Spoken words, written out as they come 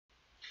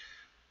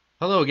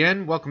Hello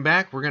again, welcome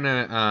back. We're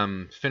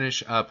gonna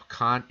finish up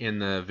Kant in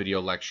the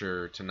video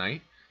lecture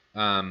tonight.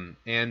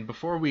 And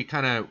before we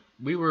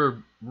were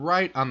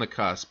right on the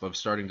cusp of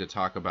starting to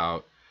talk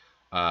about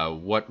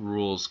what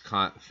rules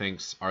Kant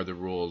thinks are the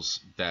rules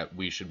that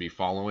we should be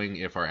following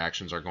if our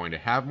actions are going to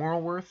have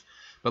moral worth.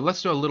 But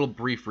let's do a little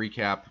brief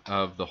recap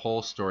of the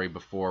whole story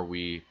before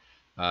we,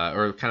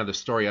 or kind of the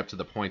story up to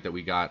the point that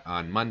we got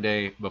on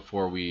Monday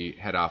before we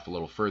head off a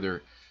little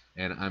further.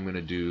 And I'm going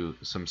to do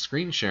some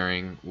screen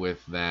sharing with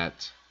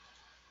that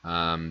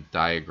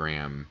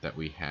diagram that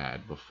we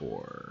had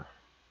before.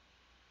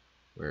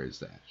 Where is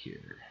that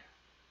here?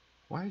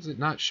 Why is it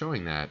not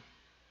showing that?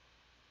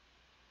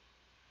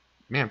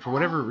 Man, for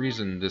whatever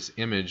reason, this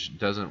image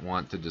doesn't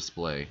want to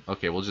display.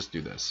 Okay, we'll just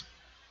do this.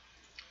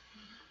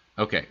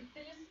 Okay.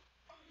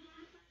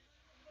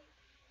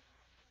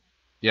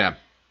 Yeah.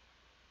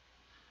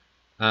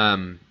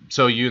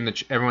 So you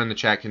and everyone in the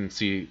chat can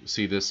see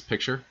this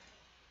picture?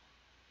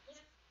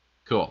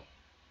 Cool.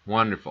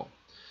 Wonderful.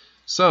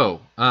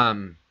 So,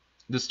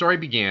 the story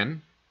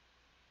began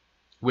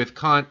with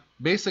Kant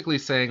basically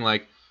saying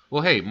like,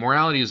 well, hey,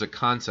 morality is a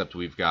concept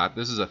we've got.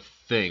 This is a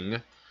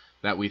thing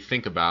that we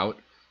think about.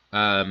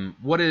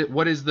 What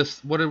is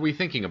this? What are we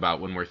thinking about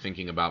when we're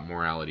thinking about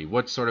morality?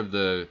 What's sort of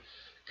the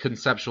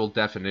conceptual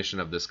definition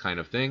of this kind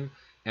of thing?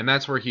 And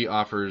that's where he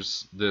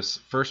offers this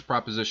first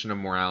proposition of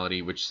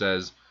morality, which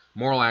says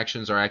moral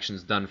actions are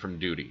actions done from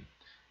duty.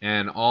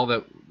 And all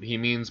that he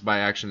means by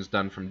actions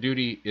done from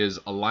duty is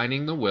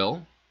aligning the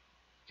will,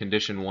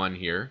 condition 1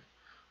 here,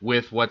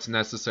 with what's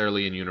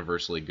necessarily and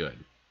universally good.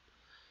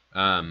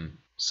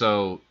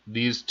 So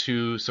these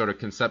two sort of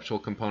conceptual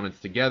components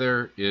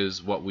together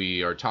is what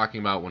we are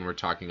talking about when we're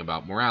talking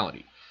about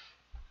morality.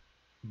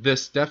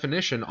 This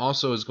definition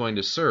also is going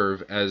to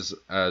serve, as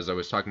I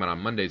was talking about on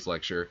Monday's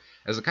lecture,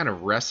 as a kind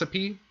of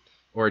recipe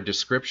or a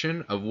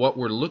description of what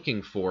we're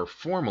looking for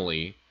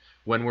formally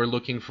when we're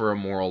looking for a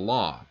moral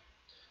law.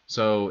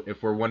 So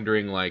if we're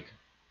wondering, like,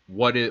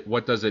 what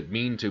does it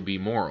mean to be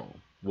moral?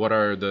 What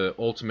are the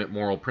ultimate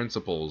moral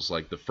principles,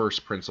 like the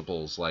first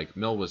principles, like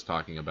Mill was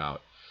talking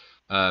about?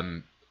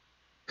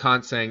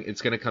 Kant's saying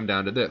it's going to come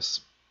down to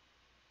this.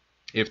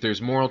 If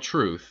there's moral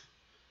truth,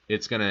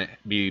 it's going to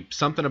be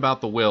something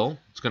about the will.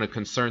 It's going to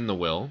concern the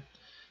will.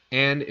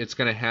 And it's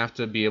going to have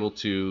to be able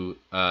to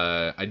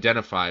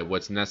identify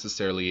what's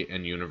necessarily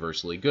and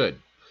universally good.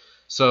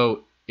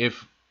 So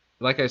if,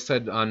 like I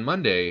said on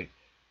Monday,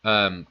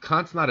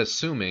 Kant's not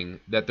assuming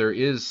that there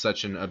is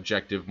such an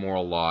objective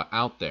moral law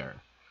out there.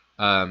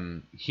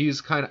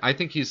 I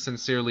think he's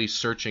sincerely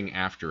searching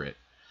after it.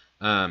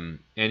 And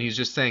he's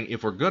just saying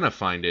if we're going to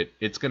find it,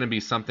 it's going to be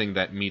something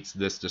that meets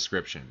this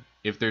description.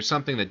 If there's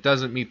something that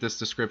doesn't meet this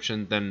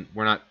description, then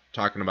we're not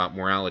talking about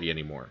morality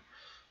anymore.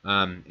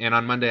 And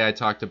on Monday I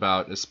talked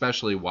about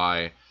especially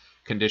why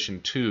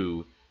condition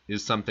 2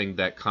 is something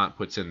that Kant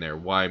puts in there.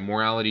 Why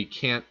morality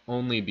can't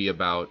only be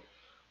about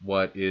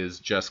what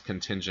is just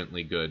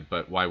contingently good,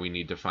 but why we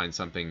need to find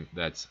something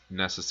that's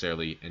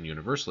necessarily and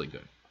universally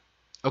good.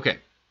 Okay.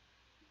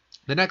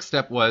 The next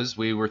step was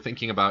we were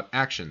thinking about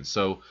actions.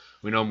 So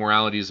we know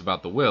morality is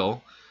about the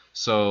will.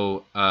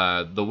 So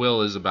the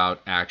will is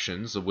about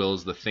actions. The will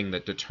is the thing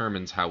that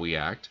determines how we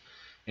act.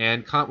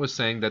 And Kant was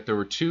saying that there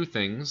were two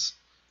things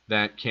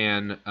that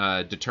can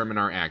determine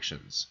our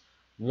actions.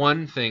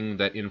 One thing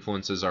that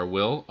influences our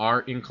will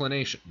are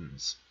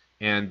inclinations.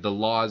 And the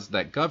laws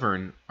that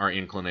govern our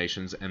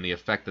inclinations and the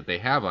effect that they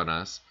have on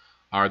us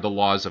are the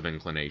laws of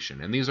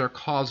inclination. And these are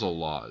causal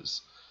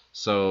laws.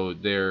 So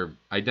they're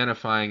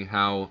identifying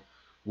how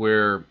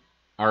we're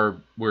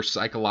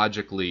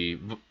psychologically,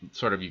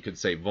 sort of, you could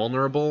say,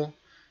 vulnerable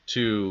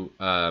to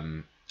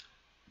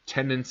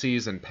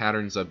tendencies and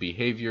patterns of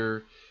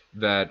behavior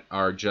that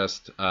are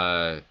just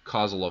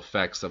causal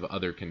effects of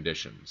other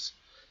conditions.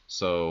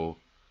 So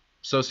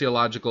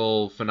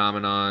sociological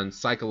phenomenon,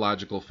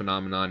 psychological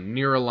phenomenon,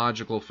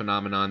 neurological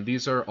phenomenon,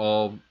 there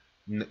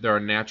are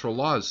natural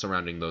laws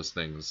surrounding those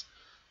things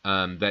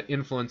that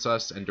influence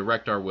us and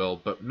direct our will,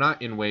 but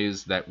not in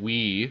ways that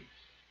we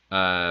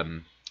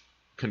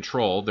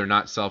control. They're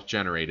not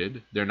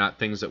self-generated. They're not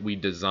things that we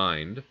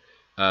designed.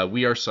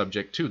 We are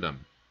subject to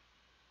them.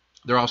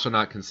 They're also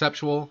not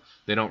conceptual.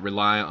 They don't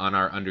rely on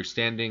our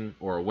understanding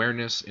or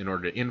awareness in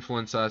order to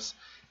influence us.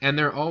 And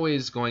they're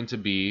always going to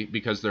be,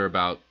 because they're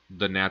about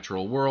the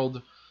natural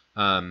world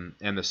and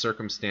the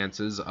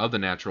circumstances of the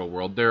natural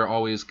world, they're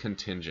always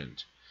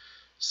contingent.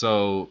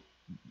 So,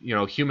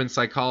 human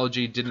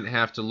psychology didn't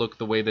have to look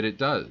the way that it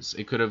does.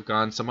 It could have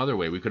gone some other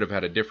way. We could have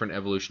had a different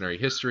evolutionary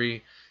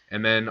history,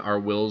 and then our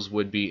wills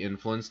would be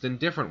influenced in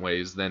different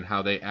ways than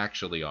how they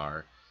actually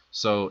are.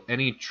 So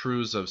any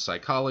truths of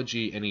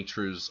psychology, any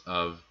truths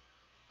of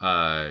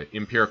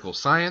empirical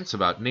science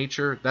about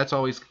nature, that's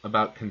always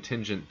about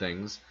contingent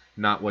things,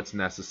 not what's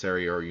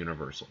necessary or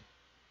universal.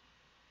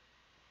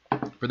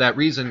 For that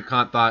reason,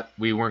 Kant thought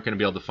we weren't going to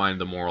be able to find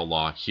the moral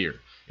law here.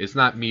 It's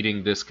not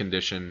meeting this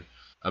condition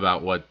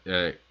about what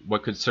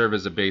could serve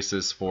as a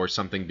basis for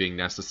something being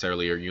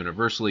necessarily or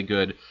universally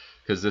good,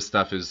 because this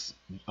stuff is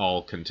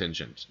all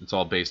contingent. It's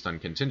all based on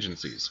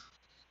contingencies.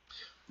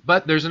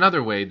 But there's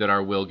another way that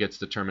our will gets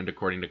determined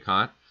according to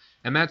Kant,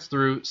 and that's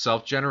through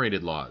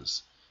self-generated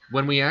laws.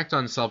 When we act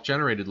on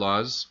self-generated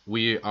laws,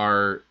 we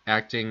are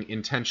acting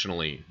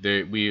intentionally.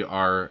 We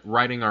are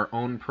writing our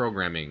own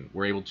programming.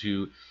 We're able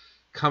to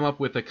come up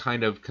with a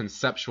kind of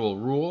conceptual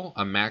rule,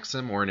 a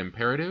maxim or an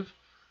imperative,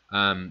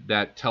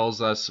 that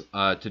tells us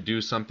to do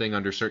something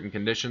under certain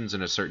conditions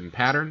in a certain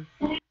pattern,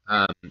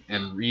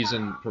 and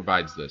reason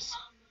provides this.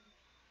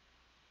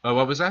 Oh,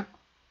 what was that?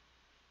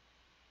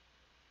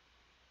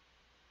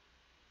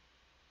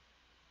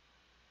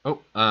 Oh,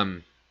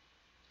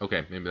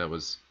 okay, maybe that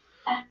was.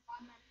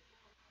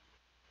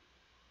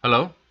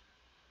 Hello?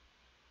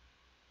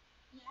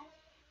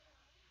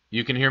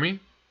 You can hear me?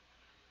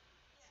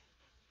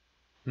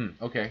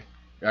 Okay.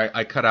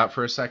 I cut out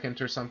for a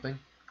second or something?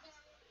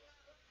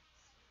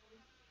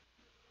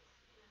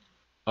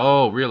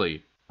 Oh,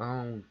 really?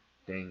 Oh,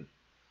 dang.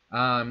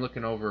 I'm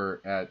looking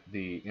over at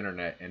the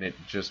internet and it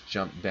just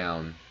jumped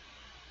down.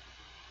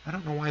 I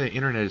don't know why the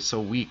internet is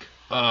so weak.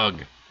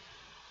 Ugh.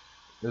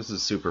 This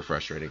is super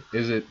frustrating.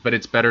 Is it? But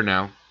it's better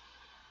now.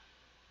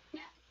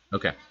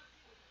 Okay.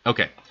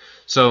 Okay.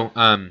 So,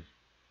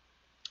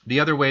 the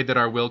other way that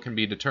our will can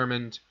be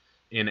determined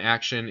in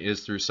action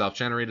is through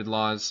self-generated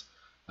laws.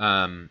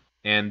 And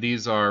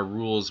these are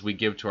rules we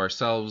give to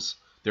ourselves.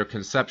 They're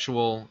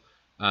conceptual.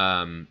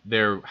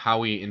 They're how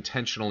we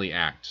intentionally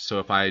act. So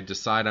if I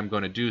decide I'm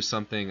going to do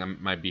something,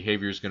 my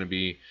behavior is going to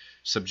be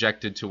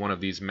subjected to one of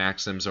these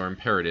maxims or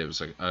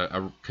imperatives,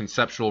 a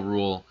conceptual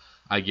rule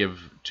I give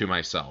to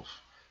myself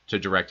to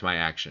direct my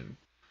action.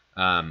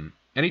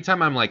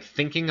 Anytime I'm like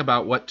thinking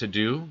about what to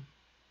do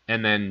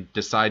and then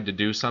decide to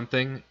do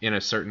something in a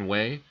certain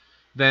way,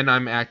 then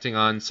I'm acting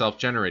on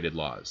self-generated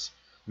laws.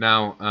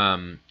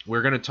 Now,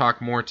 we're going to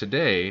talk more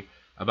today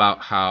about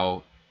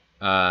how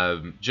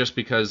just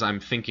because I'm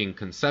thinking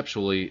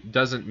conceptually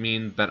doesn't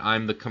mean that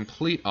I'm the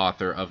complete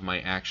author of my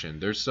action.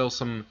 There's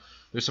some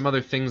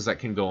other things that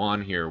can go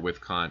on here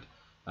with Kant,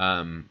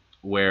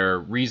 where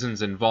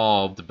reason's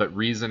involved, but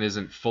reason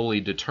isn't fully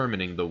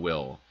determining the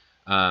will.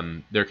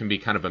 There can be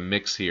kind of a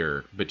mix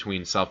here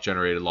between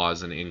self-generated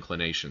laws and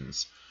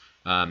inclinations.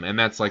 And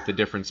that's like the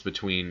difference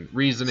between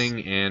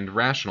reasoning and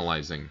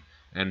rationalizing.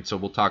 And so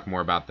we'll talk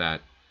more about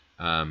that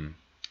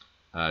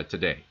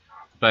today.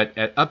 But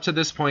up to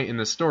this point in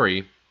the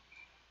story,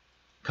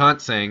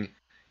 Kant's saying,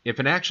 if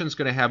an action's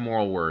going to have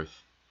moral worth,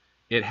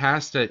 it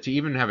has to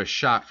even have a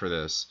shot for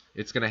this,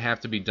 it's going to have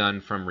to be done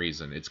from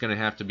reason. It's going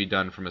to have to be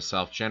done from a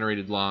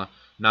self-generated law,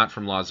 not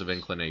from laws of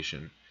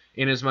inclination.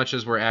 Inasmuch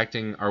as we're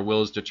acting, our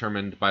will is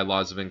determined by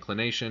laws of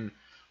inclination,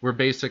 we're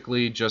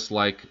basically just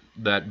like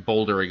that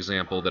boulder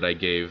example that I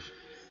gave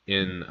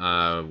in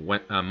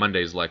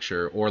Monday's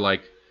lecture, or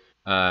like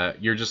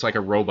you're just like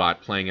a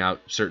robot playing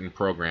out certain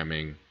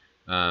programming,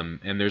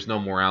 and there's no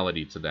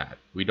morality to that.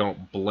 We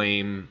don't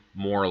blame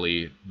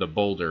morally the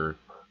boulder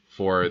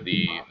for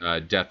the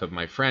death of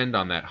my friend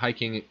on that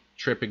hiking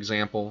trip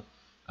example.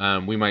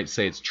 We might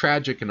say it's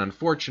tragic and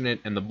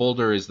unfortunate, and the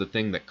boulder is the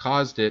thing that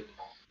caused it,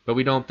 but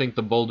we don't think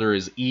the boulder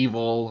is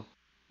evil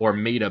or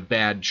made a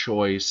bad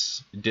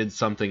choice, did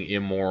something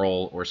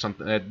immoral or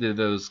something.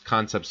 Those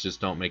concepts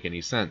just don't make any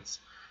sense.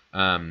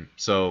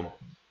 So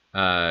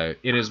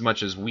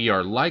inasmuch as we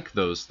are like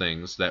those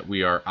things, that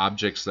we are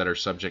objects that are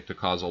subject to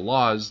causal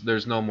laws,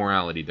 there's no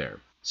morality there.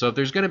 So if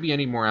there's going to be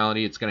any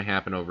morality, it's going to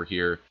happen over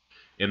here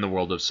in the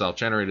world of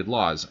self-generated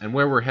laws. And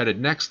where we're headed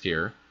next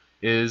here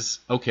is,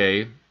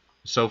 okay,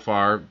 so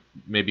far,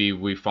 maybe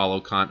we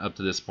follow Kant up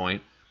to this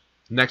point.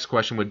 Next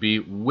question would be,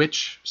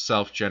 which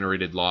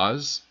self-generated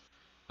laws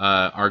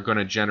are going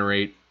to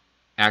generate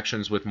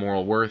actions with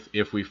moral worth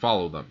if we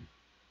follow them?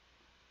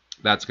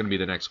 That's going to be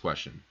the next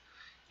question.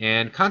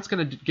 And Kant's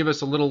going to give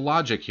us a little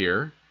logic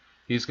here.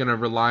 He's going to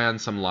rely on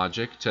some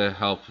logic to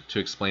help to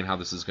explain how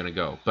this is going to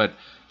go. But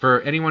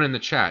for anyone in the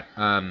chat,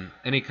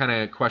 any kind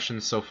of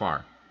questions so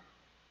far?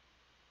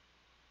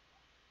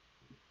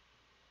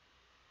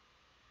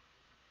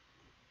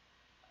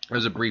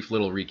 There's a brief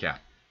little recap.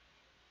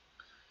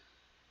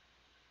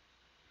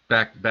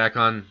 Back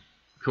on.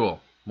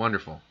 Cool.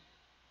 Wonderful.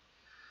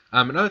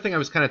 Another thing I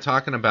was kind of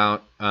talking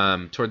about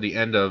toward the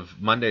end of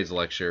Monday's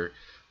lecture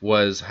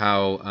was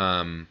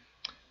how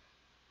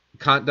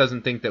Kant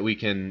doesn't think that we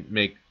can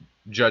make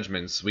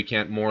judgments. We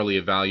can't morally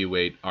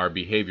evaluate our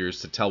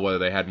behaviors to tell whether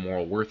they had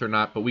moral worth or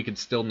not, but we could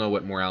still know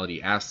what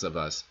morality asks of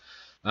us.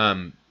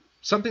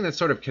 Something that's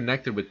sort of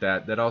connected with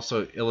that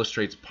also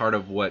illustrates part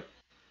of what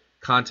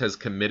Kant has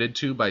committed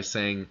to by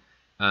saying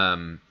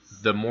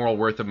the moral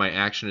worth of my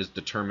action is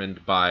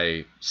determined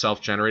by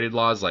self-generated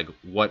laws, like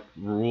what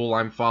rule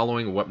I'm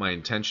following, what my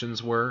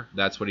intentions were.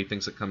 That's what he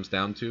thinks it comes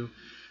down to.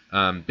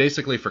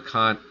 Basically, for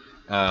Kant,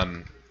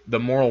 the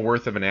moral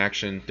worth of an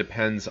action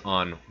depends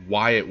on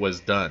why it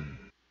was done.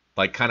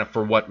 Like, kind of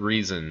for what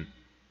reason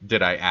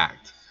did I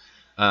act?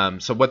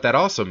 So what that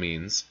also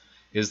means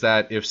is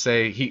that if,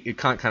 say,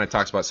 Kant kind of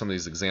talks about some of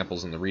these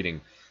examples in the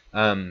reading.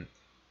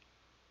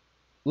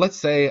 Let's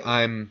say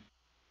I'm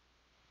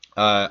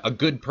a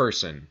good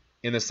person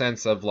in the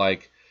sense of,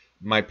 like,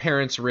 my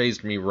parents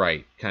raised me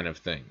right kind of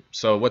thing.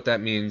 So what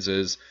that means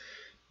is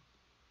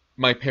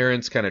my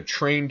parents kind of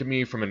trained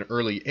me from an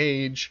early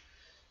age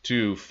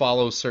to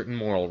follow certain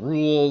moral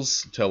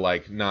rules, to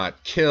like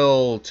not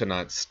kill, to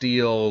not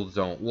steal,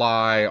 don't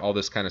lie, all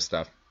this kind of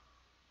stuff,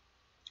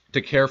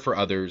 to care for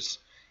others,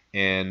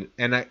 and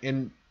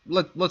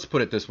let's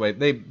put it this way,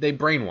 they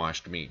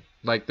brainwashed me.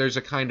 Like there's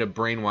a kind of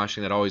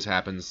brainwashing that always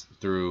happens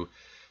through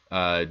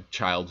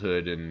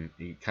childhood and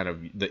kind of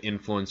the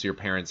influence your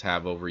parents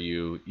have over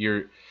you.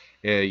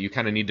 You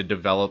kind of need to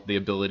develop the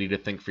ability to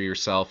think for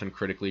yourself and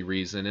critically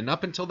reason. And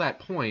up until that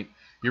point,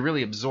 you're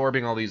really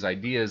absorbing all these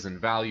ideas and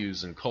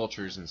values and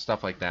cultures and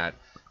stuff like that,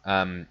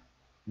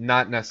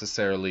 not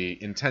necessarily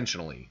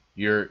intentionally.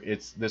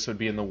 This would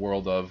be in the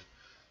world of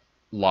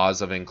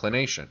laws of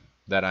inclination,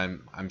 that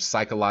I'm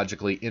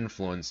psychologically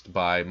influenced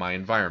by my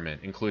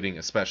environment, including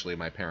especially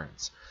my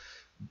parents.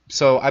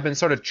 So I've been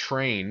sort of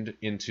trained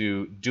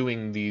into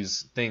doing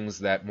these things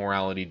that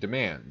morality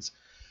demands.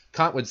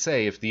 Kant would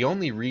say if the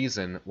only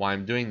reason why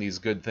I'm doing these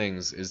good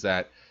things is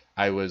that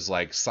I was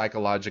like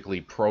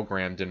psychologically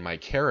programmed in my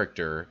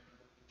character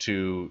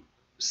to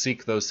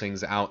seek those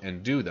things out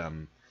and do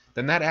them,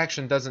 then that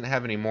action doesn't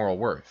have any moral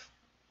worth.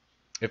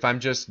 If I'm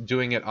just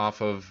doing it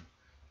off of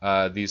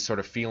these sort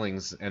of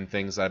feelings and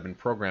things that I've been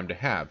programmed to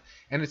have.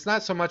 And it's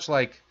not so much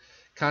like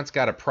Kant's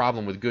got a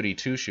problem with goody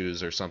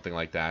two-shoes or something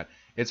like that.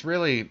 It's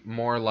really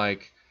more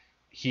like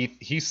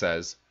he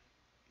says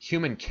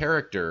human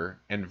character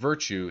and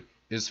virtue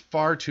is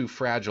far too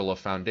fragile a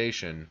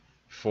foundation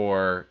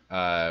for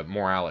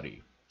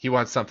morality. He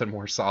wants something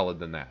more solid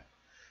than that.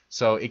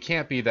 So it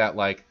can't be that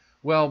like,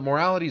 well,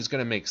 morality is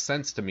going to make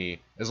sense to me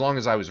as long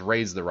as I was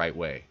raised the right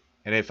way.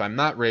 And if I'm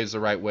not raised the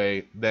right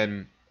way,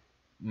 then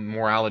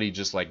morality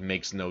just like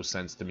makes no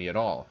sense to me at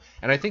all.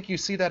 And I think you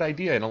see that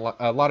idea, and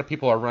a lot of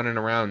people are running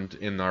around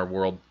in our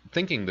world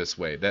thinking this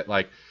way, that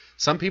like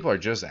some people are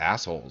just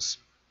assholes.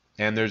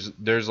 And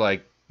there's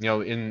like, you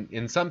know,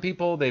 in some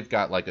people, they've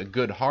got like a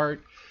good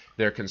heart,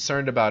 they're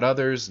concerned about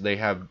others, they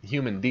have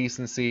human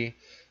decency,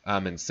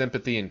 and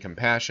sympathy and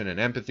compassion and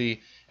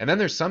empathy. And then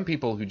there's some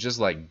people who just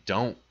like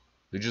don't,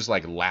 who just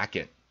like lack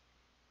it.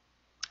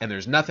 And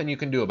there's nothing you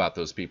can do about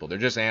those people. They're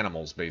just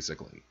animals,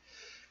 basically.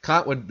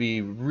 Kant would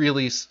be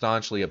really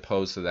staunchly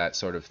opposed to that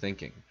sort of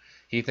thinking.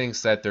 He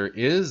thinks that there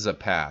is a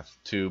path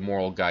to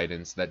moral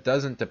guidance that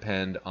doesn't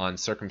depend on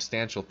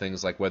circumstantial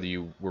things like whether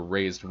you were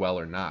raised well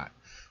or not.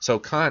 So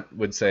Kant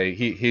would say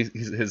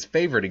his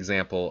favorite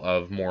example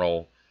of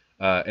moral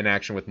an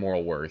action with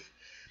moral worth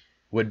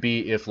would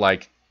be if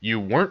like you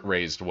weren't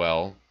raised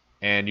well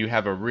and you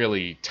have a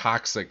really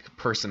toxic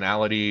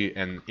personality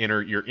and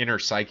your inner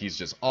psyche's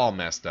just all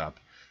messed up.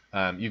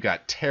 You've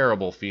got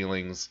terrible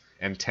feelings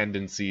and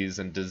tendencies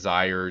and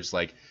desires,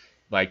 like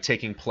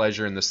taking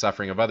pleasure in the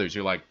suffering of others.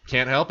 You're like,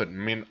 can't help it. I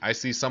mean, I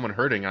see someone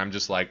hurting, and I'm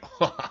just like,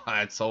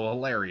 it's so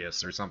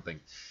hilarious or something.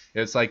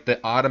 It's like the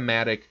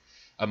automatic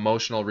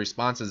emotional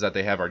responses that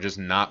they have are just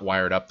not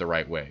wired up the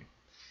right way.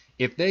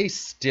 If they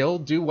still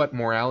do what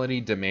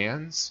morality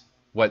demands,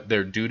 what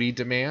their duty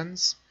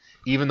demands,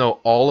 even though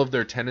all of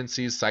their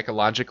tendencies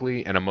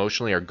psychologically and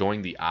emotionally are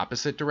going the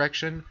opposite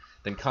direction,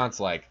 then Kant's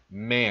like,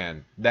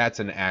 man, that's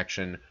an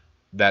action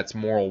that's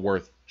moral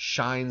worth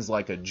shines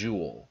like a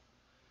jewel.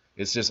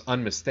 It's just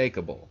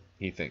unmistakable,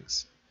 he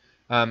thinks.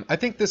 I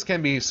think this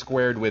can be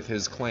squared with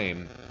his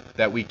claim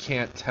that we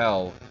can't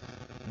tell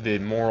the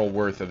moral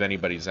worth of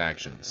anybody's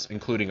actions,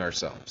 including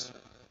ourselves.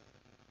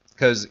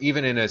 Because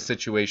even in a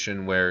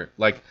situation where,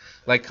 like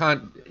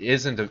Kant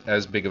isn't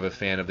as big of a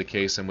fan of the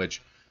case in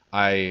which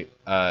I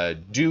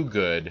do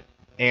good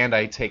and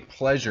I take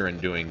pleasure in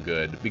doing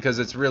good, because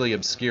it's really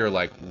obscure,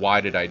 like,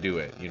 why did I do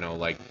it? You know,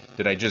 like,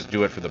 did I just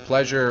do it for the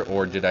pleasure,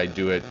 or did I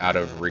do it out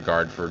of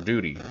regard for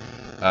duty?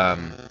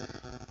 And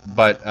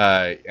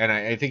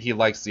I think he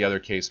likes the other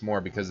case more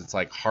because it's,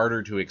 like,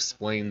 harder to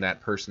explain that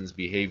person's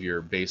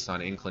behavior based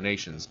on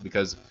inclinations,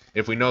 because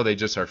if we know they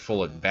just are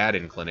full of bad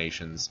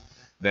inclinations,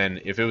 then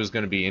if it was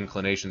going to be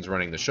inclinations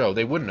running the show,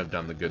 they wouldn't have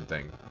done the good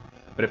thing.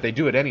 But if they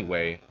do it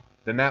anyway,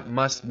 then that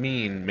must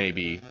mean,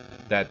 maybe,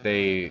 that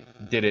they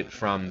did it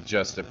from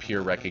just a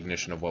pure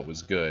recognition of what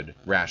was good,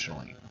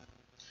 rationally.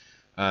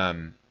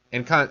 And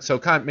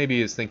Kant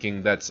maybe is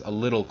thinking that's a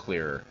little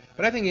clearer.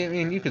 But I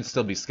mean, you can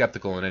still be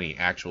skeptical in any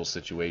actual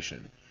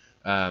situation.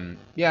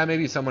 Yeah,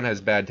 maybe someone has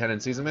bad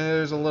tendencies. I mean,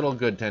 there's a little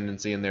good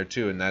tendency in there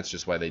too, and that's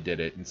just why they did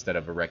it, instead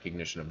of a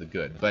recognition of the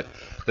good. But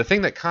the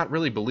thing that Kant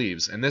really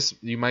believes, and this,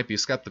 you might be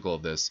skeptical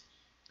of this,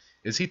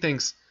 is he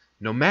thinks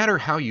no matter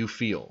how you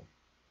feel,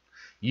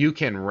 you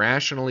can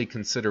rationally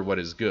consider what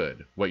is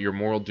good, what your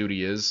moral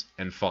duty is,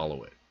 and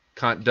follow it.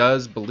 Kant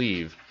does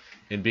believe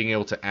in being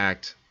able to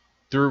act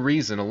through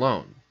reason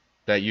alone,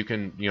 that you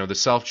can, you know, the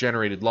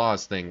self-generated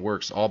laws thing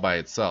works all by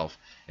itself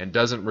and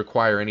doesn't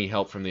require any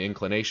help from the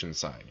inclination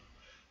side.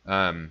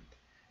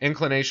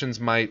 Inclinations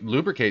might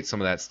lubricate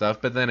some of that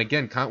stuff, but then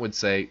again, Kant would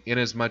say,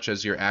 inasmuch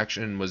as your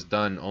action was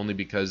done only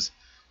because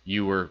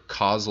you were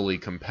causally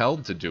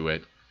compelled to do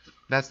it,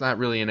 that's not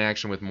really an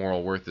action with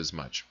moral worth as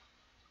much.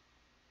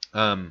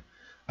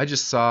 I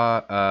just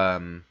saw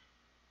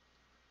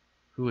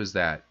Who is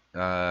that?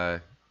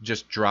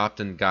 Just dropped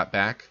and got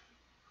back.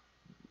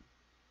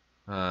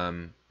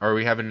 Are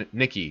we having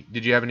Nikki?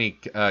 Did you have any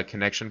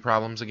connection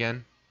problems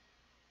again?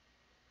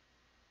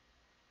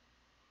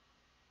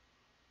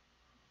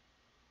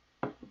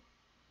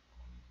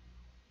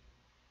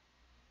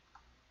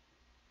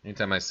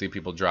 Anytime I see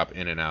people drop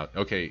in and out.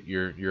 Okay,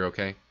 you're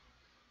okay?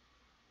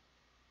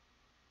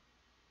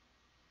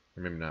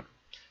 Or maybe not.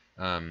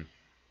 I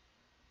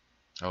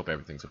hope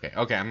everything's okay.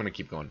 Okay, I'm gonna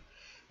keep going.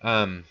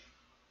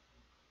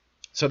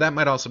 So that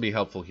might also be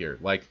helpful here.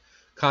 Like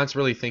Kant's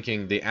really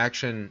thinking the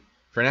action,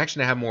 for an action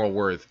to have moral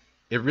worth,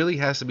 it really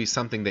has to be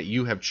something that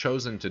you have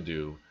chosen to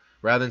do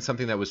rather than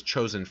something that was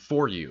chosen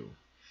for you.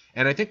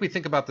 And I think we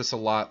think about this a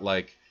lot,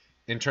 like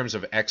in terms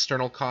of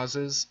external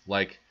causes,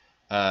 like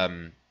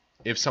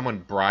if someone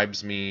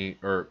bribes me,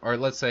 or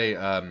let's say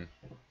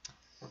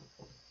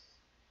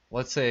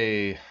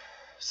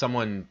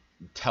someone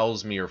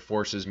tells me or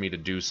forces me to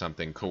do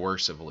something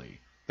coercively,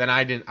 then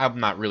I'm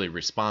not really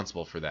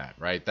responsible for that,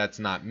 right? That's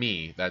not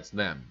me, that's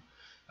them.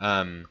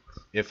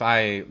 If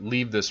I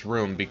leave this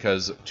room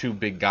because two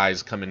big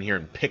guys come in here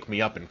and pick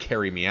me up and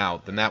carry me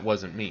out, then that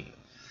wasn't me.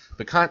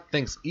 But Kant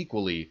thinks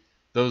equally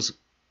those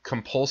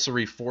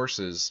compulsory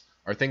forces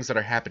are things that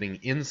are happening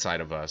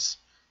inside of us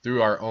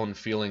through our own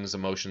feelings,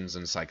 emotions,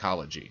 and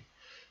psychology.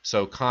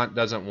 So Kant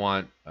doesn't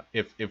want,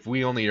 if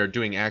we only are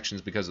doing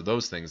actions because of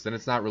those things, then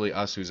it's not really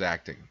us who's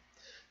acting.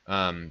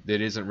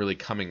 It isn't really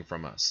coming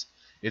from us.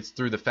 It's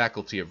through the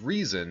faculty of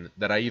reason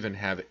that I even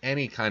have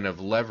any kind of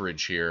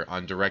leverage here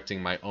on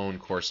directing my own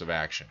course of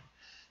action.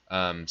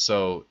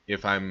 So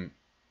if I'm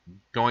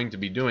going to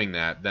be doing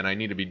that, then I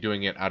need to be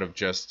doing it out of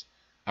just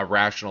a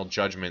rational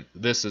judgment.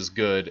 This is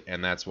good,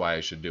 and that's why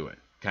I should do it,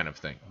 kind of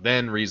thing.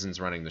 Then reason's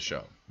running the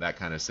show, that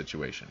kind of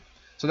situation.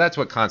 So that's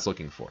what Kant's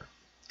looking for.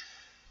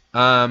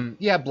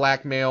 Yeah,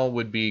 blackmail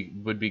would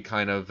be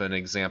kind of an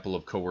example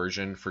of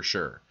coercion for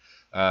sure.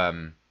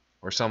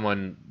 Or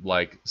someone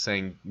like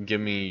saying,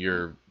 "Give me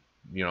your,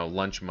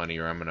 lunch money,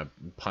 or I'm gonna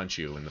punch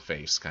you in the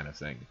face," kind of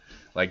thing.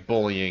 Like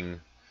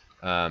bullying,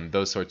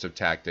 those sorts of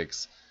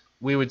tactics.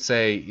 We would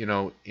say,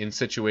 in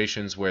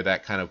situations where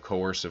that kind of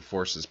coercive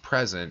force is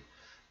present,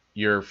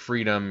 your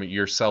freedom,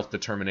 your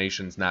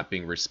self-determination is not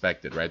being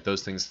respected, right?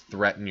 Those things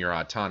threaten your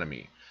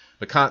autonomy.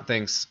 But Kant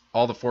thinks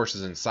all the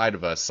forces inside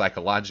of us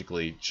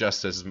psychologically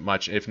just as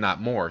much, if not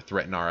more,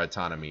 threaten our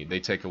autonomy. They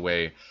take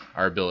away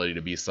our ability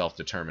to be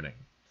self-determining.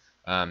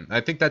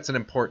 I think that's an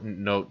important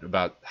note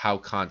about how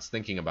Kant's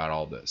thinking about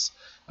all this.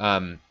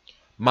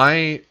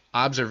 My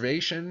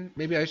observation,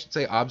 maybe I should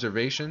say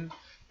observation,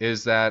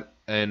 is that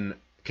in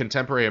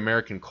contemporary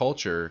American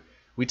culture,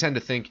 we tend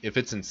to think if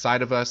it's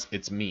inside of us,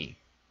 it's me.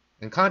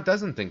 And Kant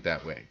doesn't think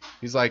that way.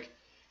 He's like,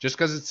 just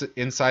because it's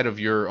inside of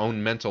your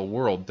own mental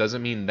world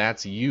doesn't mean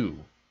that's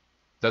you.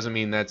 Doesn't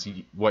mean that's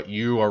what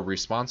you are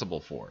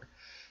responsible for.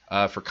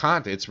 For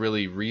Kant, it's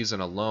really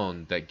reason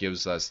alone that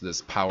gives us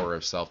this power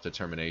of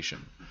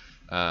self-determination.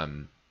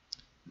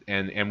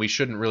 And we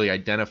shouldn't really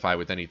identify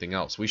with anything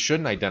else. We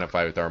shouldn't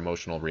identify with our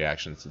emotional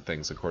reactions to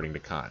things, according to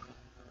Kant,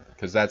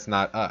 because that's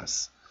not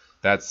us.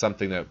 That's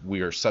something that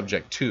we are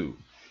subject to.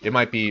 It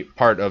might be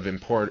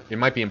It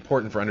might be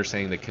important for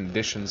understanding the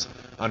conditions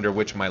under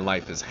which my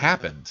life has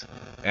happened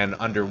and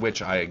under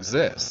which I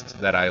exist,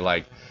 that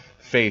I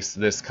face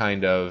this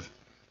kind of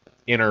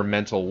inner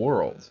mental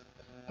world.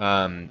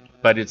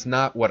 But it's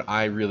not what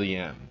I really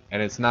am,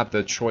 and it's not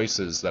the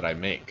choices that I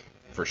make,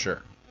 for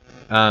sure.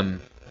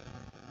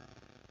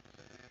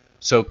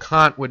 So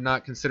Kant would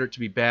not consider it to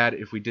be bad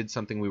if we did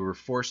something we were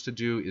forced to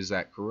do. Is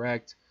that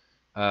correct?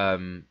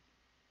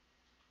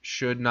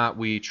 Should not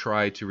we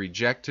try to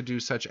reject to do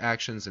such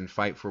actions and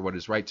fight for what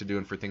is right to do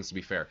and for things to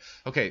be fair?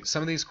 Okay,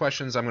 some of these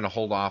questions I'm going to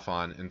hold off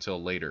on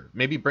until later.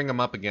 Maybe bring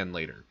them up again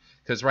later,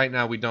 because right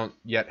now we don't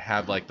yet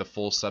have the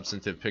full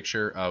substantive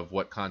picture of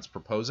what Kant's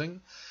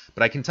proposing.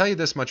 But I can tell you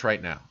this much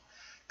right now.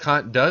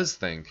 Kant does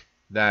think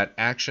that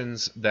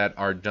actions that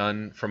are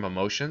done from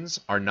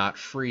emotions are not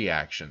free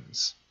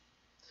actions,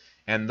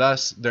 and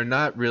thus they're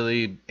not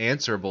really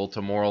answerable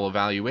to moral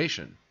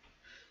evaluation.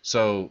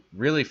 So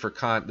really for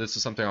Kant, this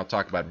is something I'll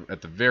talk about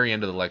at the very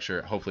end of the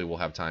lecture. Hopefully we'll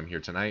have time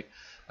here tonight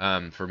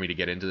for me to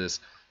get into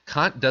this.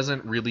 Kant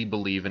doesn't really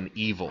believe in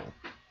evil.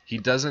 He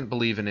doesn't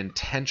believe in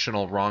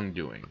intentional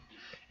wrongdoing.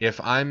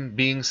 If I'm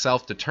being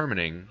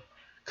self-determining,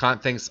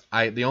 Kant thinks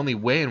the only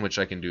way in which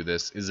I can do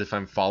this is if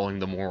I'm following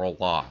the moral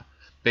law.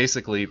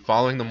 Basically,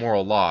 following the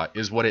moral law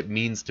is what it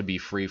means to be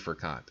free for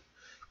Kant.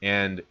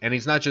 And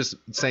he's not just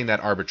saying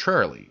that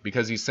arbitrarily,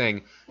 because he's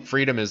saying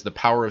freedom is the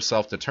power of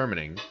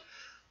self-determining.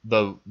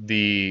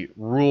 The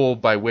rule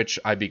by which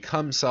I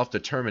become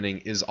self-determining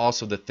is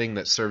also the thing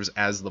that serves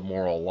as the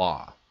moral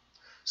law.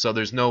 So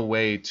there's no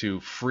way to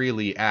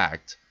freely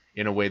act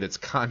in a way that's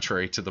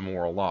contrary to the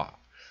moral law.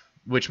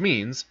 Which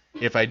means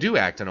if I do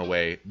act in a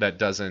way that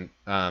doesn't,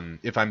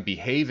 if I'm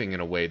behaving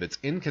in a way that's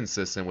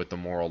inconsistent with the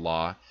moral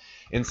law,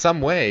 in some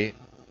way,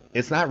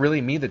 it's not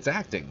really me that's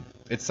acting.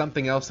 It's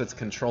something else that's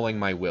controlling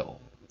my will.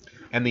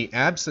 And the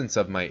absence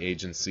of my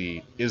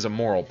agency is a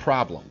moral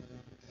problem.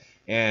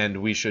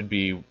 And we should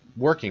be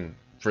working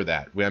for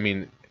that. I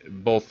mean,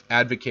 both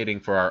advocating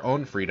for our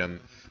own freedom,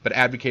 but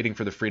advocating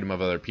for the freedom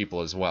of other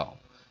people as well,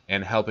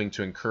 and helping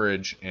to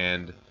encourage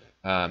and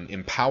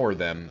empower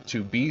them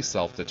to be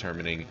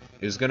self-determining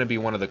is going to be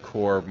one of the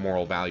core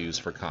moral values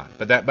for Kant.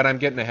 But I'm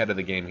getting ahead of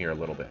the game here a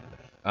little bit.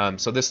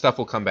 So this stuff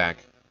will come back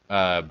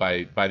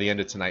by the end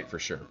of tonight for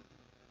sure.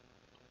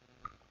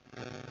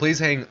 Please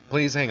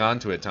hang on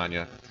to it,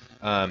 Tanya,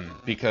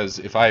 because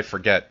if I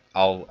forget,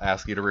 I'll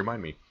ask you to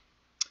remind me.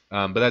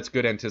 But that's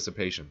good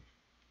anticipation.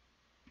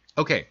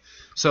 Okay,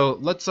 so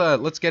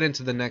let's get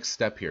into the next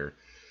step here.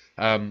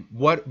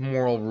 What are the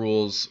moral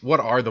rules?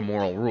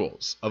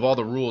 Of all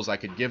the rules I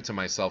could give to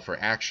myself for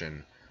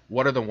action,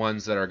 what are the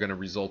ones that are going to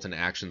result in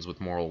actions with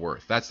moral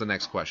worth? That's the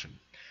next question.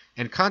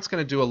 And Kant's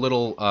going to do a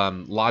little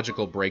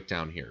logical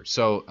breakdown here.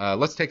 So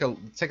let's take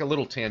a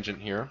little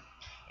tangent here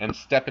and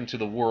step into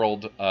the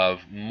world of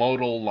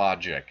modal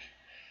logic.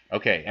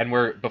 Okay, and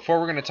before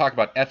we're going to talk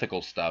about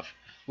ethical stuff,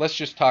 let's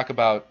just talk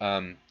about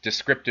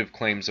descriptive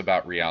claims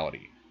about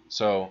reality.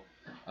 So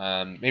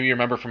maybe you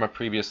remember from a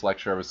previous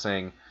lecture I was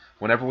saying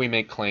whenever we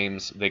make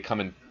claims, they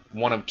come in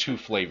one of two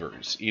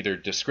flavors, either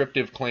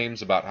descriptive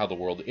claims about how the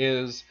world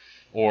is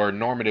or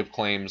normative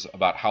claims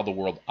about how the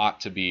world ought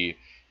to be.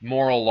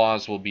 Moral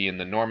laws will be in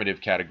the normative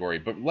category,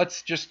 but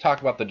let's just talk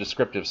about the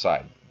descriptive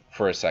side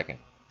for a second.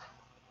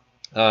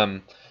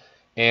 Okay,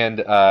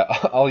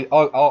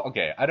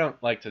 I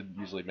don't like to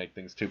usually make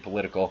things too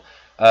political,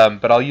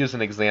 but I'll use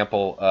an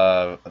example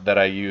that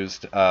I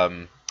used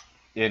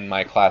in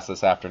my class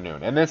this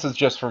afternoon. And this is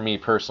just for me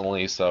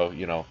personally, so,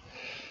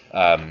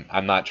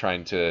 I'm not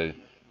trying to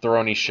throw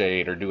any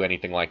shade or do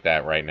anything like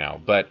that right now.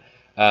 But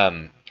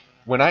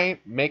when I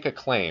make a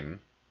claim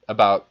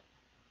about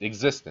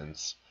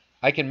existence,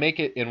 I can make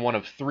it in one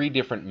of three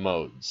different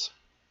modes.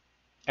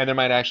 And there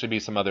might actually be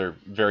some other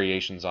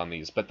variations on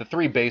these. But the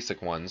three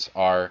basic ones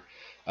are,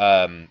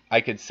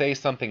 I could say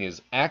something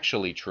is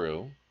actually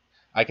true,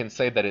 I can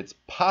say that it's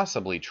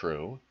possibly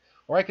true,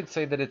 or I could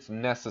say that it's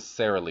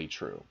necessarily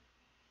true.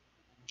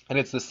 And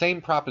it's the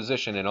same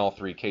proposition in all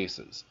three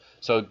cases.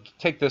 So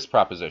take this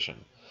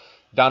proposition.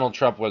 Donald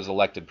Trump was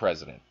elected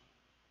president.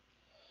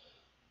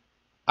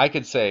 I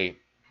could say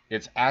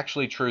it's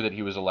actually true that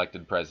he was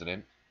elected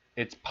president,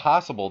 it's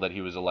possible that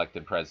he was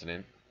elected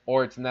president,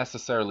 or it's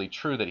necessarily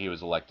true that he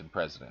was elected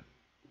president.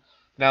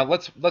 Now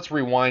let's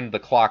rewind the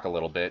clock a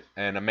little bit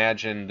and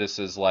imagine this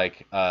is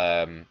like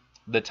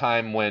the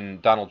time when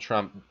Donald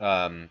Trump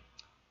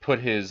put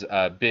his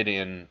bid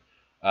in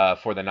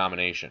for the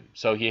nomination.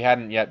 So he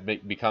hadn't yet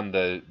become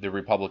the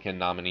Republican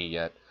nominee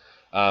yet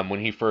when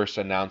he first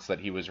announced that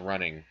he was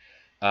running.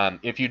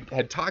 If you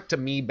had talked to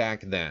me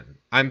back then,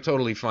 I'm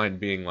totally fine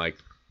being like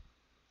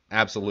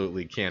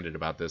absolutely candid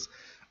about this.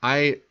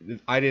 I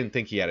didn't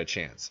think he had a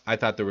chance. I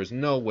thought there was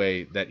no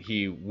way that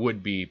he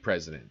would be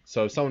president.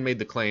 So if someone made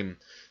the claim,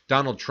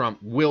 Donald Trump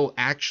will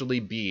actually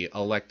be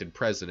elected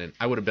president,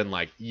 I would have been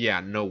like,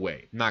 yeah, no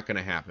way. Not going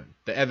to happen.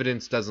 The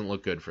evidence doesn't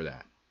look good for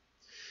that.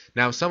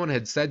 Now, if someone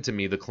had said to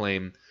me the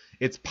claim,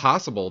 it's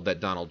possible that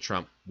Donald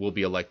Trump will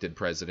be elected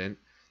president,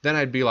 then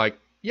I'd be like,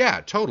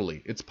 yeah,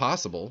 totally, it's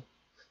possible.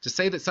 To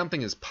say that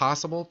something is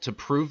possible, to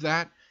prove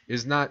that,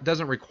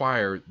 doesn't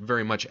require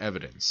very much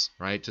evidence,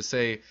 right? To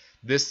say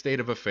this state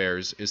of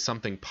affairs is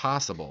something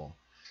possible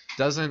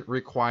doesn't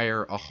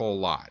require a whole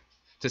lot.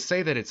 To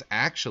say that it's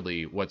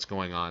actually what's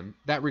going on,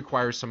 that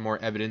requires some more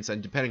evidence,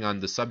 and depending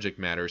on the subject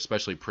matter,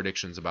 especially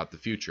predictions about the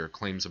future,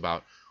 claims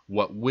about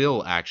what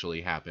will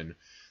actually happen,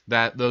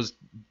 that those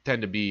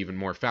tend to be even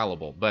more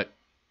fallible. But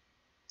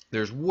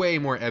there's way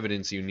more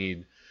evidence you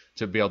need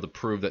to be able to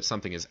prove that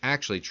something is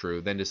actually true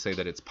than to say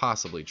that it's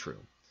possibly true.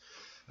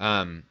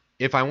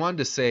 If I wanted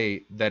to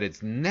say that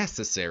it's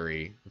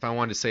necessary, if I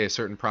wanted to say a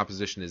certain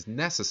proposition is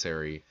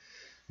necessary,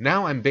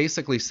 now I'm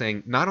basically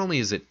saying not only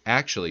is it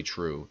actually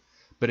true,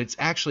 but it's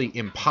actually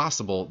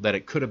impossible that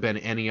it could have been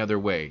any other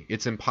way.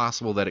 It's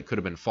impossible that it could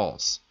have been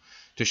false.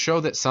 To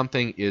show that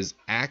something is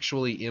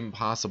actually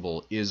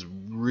impossible is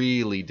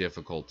really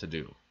difficult to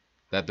do,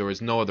 that there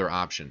was no other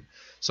option.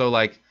 So,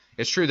 like,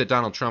 it's true that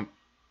Donald Trump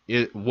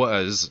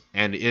was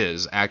and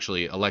is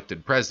actually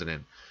elected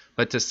president,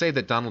 but to say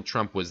that Donald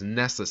Trump was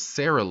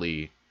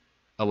necessarily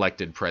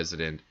elected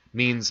president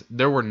means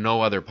there were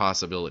no other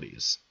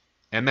possibilities.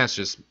 And that's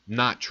just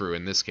not true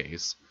in this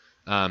case,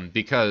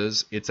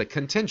 because it's a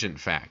contingent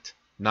fact,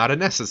 not a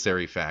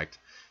necessary fact,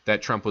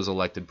 that Trump was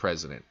elected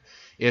president.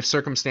 If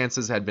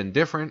circumstances had been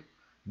different,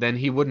 then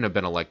he wouldn't have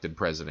been elected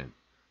president.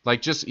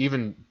 Like, just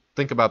even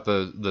think about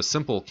the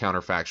simple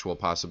counterfactual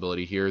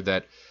possibility here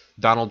that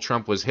Donald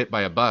Trump was hit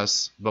by a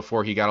bus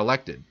before he got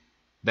elected.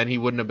 Then he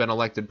wouldn't have been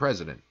elected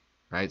president,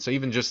 right? So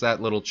even just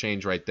that little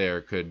change right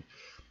there could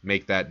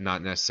make that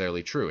not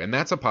necessarily true. And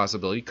that's a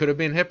possibility. Could have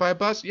been hit by a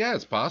bus? Yeah,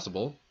 it's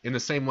possible. In the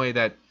same way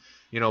that,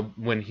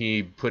 when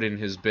he put in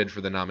his bid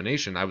for the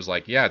nomination, I was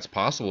like, yeah, it's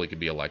possible he could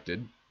be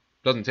elected.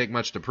 Doesn't take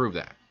much to prove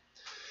that.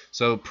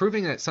 So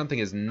proving that something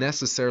is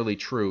necessarily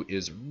true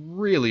is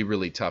really,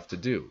 really tough to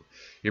do.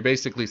 You're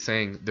basically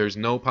saying there's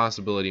no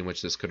possibility in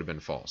which this could have been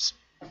false.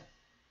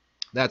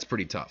 That's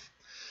pretty tough.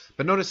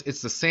 But notice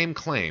it's the same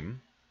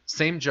claim,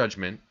 Same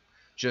judgment,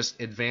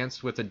 just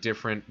advanced with a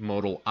different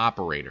modal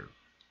operator.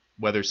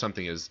 Whether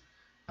something is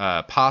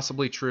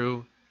possibly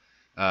true,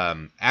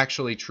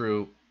 actually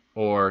true,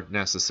 or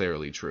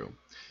necessarily true.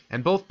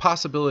 And both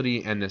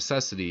possibility and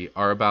necessity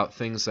are about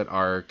things that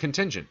are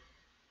contingent,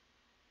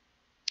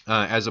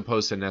 as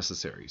opposed to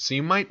necessary. So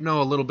you might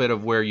know a little bit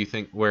of where you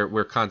think where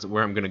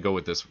I'm going to go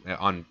with this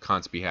on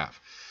Kant's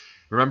behalf.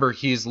 Remember,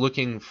 he's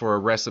looking for a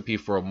recipe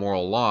for a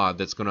moral law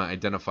that's going to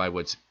identify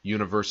what's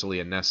universally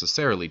and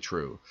necessarily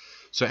true.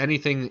 So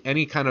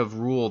any kind of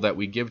rule that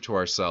we give to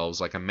ourselves,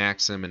 like a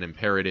maxim, an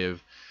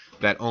imperative,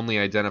 that only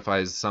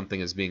identifies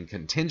something as being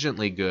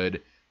contingently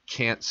good,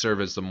 can't serve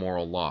as the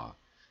moral law.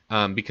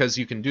 Because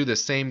you can do the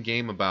same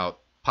game about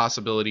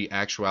possibility,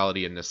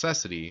 actuality, and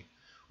necessity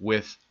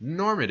with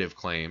normative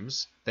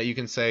claims that you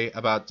can say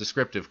about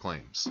descriptive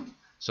claims.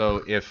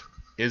 So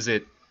is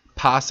it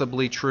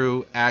possibly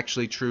true,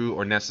 actually true,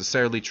 or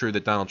necessarily true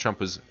that Donald Trump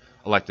was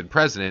elected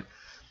president,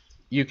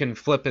 you can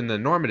flip in the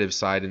normative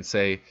side and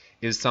say,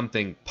 is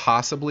something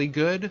possibly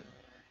good,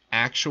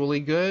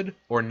 actually good,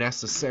 or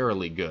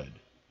necessarily good?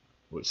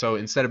 So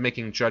instead of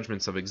making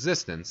judgments of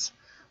existence,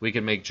 we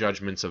can make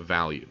judgments of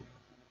value.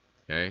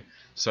 Okay?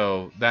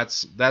 So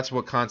that's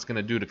what Kant's going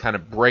to do to kind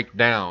of break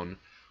down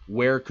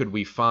where could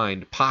we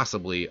find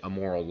possibly a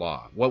moral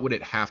law? What would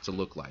it have to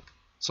look like?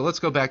 So let's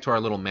go back to our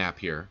little map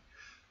here.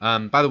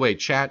 By the way,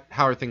 chat,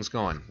 how are things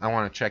going? I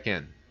want to check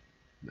in.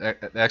 The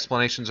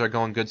explanations are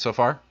going good so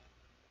far?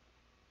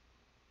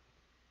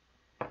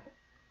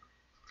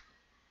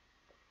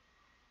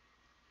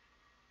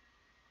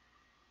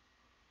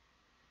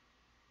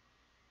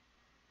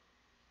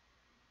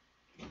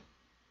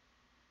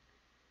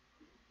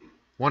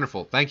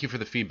 Wonderful. Thank you for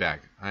the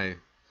feedback. I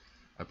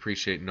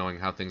appreciate knowing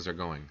how things are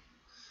going.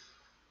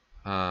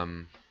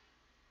 Let's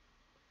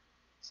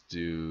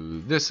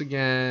do this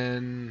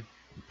again.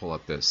 Pull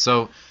up this.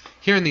 So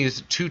here in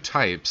these two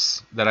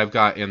types that I've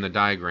got in the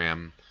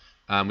diagram,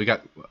 we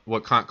got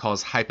what Kant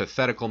calls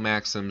hypothetical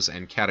maxims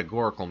and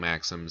categorical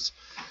maxims.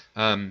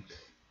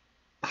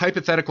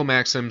 Hypothetical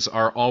maxims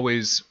are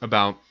always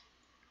about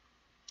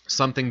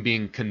something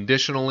being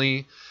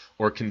conditionally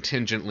or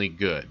contingently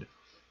good.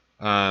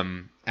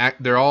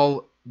 They're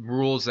all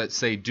rules that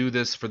say do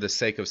this for the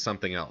sake of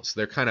something else.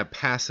 They're kind of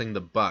passing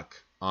the buck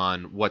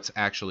on what's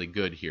actually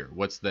good here.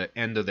 What's the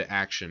end of the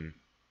action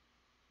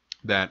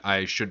that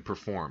I should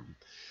perform?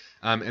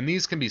 And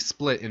these can be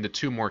split into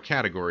two more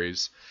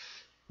categories.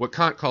 What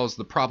Kant calls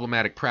the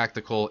problematic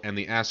practical and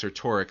the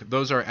assertoric,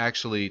 those are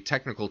actually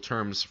technical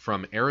terms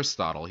from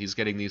Aristotle. He's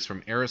getting these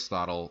from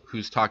Aristotle,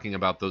 who's talking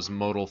about those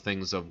modal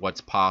things of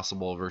what's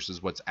possible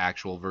versus what's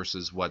actual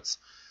versus what's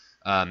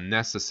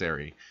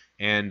necessary.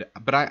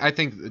 But I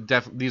think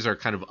these are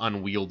kind of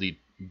unwieldy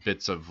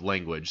bits of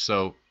language.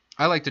 So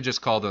I like to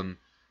just call them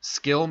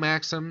skill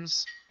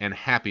maxims and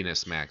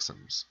happiness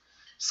maxims.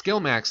 Skill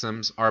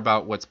maxims are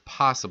about what's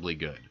possibly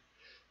good.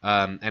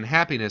 And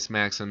happiness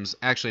maxims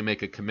actually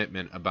make a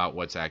commitment about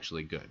what's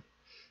actually good.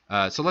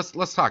 So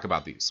let's talk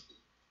about these.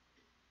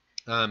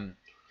 When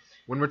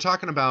we're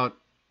talking about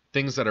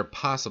things that are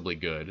possibly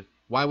good,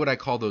 why would I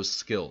call those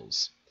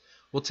skills?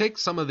 We'll take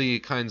some of the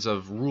kinds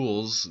of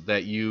rules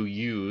that you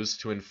use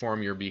to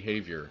inform your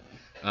behavior.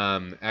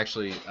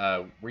 Actually,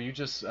 were you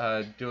just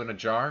doing a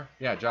jar?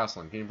 Yeah,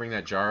 Jocelyn, can you bring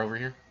that jar over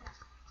here?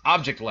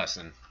 Object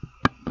lesson.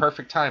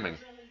 Perfect timing.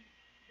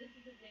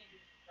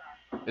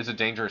 It's a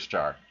dangerous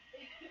jar.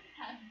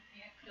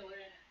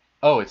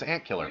 Oh, it's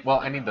ant killer. Well,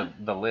 I need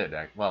the lid.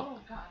 Well,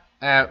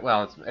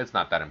 it's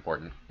not that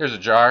important. Here's a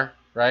jar,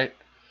 right?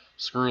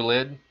 Screw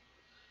lid.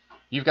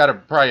 You've got to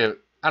probably,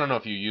 I don't know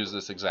if you use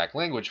this exact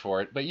language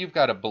for it, but you've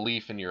got a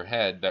belief in your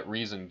head that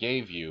reason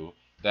gave you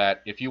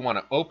that if you want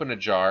to open a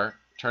jar,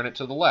 turn it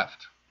to the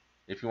left.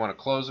 If you want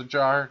to close a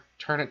jar,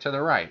 turn it to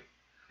the right.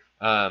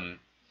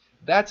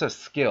 That's a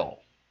skill.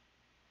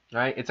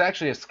 Right? It's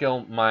actually a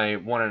skill my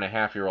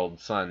 1.5-year-old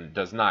son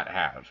does not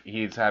have.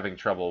 He's having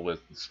trouble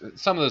with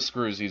some of the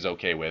screws he's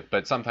okay with,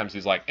 but sometimes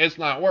he's like, it's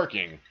not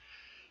working.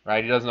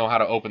 Right? He doesn't know how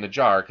to open the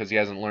jar because he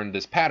hasn't learned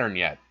this pattern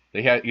yet.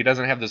 He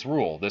doesn't have this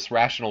rule, this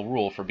rational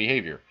rule for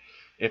behavior.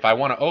 If I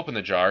want to open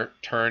the jar,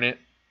 turn it,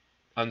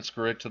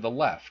 unscrew it to the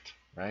left.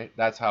 Right?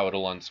 That's how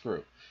it'll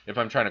unscrew. If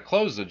I'm trying to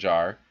close the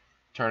jar,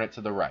 turn it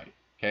to the right.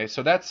 Okay?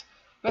 So that's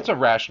a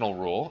rational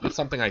rule. It's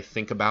something I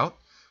think about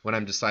when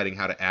I'm deciding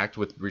how to act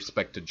with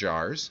respect to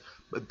jars.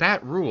 But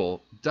that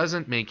rule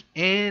doesn't make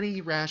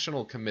any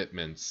rational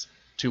commitments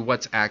to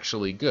what's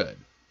actually good.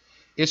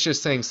 It's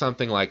just saying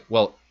something like,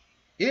 well,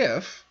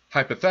 if,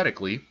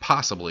 hypothetically,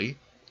 possibly,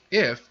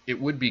 if it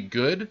would be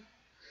good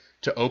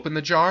to open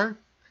the jar,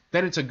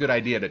 then it's a good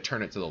idea to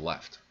turn it to the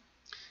left.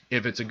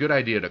 If it's a good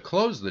idea to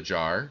close the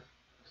jar,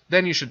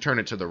 then you should turn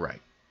it to the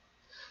right.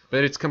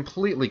 But it's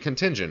completely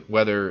contingent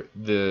whether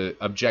the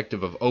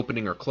objective of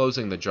opening or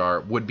closing the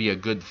jar would be a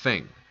good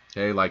thing.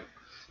 Okay, like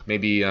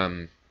maybe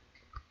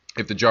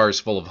if the jar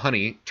is full of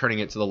honey, turning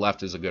it to the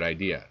left is a good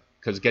idea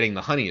because getting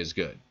the honey is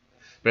good.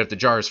 But if the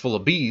jar is full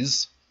of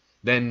bees,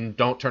 then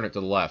don't turn it to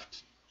the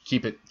left.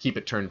 Keep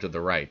it turned to the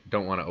right.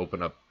 Don't want to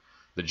open up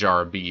the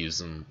jar of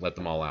bees and let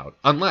them all out.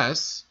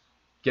 Unless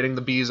getting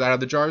the bees out of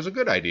the jar is a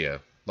good idea.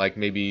 Like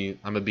maybe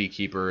I'm a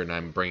beekeeper and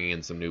I'm bringing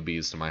in some new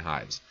bees to my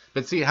hives.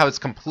 But see how it's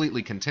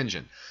completely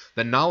contingent.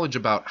 The knowledge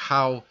about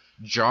how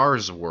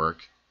jars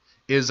work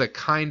is a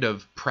kind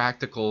of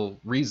practical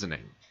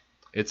reasoning.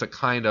 It's a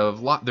kind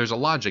of, there's a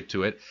logic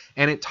to it,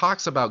 and it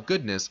talks about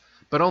goodness,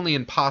 but only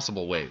in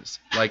possible ways.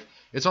 Like,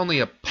 it's only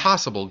a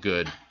possible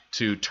good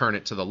to turn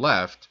it to the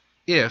left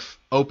if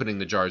opening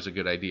the jar is a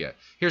good idea.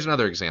 Here's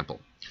another example.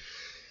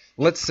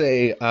 Let's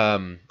say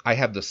I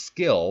have the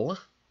skill,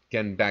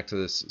 again, back to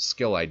this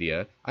skill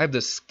idea, I have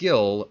the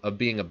skill of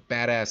being a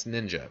badass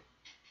ninja,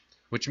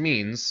 which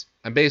means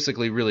I'm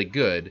basically really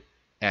good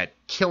at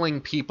killing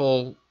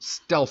people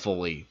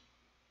stealthily.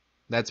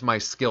 That's my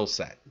skill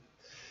set.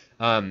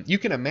 You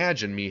can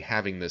imagine me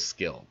having this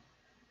skill.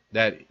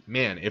 That,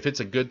 man, if it's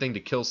a good thing to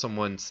kill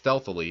someone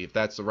stealthily, if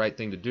that's the right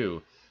thing to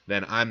do,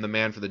 then I'm the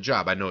man for the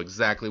job. I know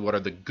exactly what are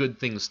the good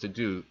things to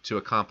do to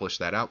accomplish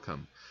that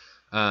outcome.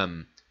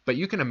 But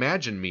you can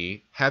imagine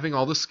me having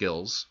all the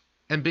skills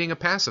and being a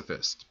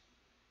pacifist,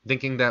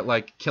 thinking that,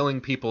 like, killing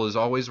people is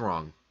always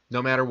wrong,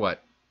 no matter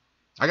what.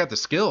 I got the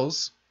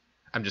skills,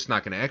 I'm just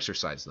not going to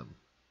exercise them.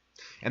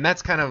 And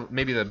that's kind of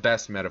maybe the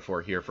best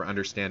metaphor here for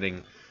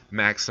understanding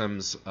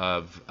maxims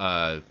of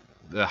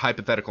the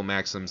hypothetical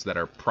maxims that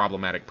are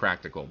problematic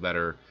practical, that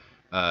are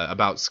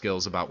about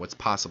skills, about what's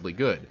possibly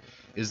good,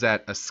 is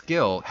that a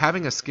skill,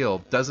 having a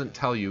skill doesn't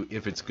tell you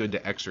if it's good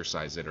to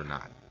exercise it or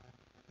not.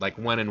 Like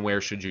when and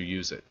where should you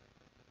use it.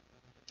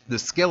 The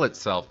skill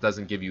itself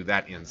doesn't give you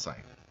that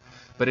insight.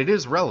 But it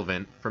is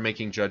relevant for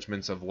making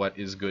judgments of what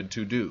is good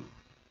to do.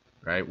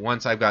 Right?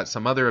 Once I've got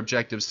some other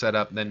objectives set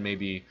up, then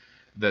maybe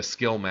the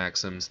skill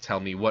maxims tell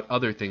me what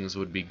other things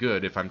would be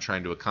good if I'm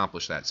trying to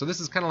accomplish that. So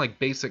this is kind of like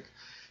basic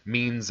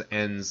means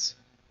ends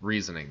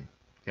reasoning.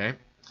 Okay?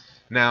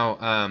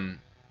 Now,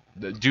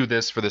 do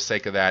this for the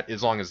sake of that,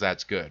 as long as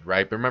that's good,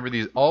 right? But remember,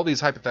 all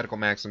these hypothetical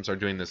maxims are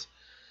doing this,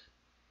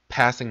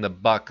 passing the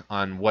buck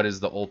on what is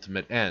the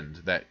ultimate end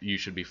that you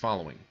should be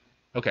following.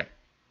 Okay.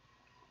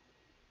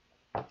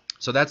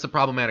 So that's the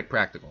problematic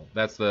practical.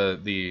 That's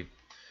the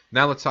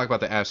now let's talk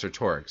about the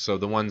assertoric. So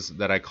the ones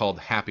that I called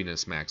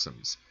happiness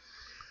maxims.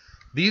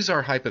 These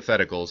are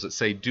hypotheticals that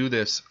say do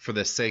this for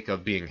the sake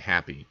of being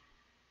happy.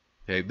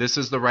 Okay, this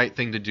is the right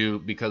thing to do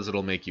because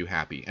it'll make you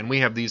happy. And we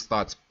have these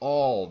thoughts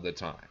all the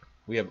time.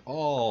 We have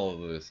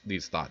all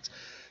these thoughts.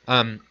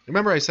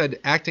 Remember I said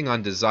acting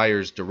on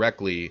desires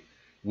directly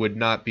would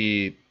not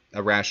be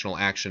a rational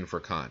action for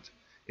Kant.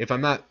 If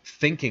I'm not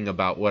thinking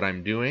about what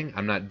I'm doing,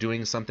 I'm not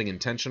doing something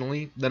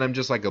intentionally, then I'm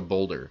just like a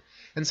boulder.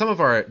 And some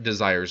of our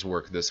desires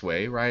work this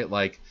way, right?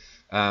 Like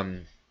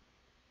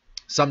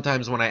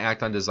sometimes when I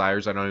act on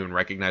desires, I don't even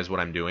recognize what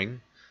I'm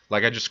doing.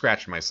 Like I just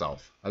scratched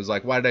myself. I was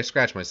like, why did I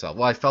scratch myself?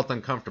 Well, I felt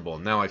uncomfortable.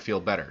 Now I feel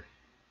better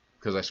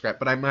because I scratched.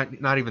 But I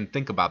might not even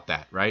think about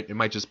that, right? It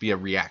might just be a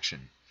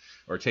reaction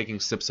or taking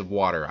sips of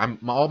water.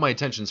 All my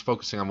attention is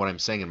focusing on what I'm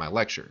saying in my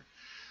lecture.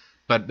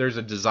 But there's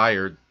a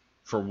desire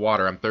for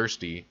water. I'm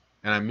thirsty,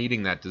 and I'm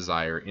meeting that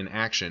desire in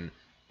action.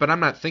 But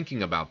I'm not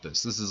thinking about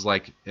this. This is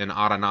like an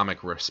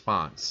autonomic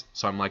response.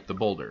 So I'm like the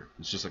boulder.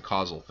 It's just a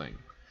causal thing.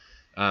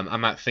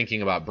 I'm not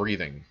thinking about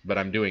breathing, but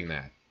I'm doing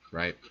that,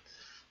 right?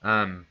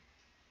 And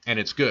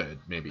it's good,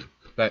 maybe.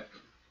 But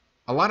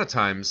a lot of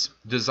times,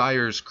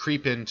 desires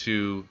creep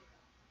into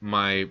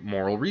my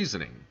moral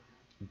reasoning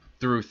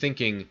through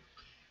thinking,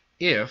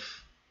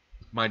 if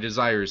my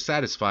desire is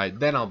satisfied,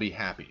 then I'll be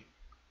happy.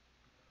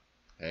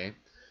 Okay?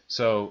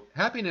 So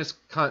happiness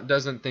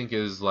doesn't think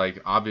is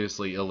like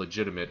obviously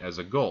illegitimate as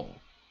a goal.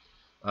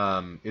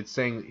 It's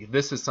saying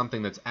this is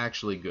something that's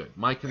actually good.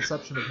 My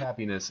conception of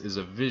happiness is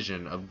a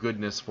vision of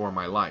goodness for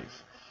my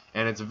life.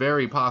 And it's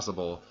very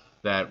possible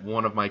that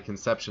one of my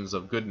conceptions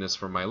of goodness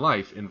for my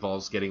life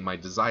involves getting my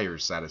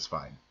desires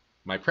satisfied,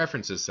 my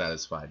preferences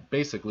satisfied,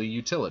 basically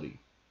utility.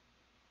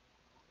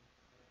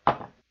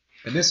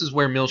 And this is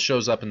where Mill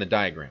shows up in the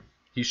diagram.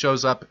 He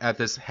shows up at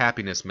this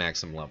happiness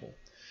maxim level.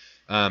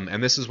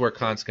 And this is where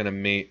Kant's going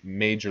to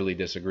majorly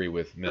disagree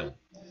with Mill.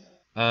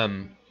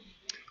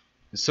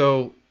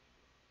 So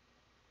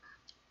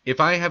if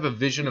I have a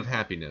vision of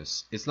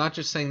happiness, it's not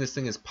just saying this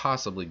thing is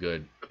possibly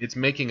good, it's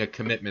making a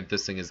commitment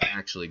this thing is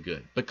actually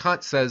good. But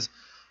Kant says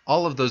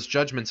all of those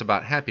judgments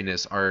about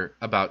happiness are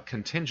about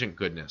contingent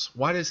goodness.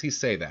 Why does he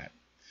say that?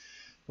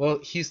 Well,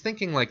 he's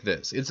thinking like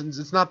this.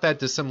 It's not that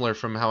dissimilar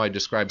from how I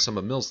described some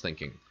of Mill's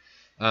thinking.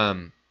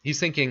 He's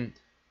thinking,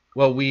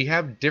 well, we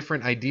have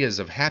different ideas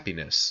of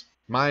happiness.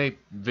 My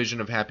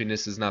vision of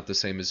happiness is not the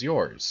same as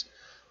yours.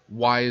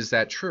 Why is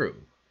that true?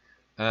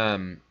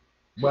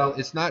 Well,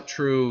 it's not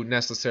true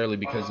necessarily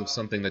because of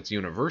something that's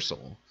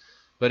universal,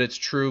 but it's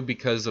true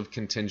because of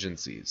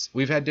contingencies.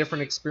 We've had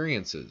different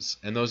experiences,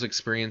 and those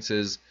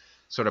experiences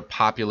sort of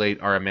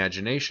populate our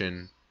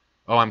imagination.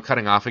 Oh, I'm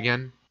cutting off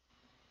again?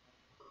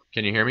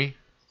 Can you hear me?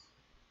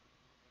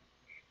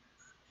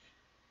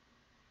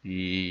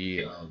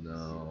 Yeah, oh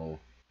no.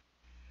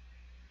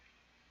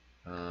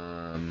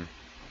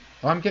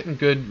 Oh, I'm getting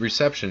good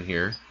reception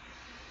here.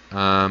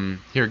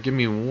 Here, give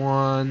me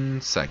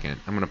 1 second.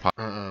 I'm gonna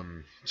pause.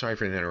 Sorry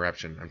for the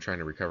interruption. I'm trying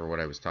to recover what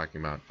I was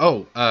talking about.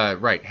 Oh,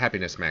 right,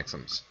 happiness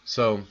maxims.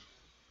 So,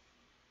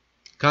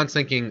 Kant's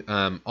thinking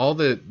all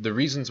the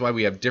reasons why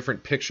we have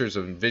different pictures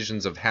and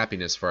visions of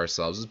happiness for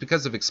ourselves is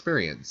because of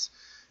experience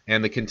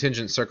and the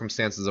contingent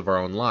circumstances of our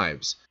own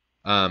lives.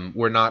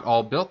 We're not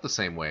all built the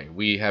same way.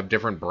 We have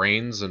different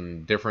brains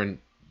and different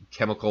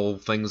chemical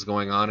things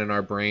going on in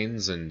our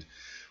brains, and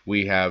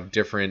we have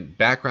different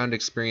background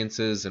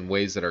experiences and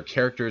ways that our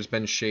character has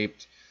been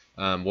shaped,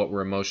 what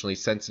we're emotionally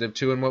sensitive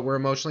to and what we're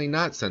emotionally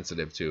not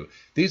sensitive to.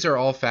 These are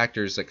all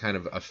factors that kind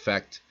of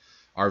affect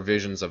our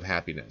visions of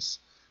happiness.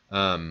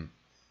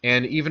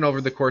 And even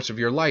over the course of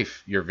your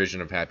life, your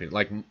vision of happiness.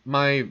 Like,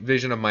 my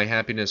vision of my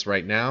happiness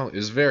right now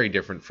is very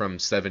different from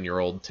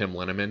 7-year-old Tim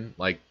Linneman.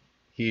 Like,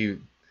 he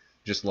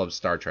just loves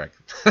Star Trek.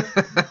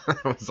 That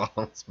was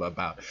all it's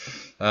about.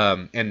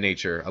 And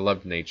nature. I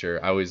loved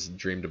nature. I always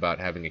dreamed about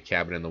having a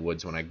cabin in the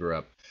woods when I grew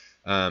up.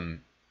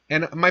 And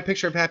my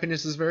picture of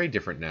happiness is very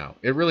different now.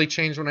 It really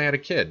changed when I had a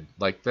kid.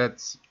 Like,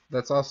 that's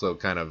also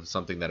kind of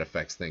something that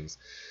affects things.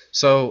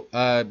 So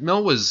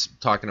Mill was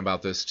talking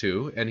about this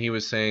too, and he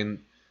was saying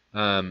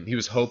he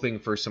was hoping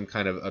for some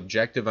kind of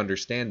objective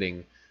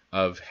understanding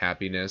of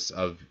happiness,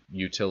 of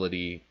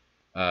utility,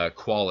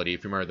 quality,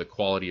 if you remember the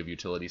quality of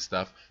utility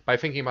stuff, by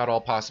thinking about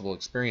all possible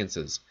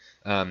experiences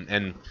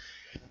and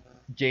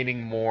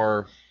gaining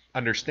more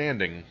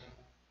understanding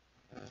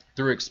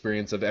through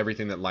experience of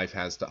everything that life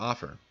has to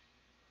offer,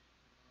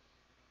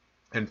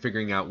 and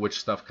figuring out which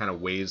stuff kind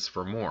of weighs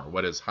for more,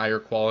 what is higher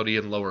quality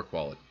and lower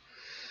quality.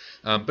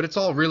 But it's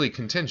all really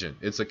contingent.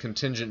 It's a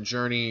contingent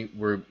journey.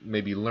 We're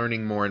maybe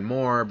learning more and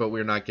more, but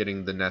we're not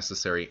getting the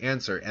necessary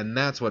answer, and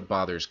that's what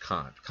bothers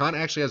Kant. Kant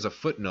actually has a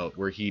footnote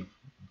where he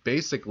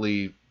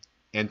basically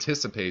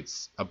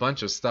anticipates a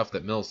bunch of stuff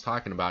that Mill's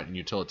talking about in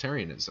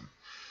utilitarianism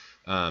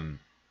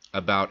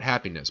about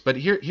happiness. But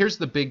here's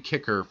the big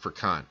kicker for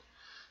Kant.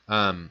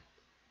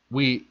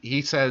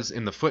 He says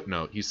in the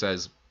footnote, he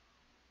says,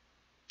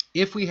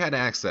 if we had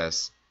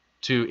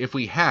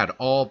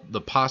all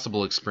the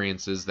possible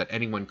experiences that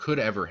anyone could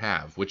ever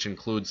have, which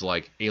includes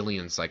like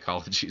alien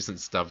psychologies and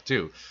stuff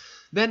too,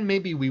 then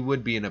maybe we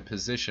would be in a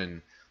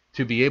position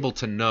to be able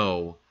to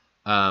know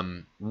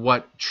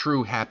what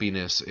true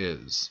happiness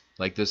is,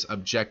 like this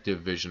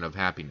objective vision of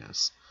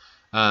happiness.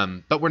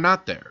 But we're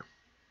not there.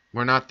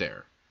 We're not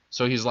there.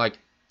 So he's like,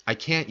 I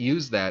can't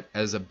use that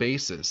as a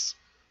basis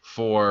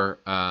for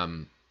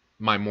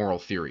my moral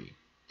theory,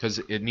 because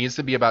it needs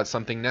to be about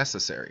something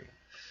necessary.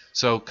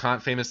 So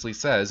Kant famously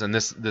says, and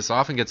this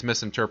often gets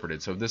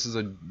misinterpreted, so this is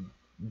a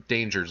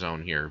danger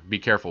zone here. Be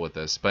careful with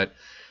this. But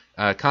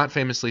Kant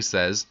famously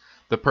says,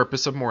 the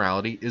purpose of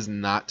morality is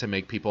not to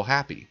make people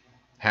happy.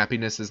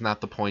 Happiness is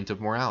not the point of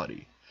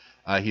morality.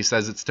 He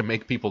says it's to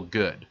make people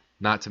good,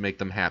 not to make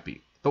them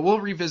happy. But we'll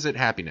revisit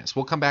happiness.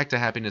 We'll come back to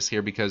happiness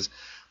here, because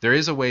there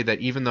is a way that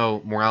even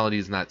though morality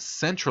is not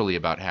centrally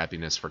about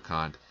happiness for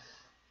Kant,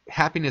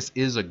 happiness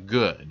is a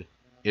good.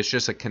 It's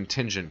just a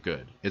contingent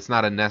good. It's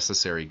not a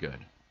necessary good.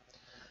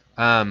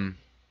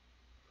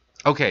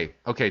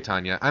 Okay,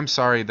 Tanya. I'm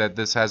sorry that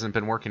this hasn't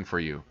been working for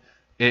you.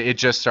 It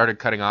just started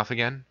cutting off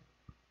again?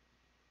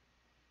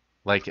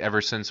 Like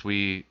ever since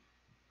we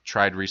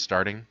tried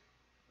restarting?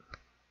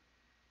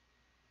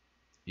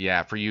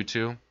 Yeah, for you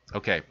too?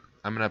 Okay,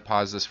 I'm going to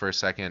pause this for a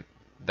second.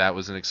 That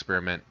was an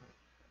experiment.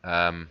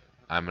 Okay.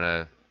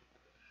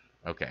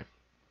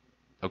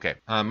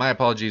 My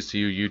apologies to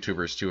you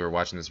YouTubers too who are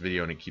watching this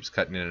video and it keeps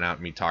cutting in and out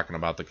and me talking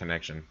about the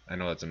connection. I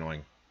know that's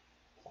annoying.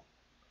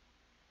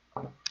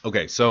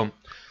 Okay, so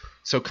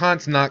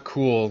Kant's not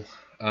cool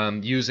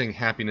using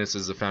happiness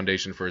as the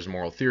foundation for his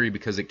moral theory,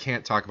 because it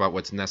can't talk about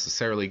what's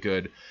necessarily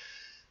good,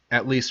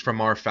 at least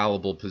from our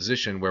fallible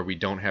position where we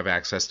don't have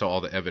access to all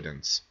the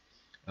evidence.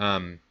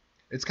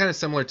 It's kind of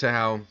similar to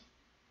how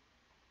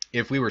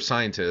if we were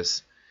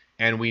scientists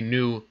and we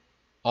knew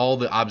all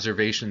the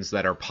observations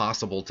that are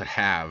possible to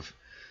have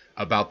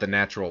about the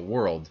natural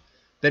world,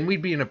 then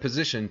we'd be in a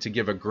position to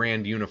give a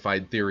grand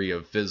unified theory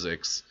of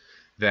physics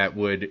that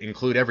would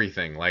include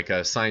everything, like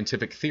a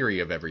scientific theory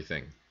of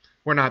everything.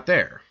 We're not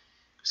there.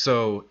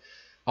 So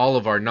all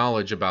of our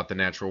knowledge about the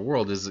natural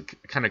world is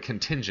kind of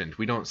contingent.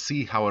 We don't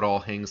see how it all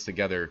hangs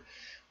together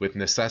with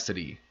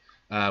necessity.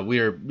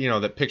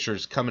 That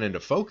picture's coming into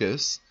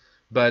focus,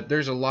 but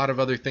there's a lot of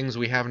other things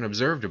we haven't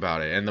observed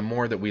about it. And the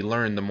more that we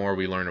learn, the more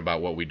we learn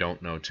about what we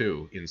don't know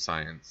too in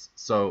science.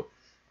 So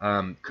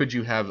could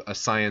you have a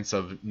science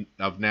of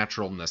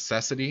natural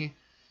necessity?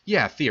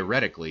 Yeah,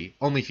 theoretically,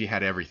 only if you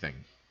had everything.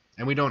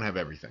 And we don't have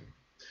everything.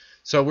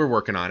 So we're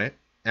working on it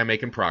and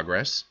making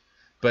progress,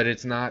 but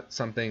it's not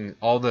something,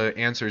 all the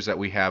answers that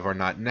we have are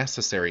not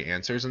necessary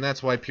answers, and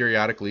that's why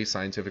periodically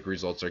scientific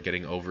results are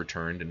getting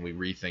overturned and we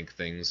rethink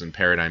things and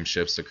paradigm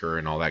shifts occur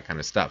and all that kind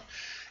of stuff.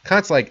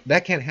 Kant's like,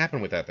 that can't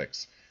happen with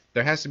ethics.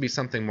 There has to be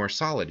something more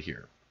solid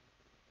here.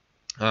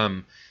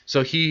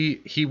 So he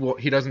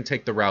doesn't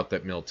take the route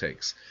that Mill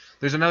takes.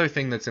 There's another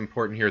thing that's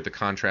important here, the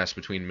contrast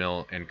between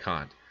Mill and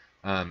Kant,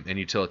 and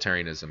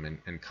utilitarianism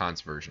and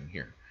Kant's version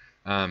here.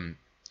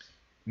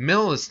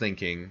 Mill is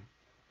thinking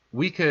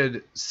we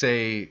could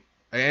say,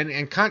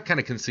 and Kant kind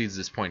of concedes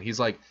this point. He's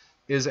like,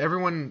 is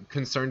everyone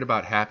concerned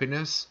about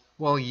happiness?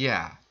 Well,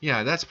 yeah,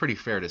 that's pretty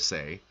fair to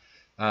say.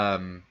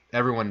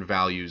 Everyone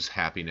values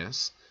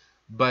happiness,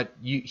 but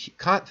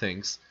Kant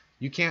thinks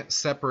you can't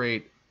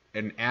separate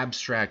an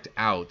abstract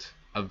out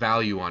a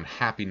value on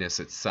happiness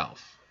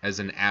itself as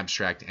an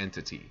abstract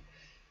entity.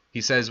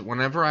 He says,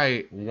 whenever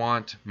I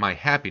want my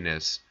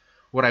happiness,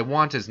 what I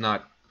want is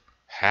not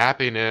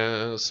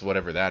happiness,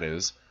 whatever that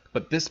is,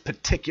 but this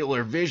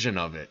particular vision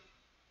of it.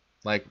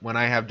 Like when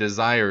I have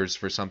desires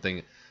for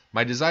something,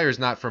 my desire is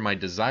not for my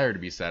desire to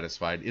be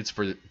satisfied. It's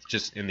for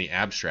just in the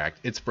abstract.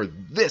 It's for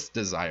this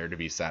desire to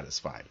be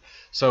satisfied.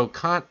 So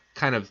Kant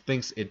kind of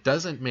thinks it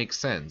doesn't make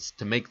sense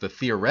to make the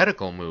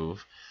theoretical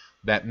move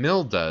that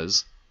Mill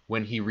does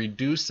when he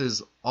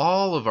reduces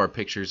all of our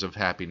pictures of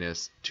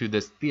happiness to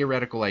this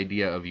theoretical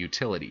idea of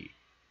utility,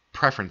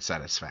 preference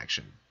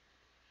satisfaction.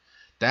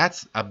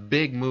 That's a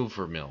big move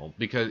for Mill,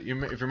 because if you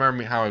remember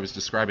me how I was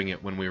describing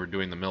it when we were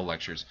doing the Mill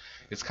lectures,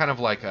 it's kind of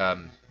like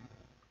a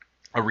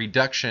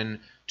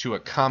reduction to a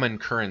common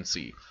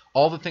currency.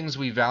 All the things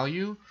we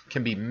value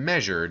can be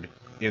measured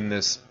in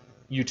this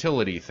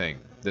utility thing,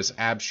 this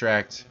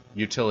abstract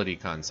utility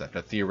concept,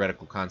 a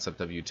theoretical concept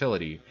of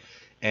utility,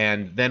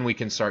 and then we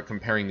can start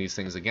comparing these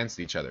things against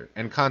each other.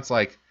 And Kant's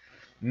like,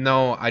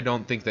 no, I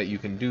don't think that you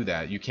can do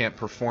that. You can't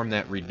perform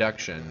that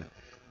reduction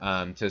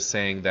to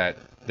saying that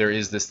there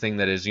is this thing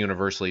that is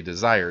universally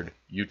desired,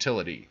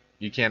 utility.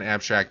 You can't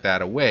abstract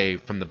that away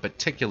from the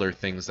particular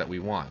things that we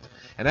want.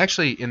 And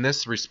actually, in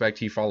this respect,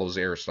 he follows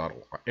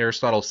Aristotle.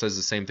 Aristotle says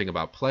the same thing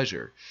about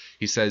pleasure.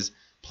 He says,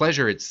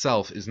 pleasure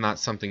itself is not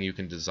something you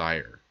can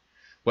desire.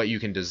 What you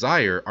can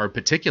desire are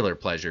particular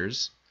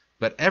pleasures,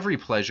 but every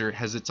pleasure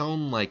has its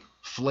own like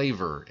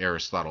flavor,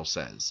 Aristotle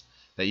says,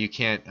 that you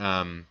can't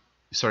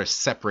sort of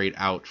separate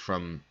out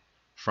from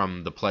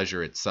the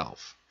pleasure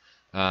itself.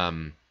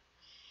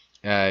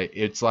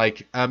 It's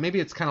like, maybe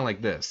it's kind of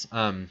like this.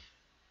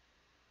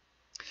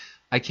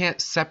 I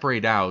can't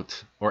separate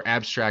out or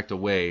abstract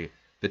away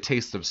the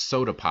taste of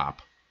soda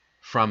pop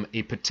from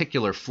a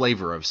particular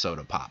flavor of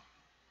soda pop,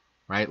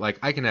 right? Like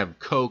I can have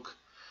Coke,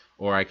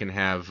 or I can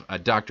have a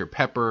Dr.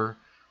 Pepper,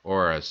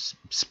 or a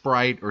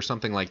Sprite, or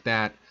something like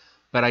that,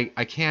 but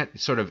I can't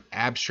sort of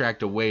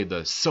abstract away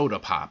the soda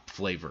pop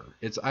flavor.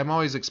 I'm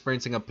always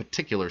experiencing a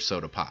particular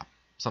soda pop,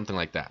 something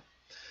like that.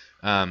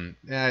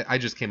 I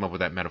just came up with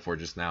that metaphor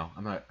just now.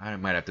 I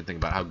might have to think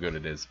about how good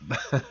it is.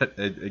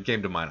 It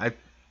came to mind.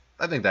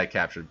 I think that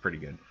captured it pretty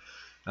good.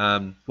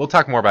 We'll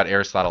talk more about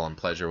Aristotle and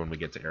pleasure when we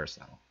get to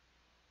Aristotle.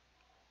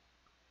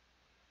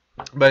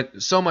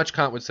 But so much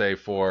Kant would say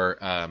for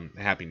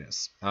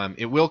happiness.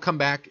 It will come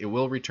back, it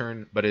will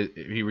return, but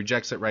he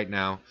rejects it right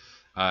now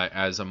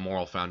as a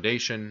moral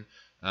foundation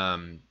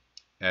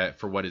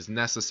for what is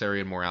necessary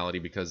in morality,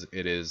 because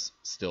it is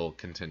still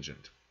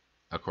contingent,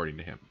 according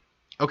to him.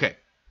 Okay.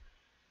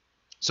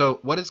 So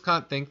what does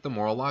Kant think the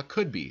moral law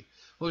could be?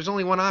 Well, there's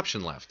only one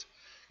option left: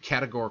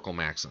 categorical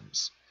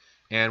maxims.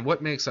 And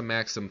what makes a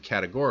maxim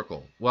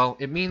categorical? Well,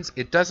 it means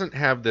it doesn't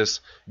have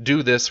this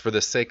do this for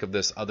the sake of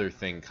this other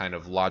thing kind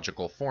of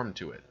logical form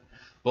to it.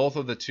 Both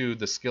of the two,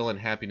 the skill and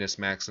happiness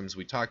maxims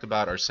we talked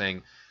about, are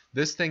saying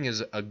this thing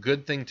is a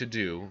good thing to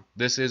do,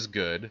 this is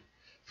good,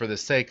 for the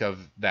sake of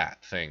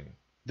that thing.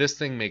 This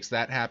thing makes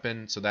that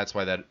happen, so that's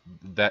why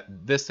that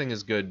this thing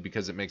is good,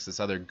 because it makes this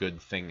other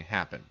good thing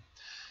happen.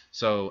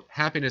 So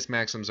happiness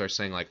maxims are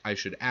saying, like, I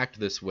should act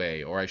this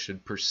way, or I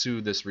should pursue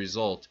this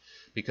result,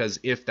 because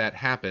if that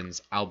happens,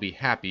 I'll be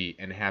happy,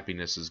 and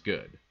happiness is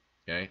good.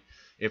 Okay?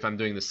 If I'm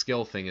doing the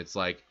skill thing, it's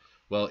like,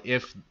 well,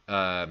 if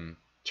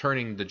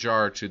turning the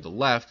jar to the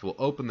left will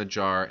open the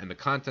jar, and the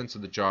contents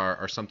of the jar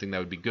are something that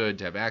would be good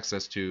to have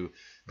access to,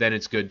 then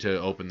it's good to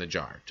open the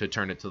jar, to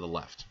turn it to the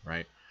left,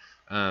 right?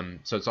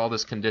 So it's all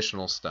this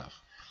conditional stuff.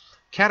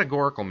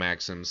 Categorical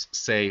maxims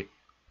say,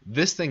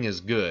 this thing is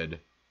good,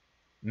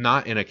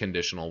 not in a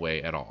conditional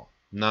way at all.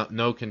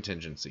 No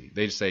contingency.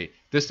 They just say,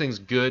 this thing's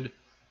good,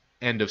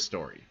 end of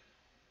story.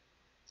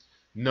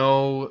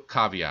 No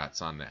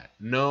caveats on that.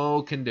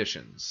 No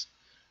conditions.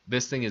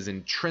 This thing is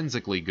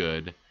intrinsically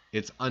good.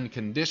 It's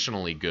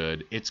unconditionally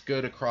good. It's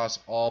good across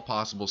all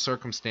possible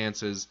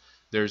circumstances.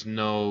 There's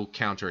no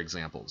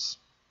counterexamples.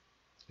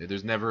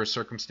 There's never a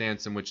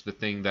circumstance in which the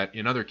thing that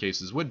in other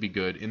cases would be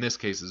good, in this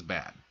case is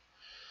bad.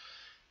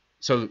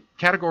 So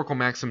categorical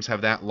maxims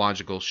have that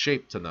logical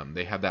shape to them.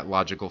 They have that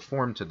logical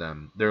form to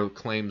them. They're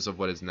claims of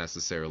what is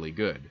necessarily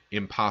good.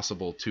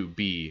 Impossible to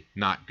be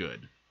not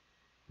good,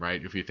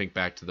 right? If you think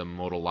back to the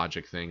modal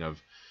logic thing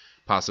of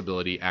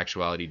possibility,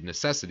 actuality,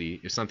 necessity,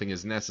 if something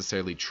is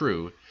necessarily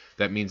true,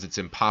 that means it's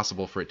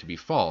impossible for it to be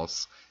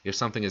false. If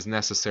something is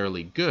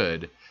necessarily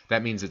good,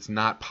 that means it's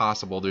not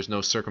possible. There's no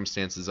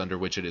circumstances under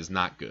which it is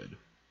not good.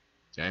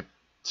 Okay?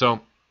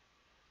 So,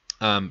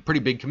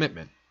 pretty big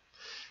commitment.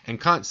 And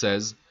Kant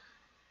says,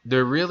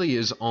 there really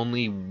is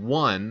only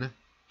one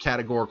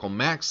categorical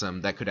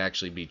maxim that could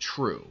actually be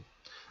true.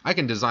 I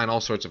can design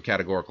all sorts of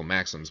categorical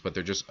maxims, but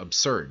they're just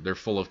absurd. They're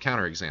full of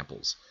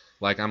counterexamples.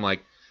 Like, I'm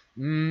like,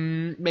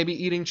 Maybe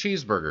eating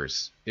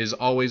cheeseburgers is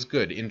always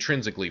good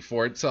intrinsically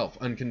for itself,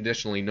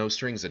 unconditionally, no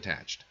strings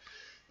attached.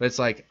 But it's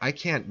like, I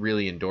can't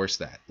really endorse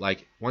that.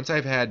 Like, once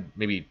I've had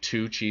maybe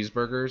 2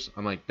 cheeseburgers,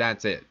 I'm like,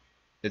 that's it.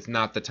 It's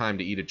not the time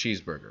to eat a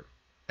cheeseburger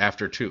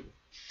after 2.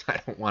 I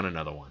don't want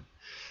another one.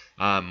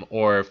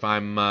 Or if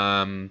I'm,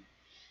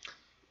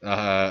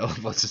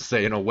 let's just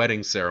say in a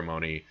wedding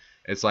ceremony,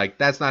 it's like,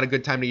 that's not a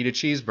good time to eat a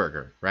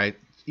cheeseburger, right?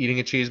 Eating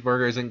a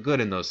cheeseburger isn't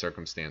good in those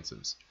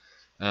circumstances.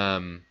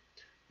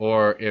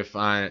 Or if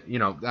I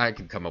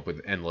could come up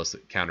with endless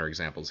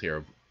counterexamples here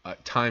of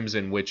times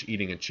in which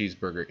eating a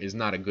cheeseburger is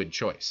not a good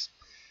choice.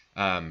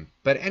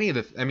 But any of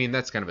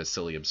that's kind of a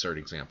silly, absurd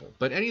example.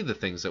 But any of the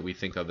things that we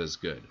think of as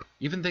good,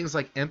 even things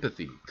like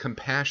empathy,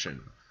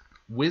 compassion,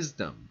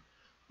 wisdom,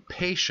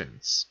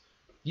 patience,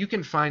 you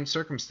can find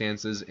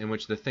circumstances in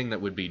which the thing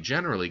that would be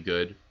generally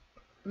good,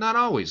 not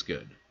always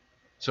good.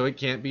 So it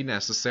can't be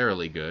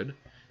necessarily good,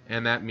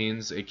 and that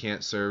means it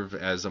can't serve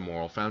as a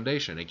moral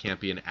foundation. It can't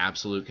be an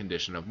absolute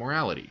condition of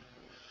morality.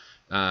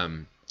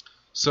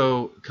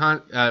 So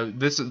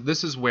this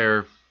is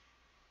where,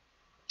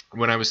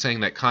 when I was saying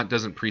that Kant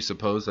doesn't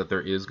presuppose that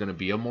there is going to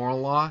be a moral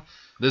law,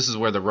 this is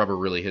where the rubber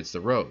really hits the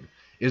road.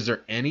 Is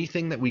there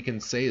anything that we can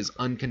say is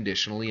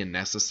unconditionally and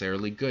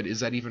necessarily good?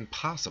 Is that even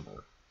possible?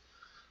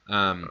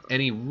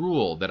 Any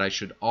rule that I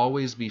should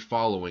always be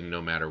following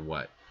no matter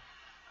what?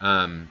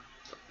 And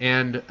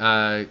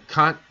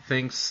Kant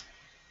thinks,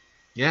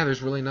 yeah,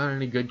 there's really not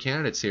any good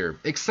candidates here,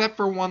 except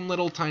for one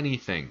little tiny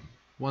thing.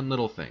 One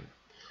little thing.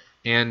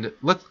 And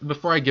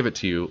before I give it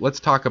to you, let's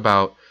talk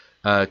about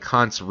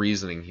Kant's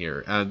reasoning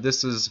here.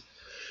 This is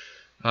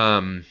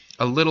a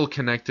little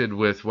connected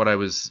with what I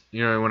was,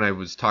 when I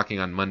was talking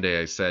on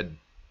Monday, I said,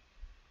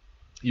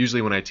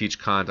 usually when I teach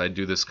Kant, I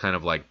do this kind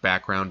of like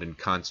background in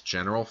Kant's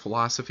general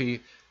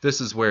philosophy.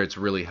 This is where it's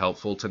really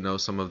helpful to know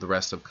some of the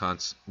rest of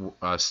Kant's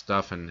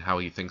stuff and how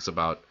he thinks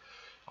about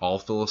all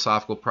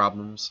philosophical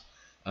problems.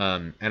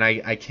 And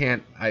I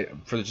can't,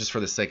 for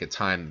the sake of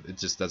time, it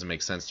just doesn't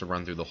make sense to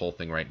run through the whole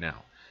thing right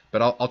now.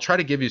 But I'll try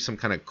to give you some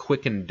kind of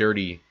quick and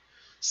dirty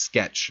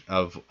sketch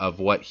of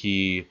what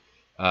he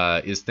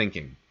is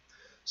thinking.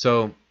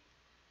 So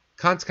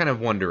Kant's kind of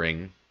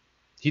wondering.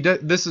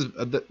 That's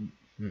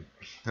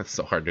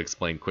so hard to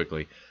explain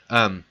quickly.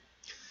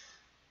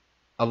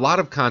 A lot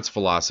of Kant's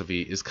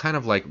philosophy is kind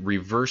of like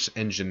reverse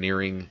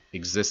engineering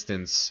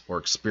existence or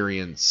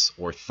experience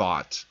or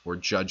thought or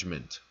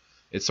judgment.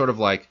 It's sort of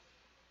like,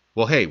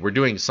 well, hey, we're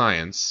doing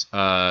science.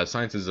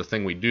 Science is a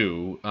thing we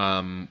do.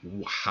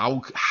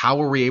 How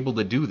are we able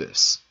to do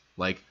this?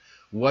 Like,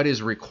 what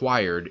is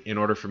required in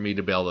order for me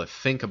to be able to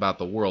think about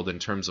the world in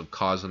terms of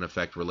cause and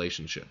effect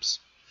relationships?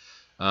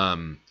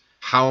 How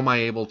am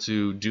I able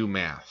to do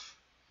math?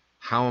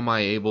 How am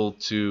I able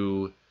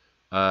to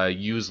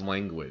use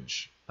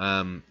language?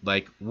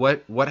 Like,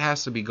 what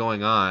has to be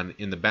going on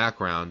in the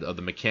background of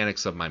the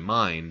mechanics of my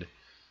mind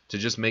to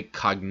just make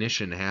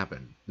cognition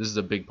happen? This is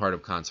a big part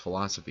of Kant's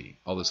philosophy,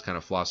 all this kind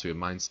of philosophy of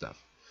mind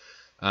stuff.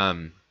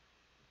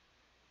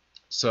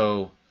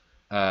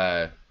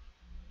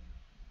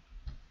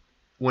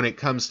 When it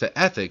comes to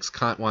ethics,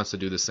 Kant wants to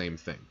do the same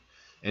thing.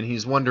 And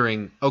he's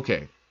wondering,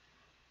 okay,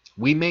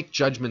 we make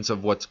judgments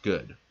of what's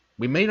good.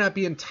 We may not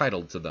be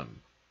entitled to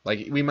them.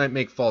 Like, we might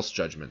make false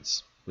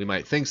judgments. We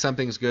might think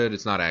something's good,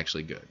 it's not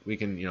actually good. We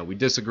can, we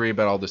disagree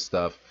about all this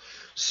stuff.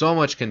 So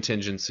much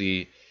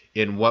contingency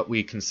in what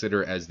we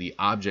consider as the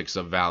objects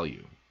of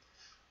value.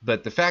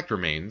 But the fact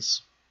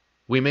remains,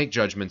 we make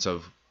judgments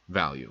of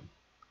value.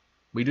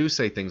 We do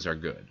say things are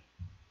good.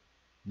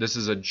 This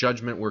is a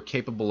judgment we're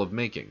capable of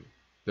making.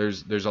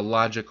 There's a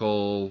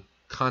logical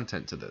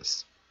content to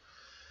this.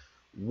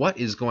 What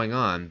is going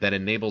on that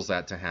enables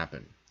that to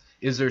happen?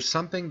 Is there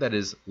something that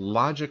is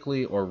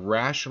logically or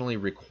rationally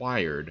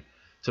required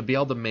to be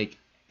able to make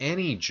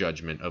any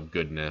judgment of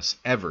goodness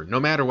ever, no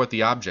matter what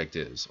the object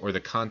is or the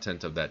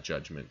content of that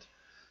judgment?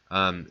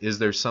 Is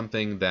there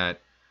something that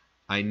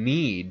I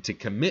need to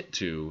commit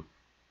to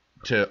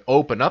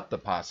open up the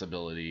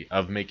possibility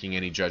of making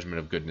any judgment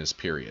of goodness,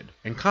 period?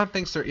 And Kant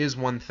thinks there is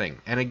one thing.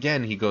 And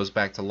again, he goes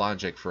back to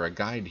logic for a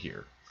guide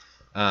here.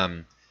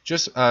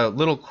 Just a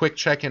little quick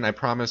check-in. I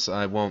promise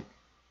I won't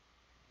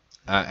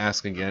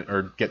ask again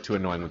or get too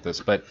annoying with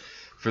this. But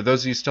for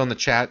those of you still in the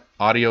chat,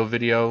 audio,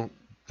 video,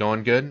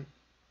 going good?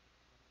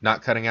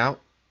 Not cutting out?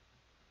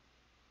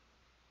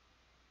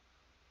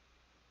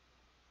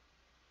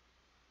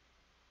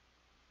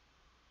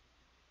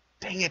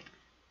 Dang it.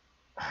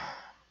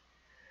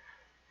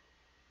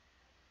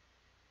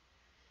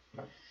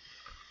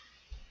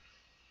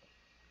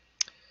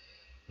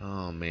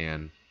 Oh,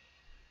 man.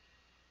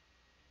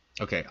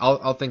 Okay,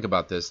 I'll think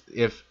about this.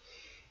 If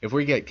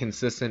we get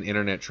consistent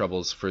internet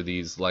troubles for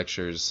these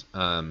lectures,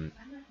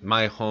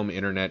 my home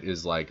internet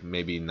is like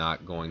maybe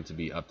not going to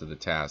be up to the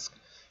task.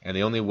 And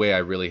the only way I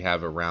really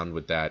have around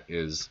with that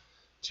is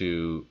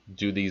to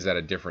do these at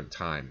a different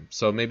time.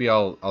 So maybe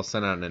I'll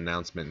send out an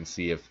announcement and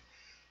see if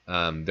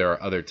there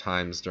are other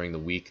times during the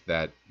week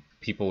that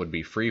people would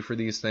be free for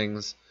these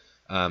things.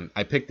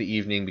 I picked the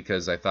evening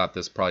because I thought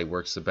this probably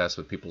works the best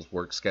with people's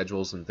work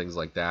schedules and things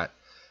like that.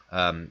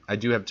 I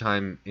do have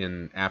time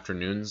in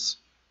afternoons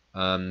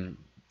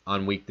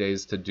on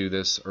weekdays to do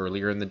this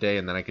earlier in the day,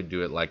 and then I could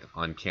do it like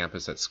on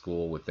campus at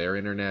school with their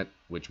internet,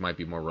 which might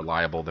be more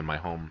reliable than my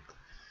home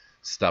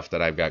stuff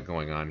that I've got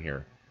going on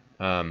here.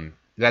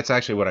 That's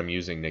actually what I'm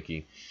using,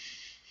 Nikki.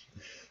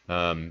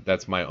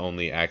 That's my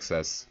only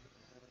access.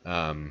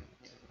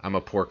 I'm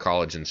a poor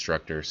college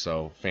instructor,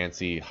 so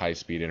fancy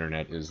high-speed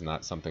internet is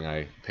not something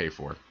I pay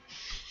for.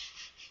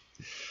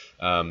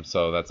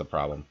 So that's a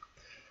problem.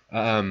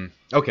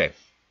 Okay.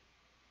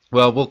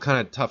 Well, we'll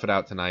kind of tough it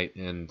out tonight,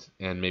 and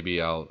maybe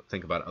I'll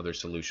think about other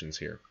solutions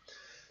here.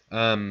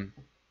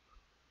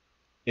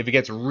 If it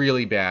gets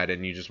really bad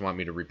and you just want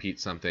me to repeat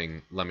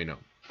something, let me know.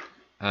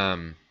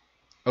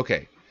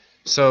 Okay.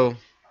 So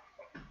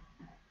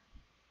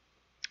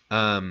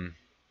Kant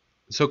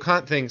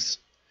thinks,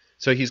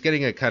 so he's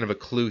getting a kind of a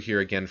clue here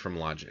again from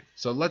logic.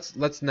 So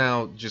let's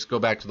now just go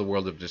back to the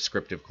world of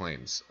descriptive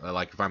claims.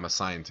 Like if I'm a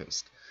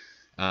scientist,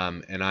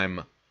 and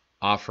I'm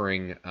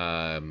offering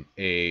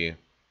a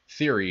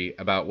theory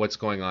about what's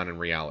going on in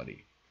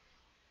reality.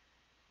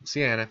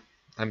 See, Anna,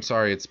 I'm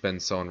sorry it's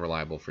been so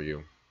unreliable for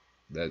you.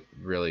 That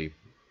really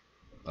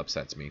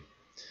upsets me.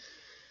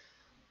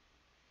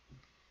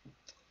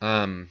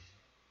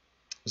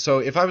 So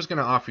if I was going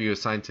to offer you a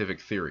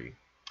scientific theory,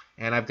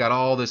 and I've got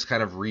all this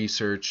kind of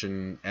research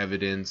and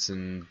evidence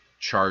and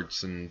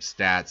charts and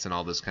stats and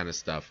all this kind of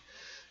stuff,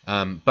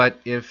 but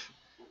if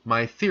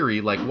my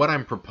theory, like what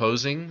I'm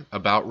proposing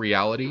about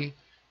reality,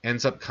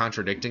 ends up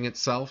contradicting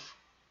itself,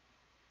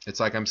 it's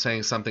like I'm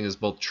saying something is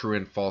both true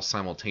and false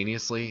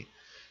simultaneously,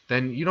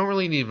 then you don't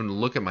really need to even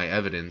look at my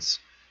evidence.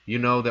 You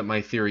know that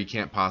my theory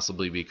can't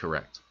possibly be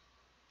correct.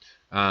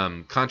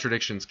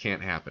 Contradictions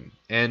can't happen.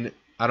 And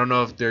I don't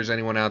know if there's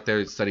anyone out there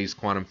that studies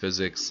quantum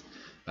physics.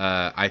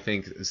 I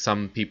think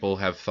some people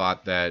have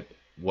thought that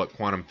what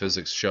quantum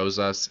physics shows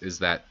us is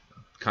that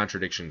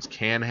contradictions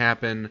can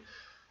happen.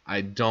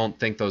 I don't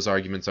think those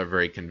arguments are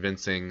very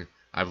convincing.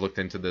 I've looked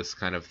into this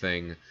kind of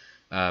thing.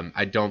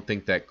 I don't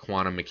think that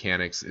quantum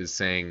mechanics is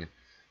saying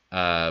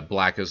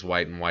black is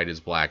white and white is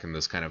black and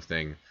this kind of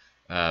thing.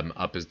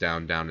 Up is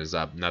down, down is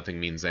up. Nothing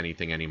means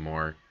anything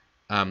anymore.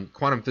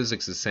 Quantum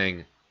physics is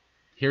saying,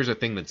 here's a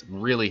thing that's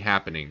really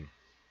happening.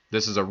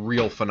 This is a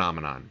real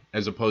phenomenon,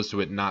 as opposed to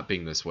it not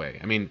being this way.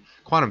 I mean,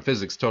 quantum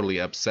physics totally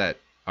upset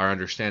our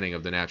understanding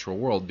of the natural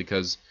world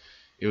because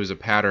it was a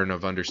pattern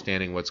of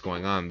understanding what's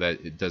going on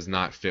that it does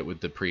not fit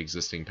with the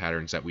pre-existing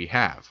patterns that we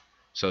have.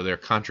 So they're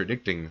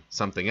contradicting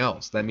something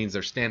else. That means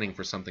they're standing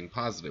for something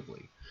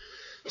positively.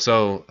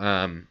 So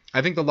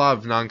I think the law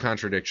of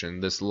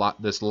non-contradiction, this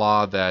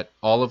law that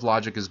all of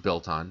logic is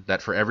built on,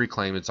 that for every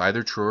claim it's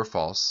either true or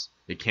false,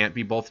 it can't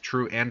be both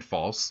true and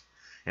false,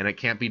 and it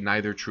can't be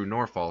neither true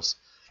nor false,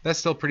 that's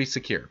still pretty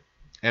secure.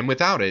 And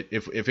without it,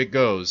 if it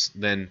goes,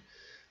 then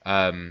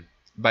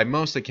by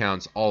most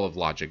accounts, all of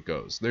logic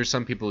goes. There's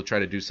some people who try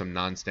to do some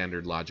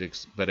non-standard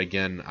logics, but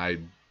again, I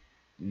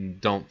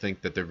don't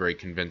think that they're very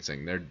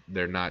convincing.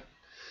 They're not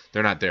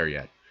there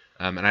yet,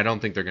 and I don't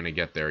think they're going to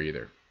get there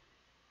either.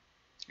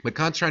 But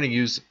Kant's trying to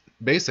use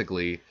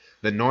basically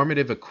the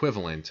normative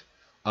equivalent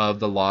of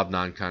the law of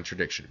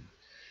non-contradiction.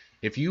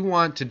 If you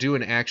want to do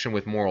an action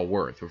with moral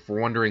worth, if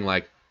we're wondering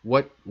like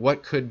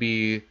what could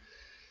be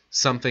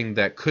something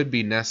that could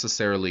be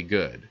necessarily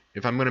good,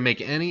 if I'm going to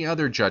make any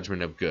other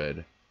judgment of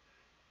good,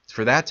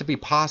 for that to be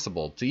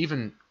possible,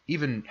 to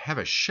even have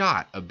a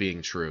shot of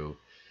being true,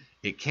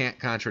 it can't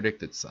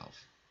contradict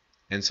itself.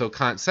 And so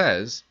Kant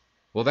says,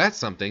 well, that's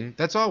something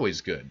that's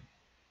always good.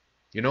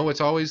 You know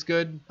what's always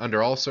good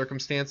under all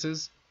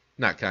circumstances?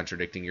 Not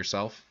contradicting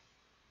yourself.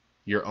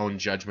 Your own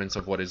judgments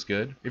of what is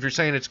good. If you're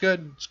saying it's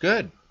good, it's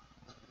good.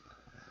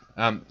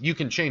 You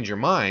can change your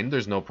mind.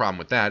 There's no problem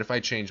with that. If I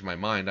change my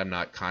mind, I'm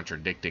not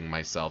contradicting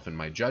myself in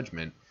my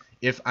judgment.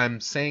 If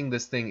I'm saying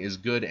this thing is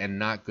good and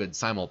not good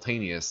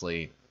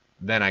simultaneously,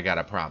 then I got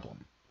a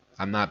problem.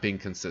 I'm not being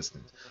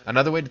consistent.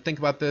 Another way to think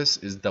about this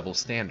is double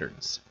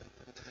standards.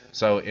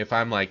 So if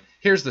I'm like,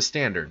 here's the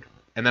standard,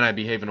 and then I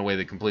behave in a way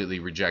that completely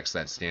rejects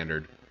that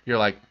standard, you're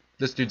like,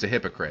 this dude's a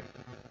hypocrite.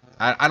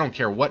 I don't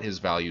care what his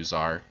values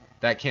are.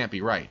 That can't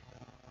be right.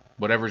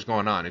 Whatever's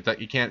going on,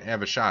 you can't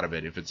have a shot of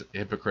it if it's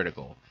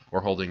hypocritical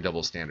or holding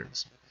double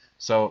standards.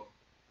 So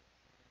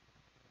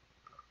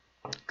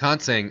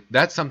Kant's saying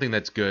that's something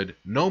that's good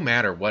no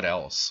matter what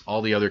else.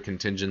 All the other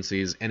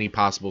contingencies, any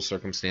possible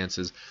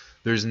circumstances,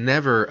 there's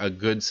never a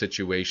good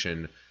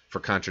situation for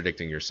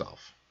contradicting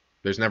yourself.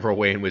 There's never a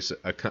way in which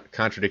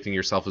contradicting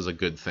yourself is a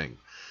good thing.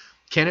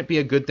 Can it be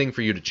a good thing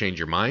for you to change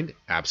your mind?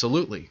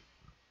 Absolutely.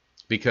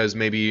 Because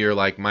maybe you're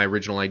like, my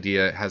original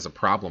idea has a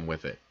problem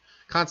with it.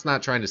 Kant's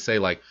not trying to say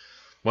like,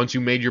 once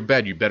you made your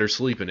bed, you better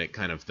sleep in it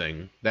kind of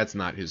thing. That's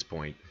not his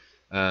point.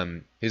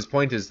 His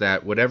point is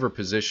that whatever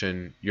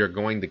position you're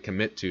going to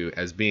commit to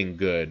as being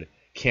good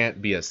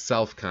can't be a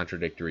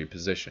self-contradictory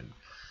position.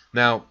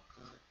 Now,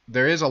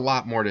 there is a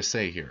lot more to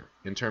say here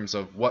in terms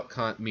of what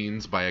Kant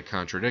means by a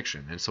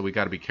contradiction, and so we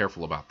got to be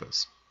careful about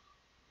this.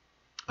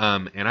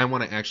 And I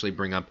want to actually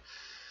bring up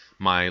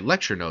my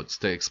lecture notes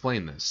to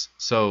explain this.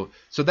 So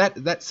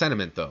that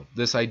sentiment, though,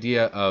 this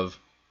idea of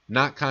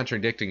not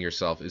contradicting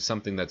yourself, is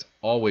something that's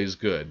always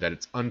good, that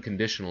it's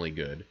unconditionally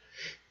good,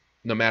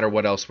 no matter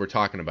what else we're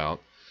talking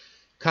about.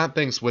 Kant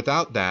thinks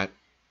without that,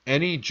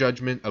 any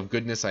judgment of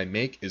goodness I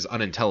make is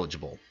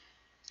unintelligible.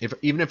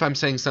 Even if I'm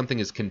saying something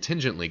is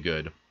contingently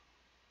good,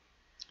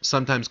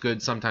 sometimes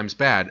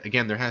bad,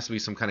 again, there has to be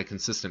some kind of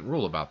consistent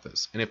rule about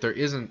this. And if there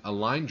isn't a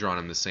line drawn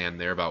in the sand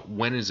there about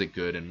when is it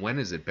good and when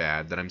is it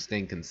bad that I'm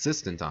staying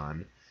consistent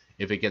on,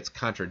 if it gets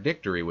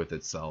contradictory with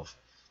itself,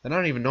 then I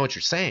don't even know what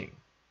you're saying.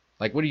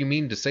 Like, what do you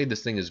mean to say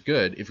this thing is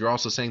good if you're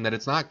also saying that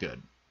it's not good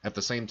at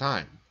the same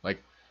time?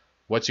 Like,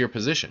 what's your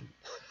position?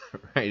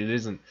 Right?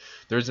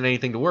 There isn't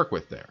anything to work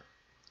with there.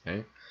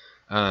 Okay?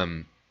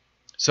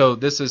 So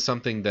this is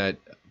something that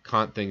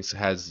Kant thinks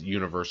has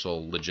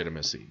universal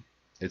legitimacy.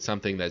 It's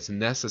something that's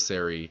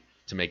necessary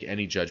to make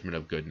any judgment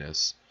of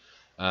goodness,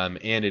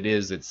 and it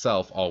is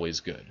itself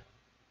always good.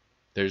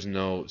 There's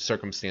no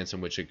circumstance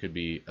in which it could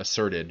be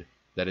asserted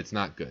that it's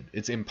not good.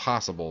 It's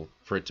impossible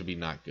for it to be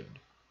not good.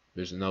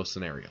 There's no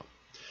scenario.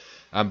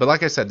 But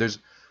like I said, there's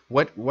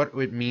what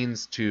it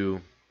means to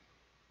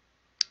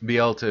be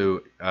able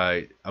to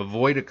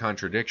avoid a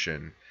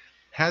contradiction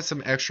has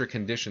some extra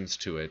conditions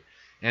to it,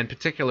 and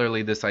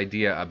particularly this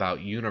idea about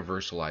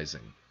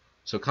universalizing.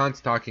 So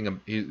Kant's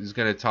he's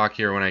going to talk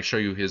here when I show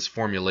you his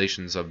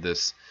formulations of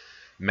this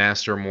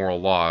master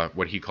moral law,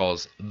 what he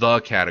calls the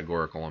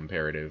categorical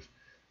imperative.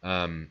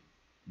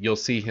 You'll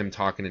see him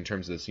talking in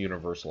terms of this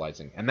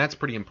universalizing, and that's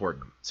pretty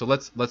important. So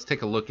let's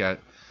take a look at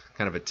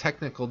kind of a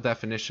technical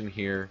definition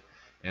here,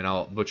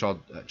 which I'll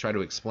try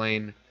to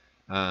explain,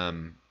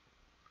 and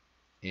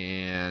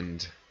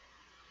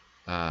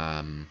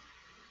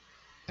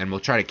we'll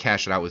try to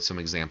cash it out with some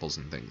examples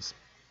and things.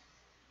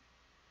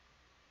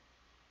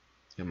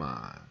 Come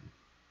on.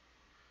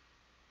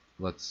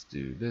 Let's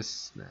do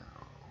this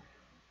now.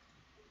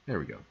 There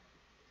we go.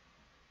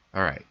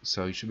 All right,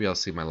 so you should be able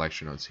to see my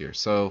lecture notes here.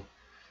 So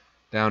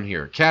down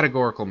here,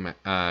 categorical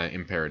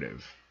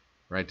imperative,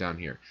 right down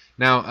here.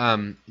 Now,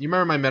 you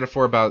remember my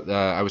metaphor about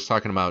I was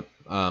talking about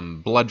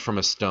blood from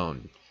a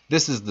stone.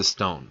 This is the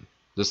stone.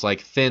 This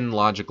like thin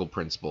logical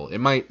principle. It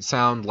might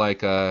sound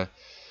like a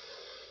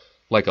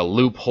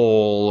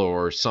loophole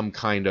or some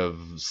kind of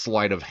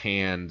sleight of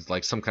hand,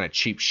 like some kind of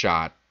cheap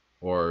shot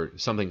or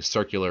something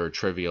circular or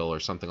trivial or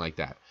something like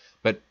that.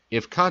 But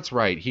if Kant's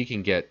right, he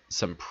can get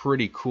some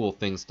pretty cool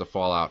things to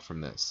fall out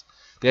from this.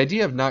 The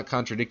idea of not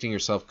contradicting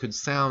yourself could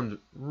sound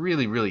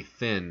really, really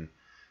thin,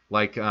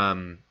 like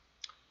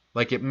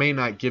it may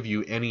not give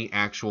you any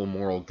actual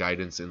moral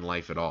guidance in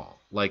life at all.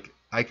 Like,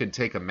 I could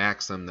take a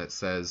maxim that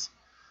says,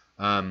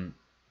 Tim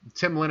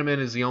Linneman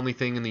is the only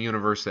thing in the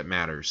universe that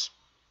matters.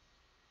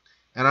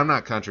 And I'm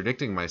not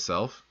contradicting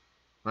myself,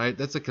 right?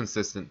 That's a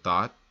consistent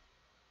thought.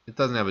 It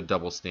doesn't have a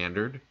double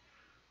standard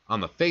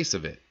on the face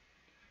of it.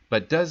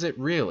 But does it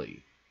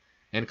really?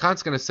 And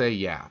Kant's going to say,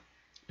 yeah,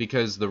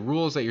 because the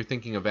rules that you're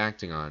thinking of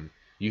acting on,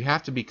 you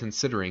have to be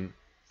considering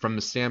from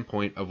the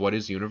standpoint of what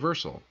is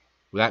universal.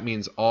 That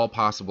means all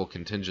possible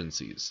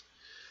contingencies.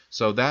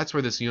 So that's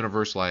where this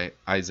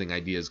universalizing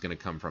idea is going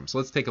to come from. So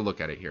let's take a look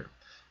at it here.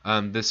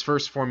 This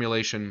first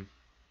formulation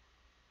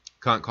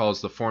Kant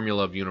calls the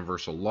formula of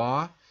universal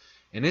law,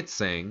 and it's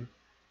saying,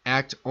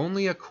 act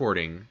only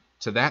according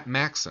to that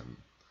maxim,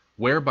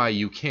 whereby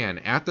you can,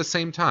 at the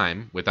same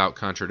time, without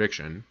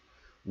contradiction,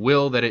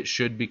 will that it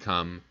should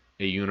become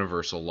a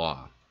universal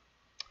law.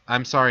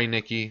 I'm sorry,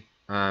 Nikki.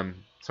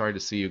 Sorry to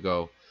see you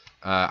go.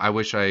 I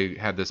wish I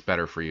had this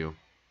better for you.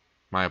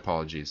 My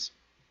apologies.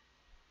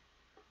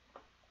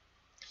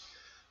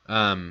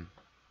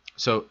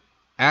 So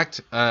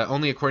act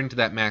only according to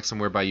that maxim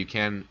whereby you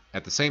can,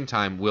 at the same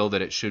time, will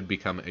that it should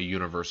become a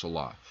universal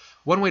law.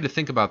 One way to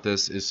think about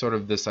this is sort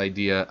of this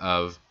idea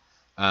of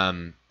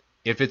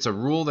if it's a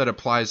rule that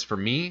applies for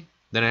me,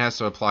 then it has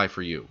to apply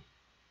for you.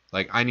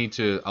 Like, I need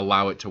to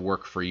allow it to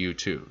work for you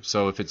too.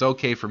 So if it's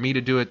okay for me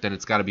to do it, then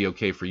it's got to be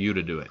okay for you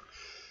to do it.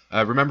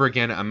 Remember,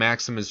 again, a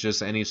maxim is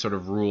just any sort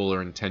of rule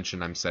or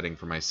intention I'm setting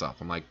for myself.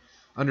 I'm like,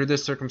 under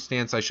this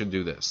circumstance, I should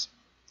do this.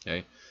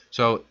 Okay.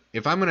 So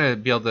if I'm going to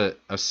be able to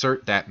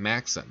assert that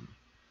maxim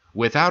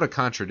without a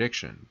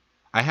contradiction,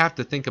 I have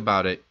to think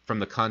about it from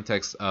the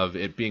context of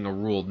it being a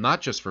rule not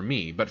just for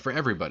me, but for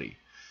everybody.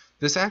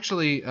 This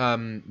actually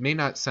may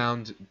not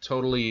sound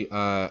totally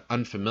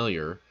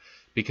unfamiliar,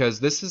 because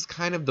this is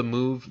kind of the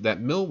move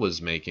that Mill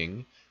was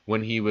making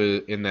when he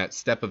was in that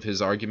step of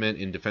his argument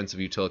in Defense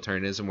of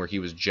Utilitarianism where he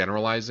was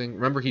generalizing.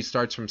 Remember, he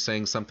starts from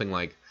saying something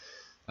like,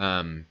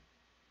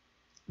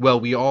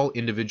 well, we all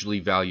individually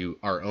value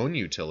our own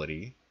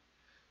utility,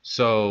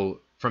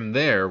 so from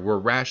there, we're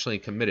rationally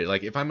committed.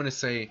 Like, if I'm going to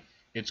say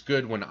it's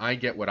good when I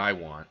get what I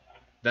want,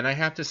 then I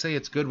have to say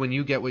it's good when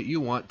you get what you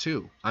want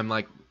too. I'm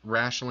like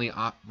rationally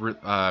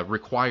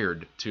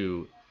required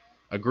to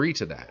agree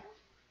to that.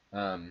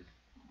 I'm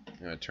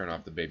going to turn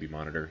off the baby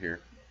monitor here.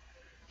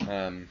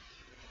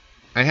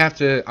 I have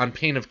to, on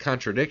pain of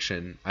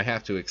contradiction, I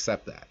have to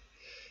accept that.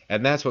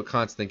 And that's what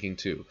Kant's thinking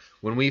too.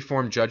 When we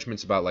form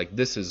judgments about like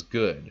this is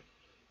good,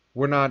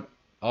 we're not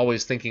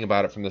always thinking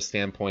about it from the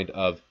standpoint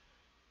of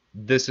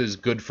this is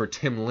good for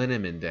Tim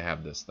Linneman to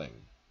have this thing.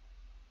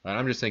 Right?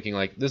 I'm just thinking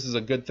like this is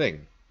a good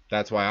thing.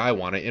 That's why I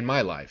want it in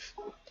my life.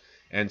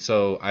 And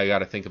so I got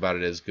to think about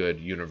it as good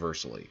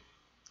universally.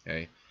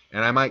 Okay?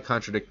 And I might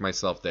contradict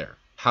myself there.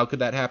 How could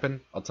that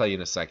happen? I'll tell you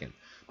in a second.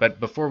 But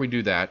before we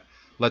do that,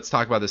 let's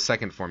talk about the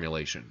second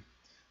formulation,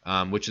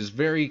 which is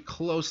very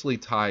closely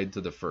tied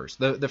to the first.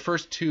 The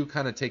first two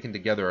kind of taken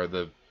together are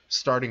the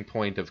starting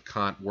point of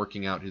Kant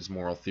working out his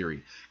moral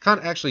theory.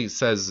 Kant actually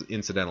says,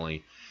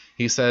 incidentally,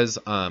 he says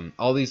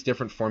all these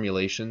different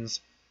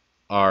formulations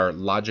are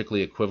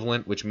logically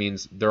equivalent, which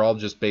means they're all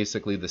just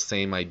basically the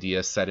same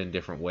idea said in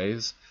different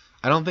ways.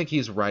 I don't think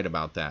he's right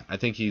about that. I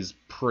think he's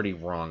pretty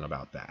wrong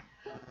about that,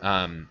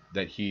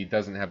 that he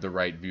doesn't have the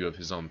right view of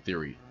his own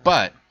theory.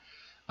 But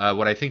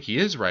what I think he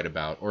is right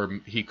about, or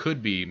he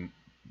could be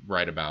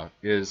right about,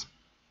 is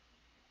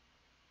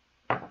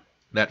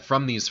that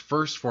from these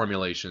first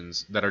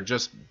formulations that are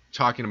just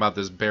talking about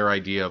this bare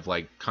idea of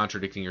like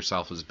contradicting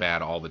yourself is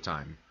bad all the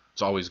time.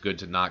 It's always good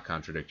to not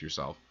contradict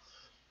yourself.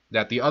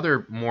 That the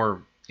other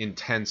more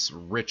intense,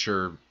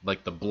 richer,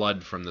 like the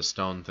blood from the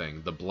stone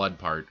thing, the blood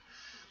part,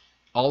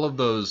 all of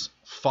those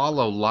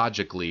follow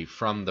logically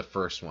from the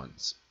first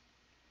ones.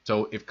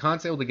 So if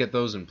Kant's able to get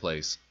those in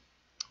place,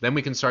 then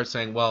we can start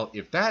saying, well,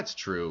 if that's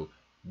true,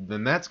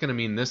 then that's going to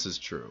mean this is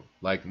true.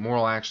 Like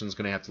moral action is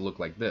going to have to look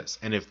like this.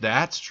 And if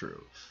that's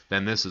true,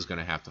 then this is going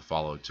to have to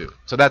follow too.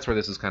 So that's where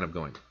this is kind of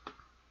going.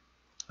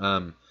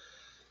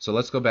 So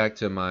let's go back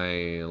to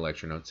my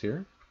lecture notes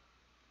here.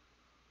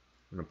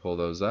 I'm going to pull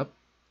those up.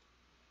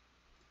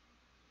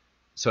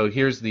 So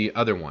here's the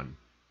other one.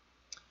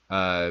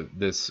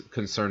 This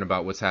concern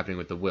about what's happening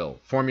with the will.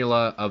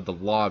 Formula of the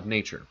law of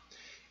nature.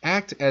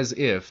 Act as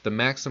if the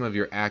maxim of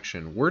your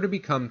action were to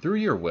become, through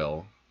your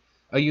will,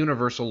 a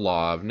universal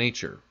law of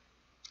nature.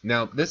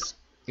 Now, this,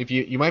 if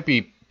you might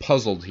be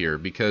puzzled here,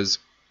 because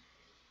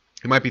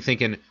you might be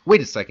thinking, wait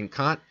a second,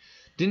 Kant,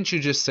 didn't you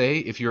just say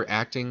if you're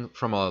acting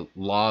from a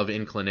law of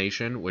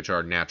inclination, which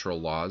are natural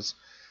laws,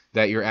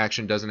 that your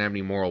action doesn't have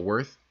any moral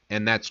worth?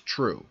 And that's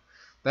true.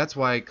 That's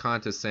why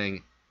Kant is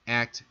saying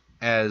act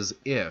as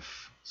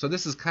if. So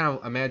this is kind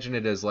of, imagine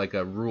it as like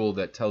a rule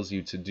that tells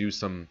you to do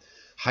some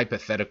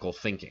hypothetical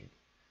thinking.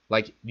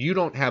 Like you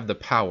don't have the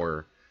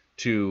power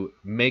to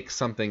make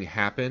something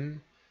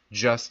happen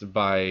just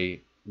by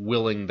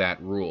willing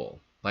that rule.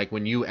 Like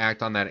when you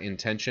act on that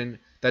intention,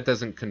 that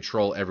doesn't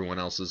control everyone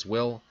else's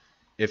will.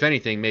 If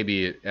anything,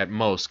 maybe it at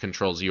most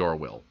controls your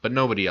will, but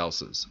nobody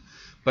else's.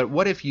 But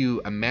what if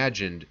you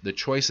imagined the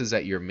choices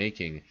that you're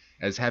making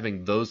as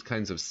having those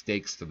kinds of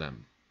stakes to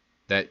them?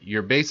 That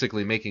you're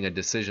basically making a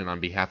decision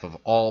on behalf of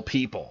all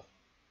people.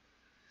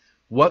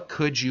 What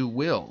could you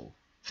will,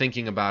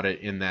 thinking about it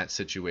in that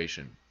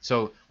situation?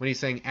 So when he's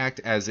saying act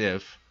as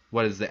if,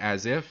 what is the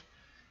as if?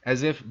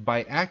 As if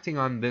by acting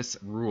on this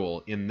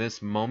rule in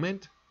this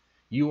moment,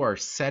 you are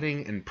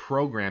setting and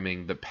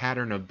programming the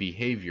pattern of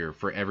behavior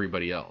for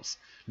everybody else.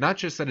 Not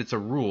just that it's a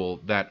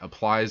rule that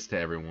applies to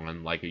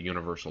everyone like a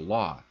universal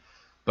law,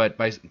 but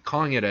by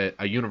calling it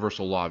a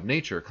universal law of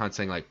nature, Kant's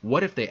saying like,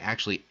 what if they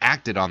actually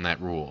acted on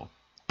that rule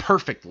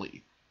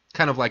perfectly?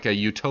 Kind of like a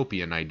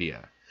utopian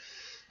idea.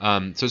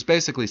 So it's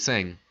basically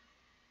saying,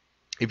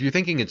 if you're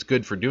thinking it's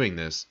good for doing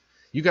this,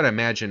 you got to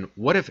imagine,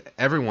 what if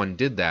everyone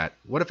did that?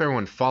 What if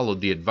everyone followed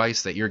the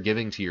advice that you're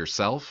giving to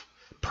yourself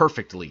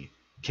perfectly?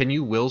 Can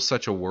you will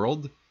such a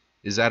world?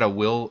 Is that a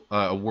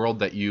world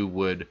that you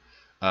would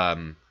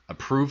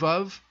approve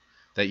of?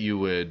 That you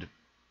would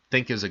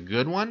think is a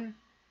good one?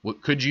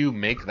 Could you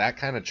make that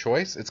kind of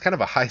choice? It's kind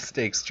of a high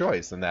stakes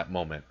choice in that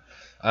moment.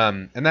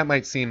 And that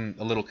might seem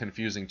a little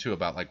confusing too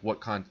about like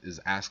what Kant is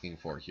asking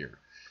for here.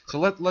 So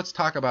let's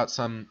talk about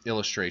some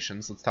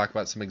illustrations. Let's talk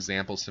about some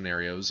example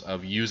scenarios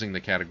of using the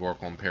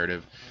categorical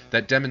imperative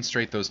that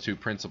demonstrate those two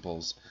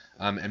principles.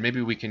 And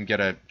maybe we can get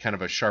a kind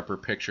of a sharper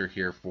picture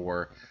here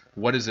for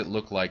what does it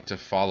look like to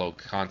follow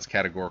Kant's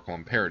categorical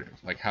imperative?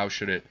 Like how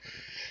should it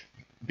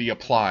be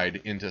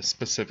applied into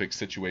specific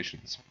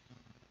situations?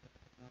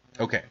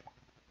 Okay.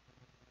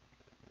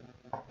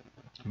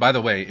 By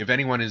the way, if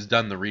anyone has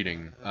done the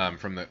reading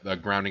from the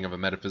Grounding of a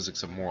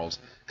Metaphysics of Morals,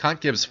 Kant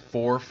gives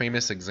 4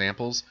 famous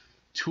examples.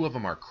 2 of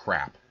them are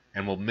crap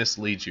and will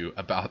mislead you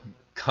about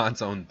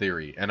Kant's own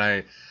theory. And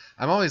I'm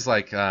always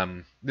like,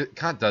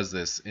 Kant does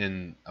this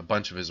in a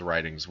bunch of his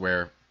writings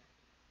where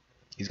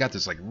he's got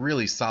this like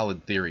really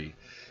solid theory,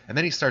 and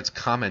then he starts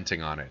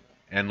commenting on it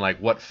and like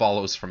what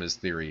follows from his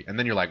theory. And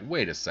then you're like,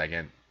 wait a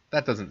second,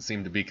 that doesn't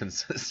seem to be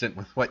consistent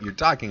with what you're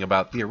talking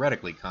about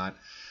theoretically, Kant.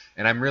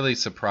 And I'm really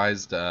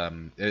surprised.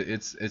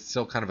 It's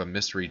still kind of a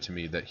mystery to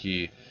me that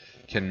he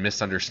can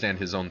misunderstand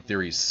his own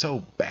theories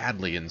so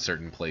badly in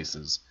certain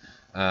places.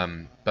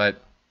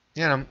 But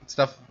you know,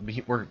 stuff.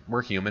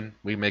 We're human.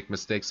 We make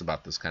mistakes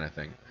about this kind of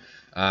thing.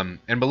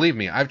 And believe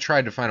me, I've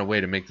tried to find a way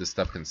to make this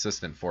stuff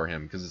consistent for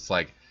him, because it's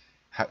like,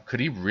 could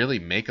he really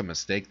make a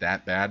mistake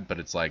that bad? But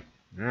it's like,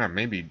 yeah,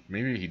 maybe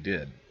he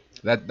did.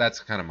 That's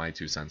kind of my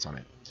 2 cents on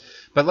it.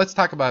 But let's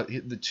talk about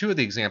the two of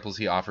the examples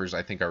he offers.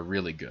 I think are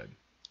really good.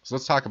 So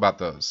let's talk about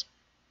those.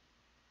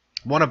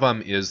 One of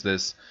them is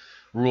this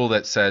rule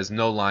that says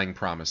no lying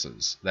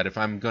promises. That if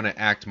I'm going to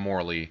act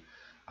morally,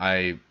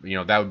 that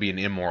would be an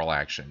immoral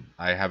action.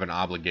 I have an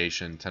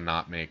obligation to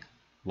not make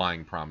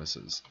lying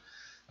promises.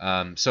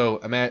 So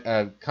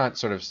Kant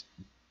sort of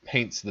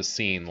paints the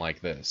scene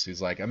like this.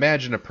 He's like,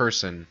 imagine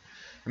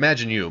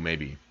you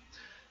maybe.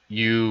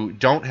 You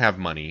don't have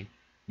money,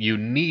 you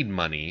need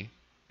money,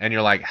 and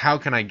you're like, how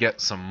can I get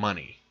some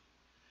money?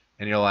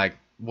 And you're like,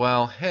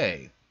 well,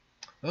 hey,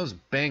 those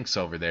banks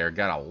over there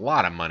got a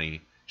lot of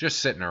money just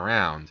sitting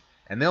around,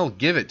 and they'll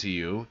give it to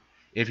you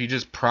if you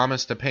just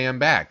promise to pay them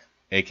back,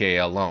 aka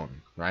a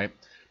loan, right?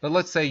 But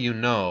let's say you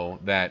know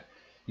that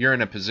you're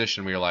in a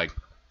position where you're like,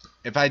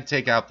 if I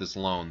take out this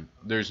loan,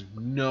 there's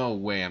no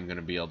way I'm going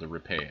to be able to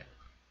repay it.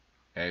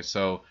 Okay,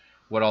 so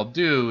what I'll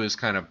do is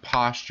kind of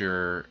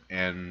posture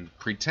and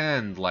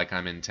pretend like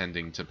I'm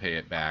intending to pay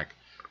it back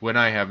when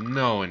I have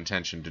no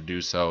intention to do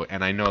so,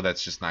 and I know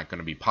that's just not going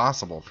to be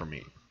possible for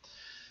me.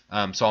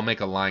 So I'll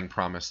make a lying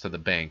promise to the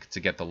bank to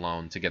get the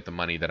loan, to get the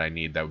money that I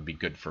need that would be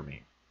good for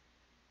me.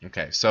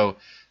 Okay, so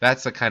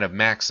that's the kind of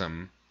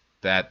maxim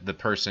that the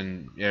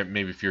person,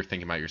 maybe if you're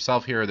thinking about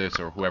yourself here,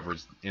 or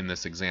whoever's in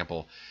this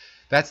example,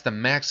 that's the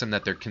maxim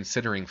that they're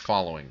considering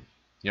following.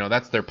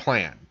 That's their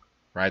plan,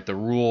 right? The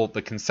rule,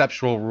 the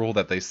conceptual rule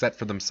that they set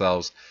for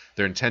themselves,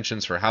 their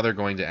intentions for how they're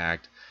going to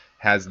act,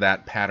 has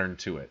that pattern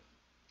to it.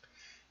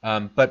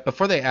 But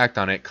before they act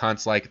on it,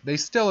 Kant's like, they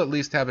still at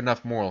least have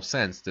enough moral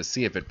sense to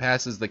see if it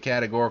passes the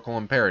categorical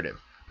imperative.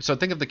 So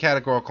think of the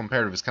categorical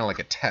imperative as kind of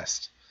like a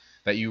test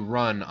that you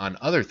run on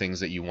other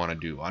things that you want to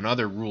do, on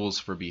other rules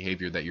for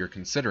behavior that you're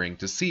considering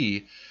to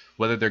see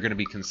whether they're going to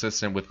be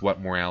consistent with what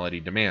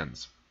morality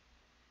demands.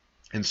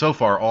 And so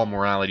far, all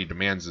morality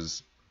demands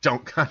is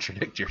don't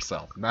contradict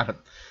yourself. Not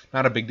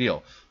a big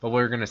deal. But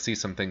we're going to see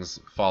some things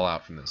fall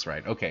out from this,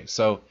 right? Okay,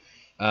 so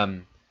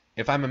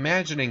if I'm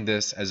imagining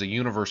this as a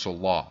universal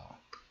law,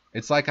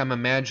 it's like I'm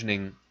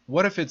imagining,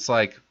 what if it's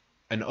like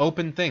an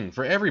open thing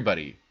for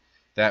everybody,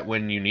 that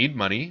when you need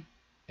money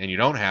and you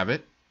don't have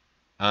it,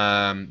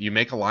 you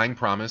make a lying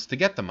promise to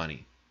get the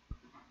money.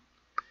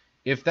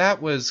 If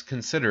that was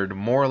considered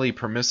morally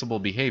permissible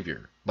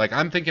behavior, like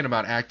I'm thinking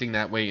about acting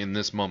that way in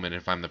this moment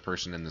if I'm the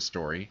person in the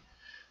story,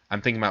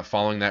 I'm thinking about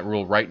following that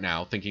rule right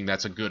now, thinking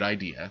that's a good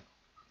idea.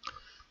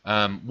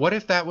 What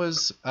if that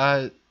was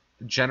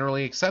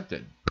generally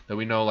accepted? That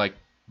we know, like,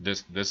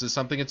 this is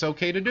something it's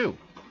okay to do.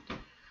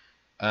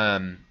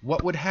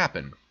 What would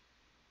happen?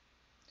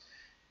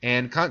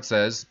 And Kant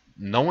says,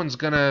 no one's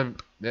gonna,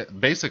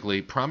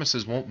 basically,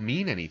 promises won't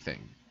mean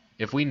anything.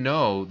 If we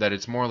know that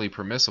it's morally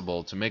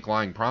permissible to make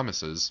lying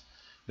promises,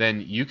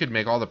 then you could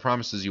make all the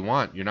promises you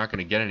want. You're not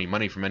going to get any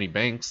money from any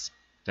banks.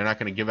 They're not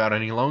going to give out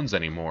any loans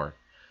anymore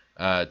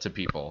to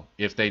people.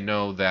 If they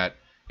know that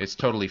it's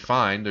totally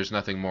fine, there's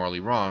nothing morally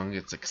wrong,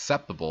 it's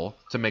acceptable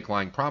to make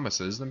lying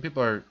promises, then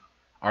people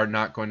are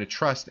not going to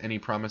trust any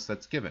promise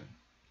that's given.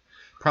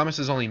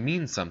 Promises only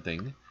mean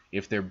something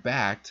if they're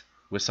backed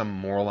with some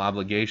moral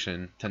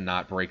obligation to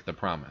not break the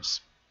promise.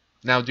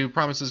 Now, do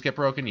promises get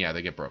broken? Yeah,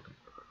 they get broken.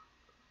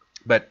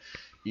 But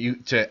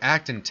to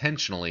act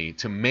intentionally,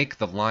 to make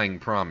the lying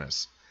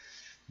promise,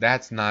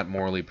 that's not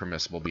morally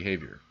permissible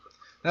behavior.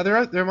 Now,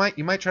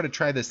 you might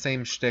try the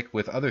same shtick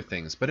with other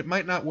things, but it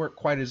might not work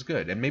quite as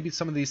good. And maybe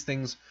some of these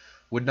things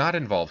would not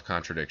involve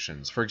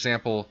contradictions. For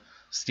example,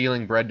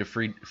 stealing bread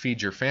to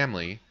feed your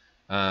family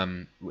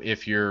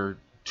if you're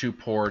too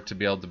poor to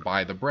be able to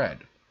buy the bread,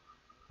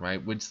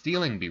 right? Would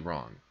stealing be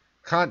wrong?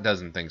 Kant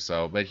doesn't think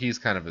so, but he's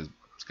kind of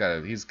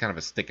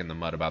a stick in the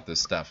mud about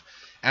this stuff.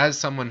 As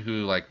someone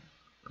who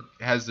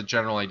has the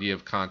general idea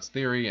of Kant's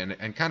theory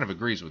and kind of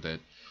agrees with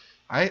it,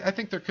 I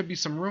think there could be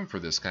some room for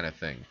this kind of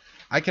thing.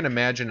 I can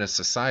imagine a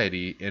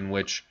society in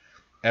which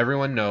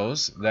everyone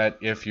knows that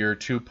if you're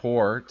too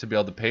poor to be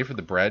able to pay for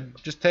the bread,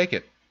 just take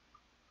it.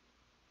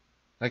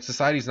 Like,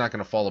 society's not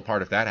going to fall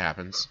apart if that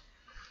happens.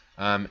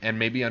 And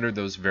maybe under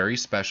those very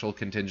special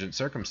contingent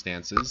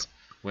circumstances,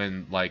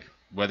 when,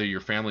 whether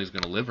your family is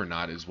going to live or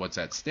not is what's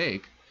at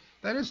stake,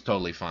 that is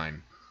totally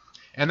fine.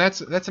 And that's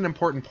an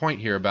important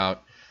point here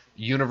about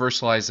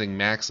universalizing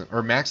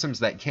maxims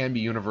that can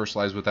be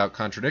universalized without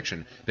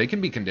contradiction. They can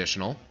be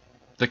conditional.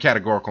 The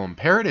categorical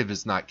imperative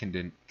is not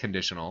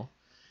conditional.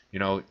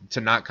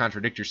 To not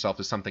contradict yourself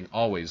is something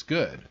always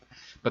good.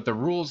 But the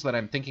rules that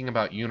I'm thinking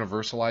about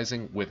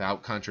universalizing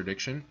without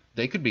contradiction,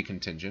 they could be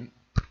contingent.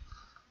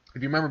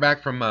 If you remember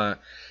back from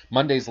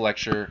Monday's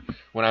lecture,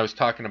 when I was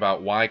talking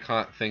about why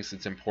Kant thinks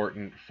it's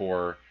important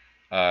for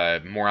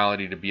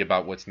morality to be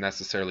about what's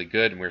necessarily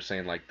good, and we were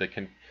saying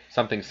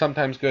something's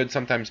sometimes good,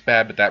 sometimes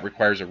bad, but that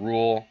requires a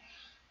rule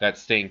that's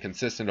staying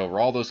consistent over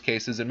all those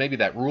cases, and maybe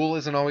that rule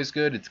isn't always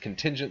good, it's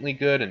contingently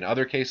good. In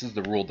other cases,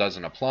 the rule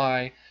doesn't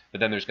apply,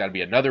 but then there's got to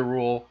be another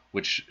rule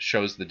which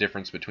shows the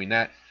difference between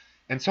that,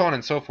 and so on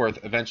and so forth,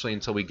 eventually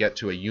until we get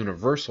to a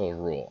universal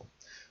rule.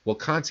 Well,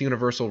 Kant's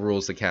universal rule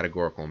is the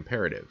categorical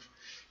imperative.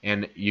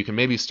 And you can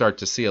maybe start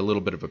to see a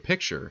little bit of a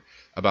picture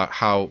about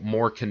how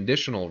more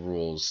conditional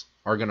rules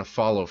are going to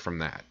follow from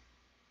that.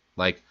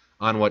 Like,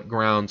 on what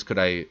grounds could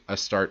I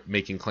start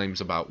making claims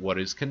about what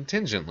is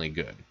contingently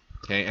good?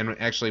 Okay, and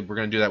actually we're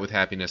going to do that with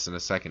happiness in a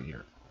second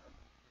here.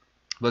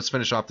 Let's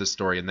finish off this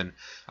story, and then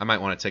I might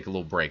want to take a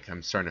little break.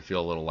 I'm starting to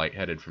feel a little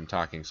lightheaded from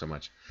talking so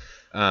much.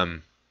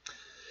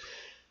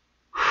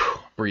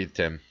 Breathe,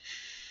 Tim.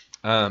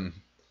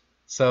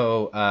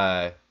 So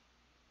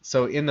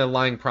in the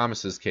lying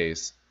promises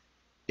case,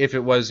 if it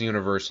was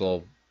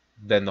universal,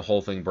 then the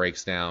whole thing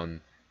breaks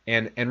down.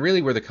 And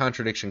really where the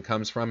contradiction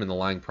comes from in the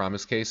lying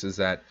promise case is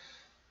that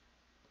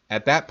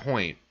at that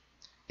point,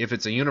 if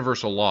it's a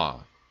universal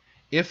law,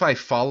 if I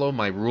follow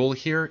my rule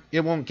here,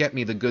 it won't get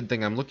me the good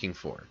thing I'm looking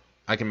for.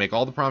 I can make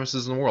all the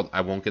promises in the world.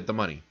 I won't get the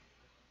money.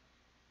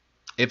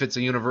 If it's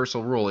a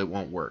universal rule, it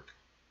won't work.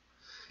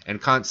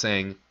 And Kant's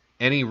saying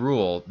any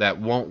rule that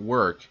won't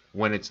work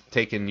when it's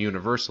taken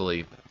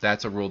universally,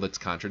 that's a rule that's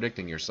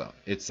contradicting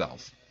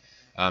itself.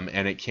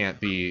 And it can't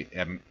be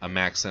a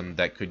maxim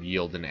that could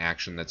yield an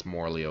action that's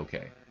morally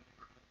okay.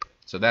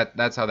 So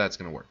that's how that's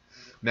going to work.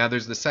 Now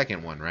there's the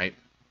second one, right?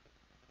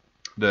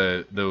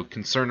 The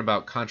concern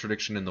about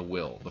contradiction in the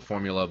will, the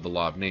formula of the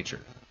law of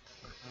nature.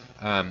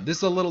 This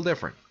is a little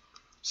different.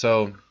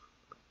 So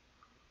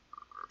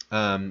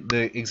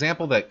the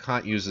example that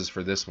Kant uses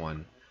for this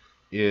one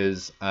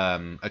is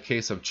a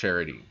case of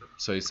charity.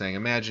 So he's saying,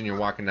 imagine you're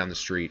walking down the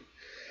street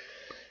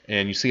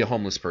and you see a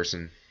homeless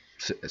person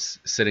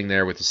sitting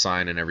there with a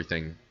sign and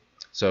everything.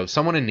 So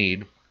someone in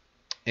need,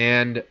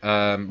 and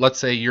let's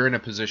say you're in a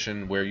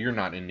position where you're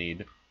not in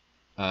need.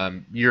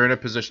 You're in a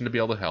position to be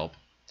able to help.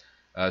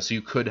 So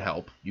you could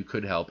help,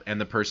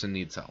 and the person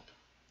needs help.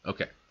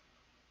 Okay.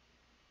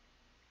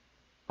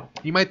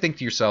 You might think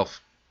to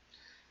yourself,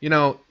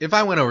 if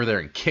I went over there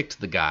and kicked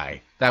the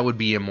guy, that would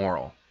be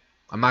immoral.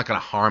 I'm not going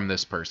to harm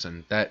this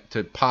person. That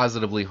to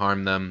positively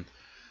harm them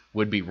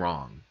would be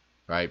wrong,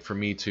 right? For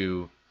me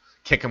to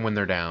kick them when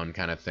they're down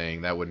kind of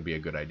thing, that wouldn't be a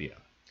good idea.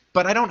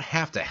 But I don't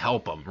have to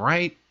help them,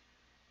 right?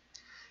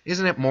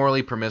 Isn't it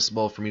morally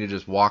permissible for me to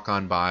just walk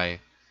on by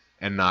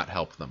and not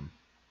help them?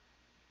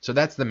 So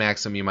that's the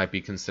maxim you might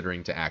be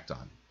considering to act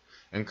on.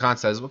 And Kant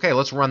says, okay,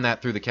 let's run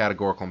that through the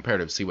categorical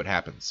imperative, see what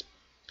happens.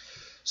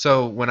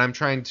 So when I'm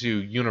trying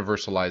to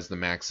universalize the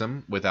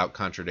maxim without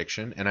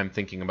contradiction, and I'm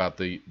thinking about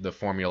the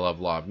formula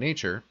of law of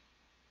nature,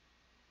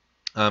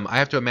 I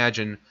have to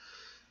imagine,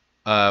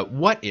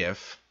 what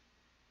if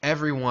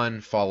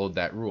everyone followed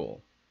that rule?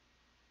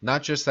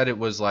 Not just that it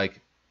was like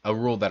a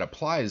rule that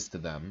applies to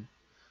them,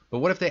 but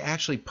what if they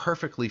actually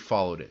perfectly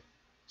followed it?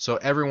 So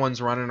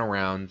everyone's running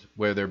around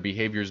where their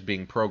behavior is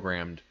being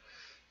programmed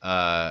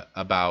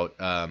about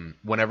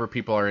whenever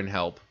people are in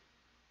help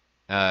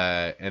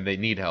and they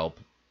need help,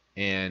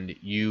 and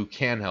you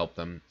can help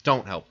them,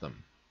 don't help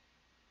them.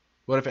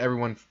 What if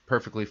everyone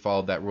perfectly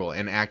followed that rule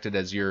and acted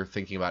as you're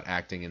thinking about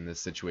acting in this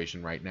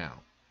situation right now?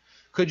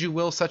 Could you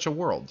will such a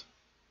world?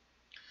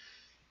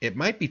 It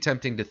might be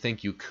tempting to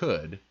think you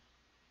could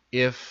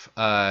if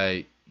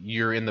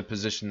you're in the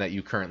position that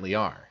you currently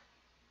are,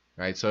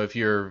 right? So if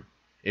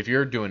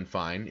you're doing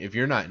fine, if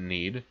you're not in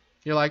need,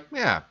 you're like,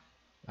 yeah,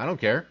 I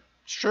don't care.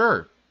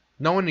 Sure,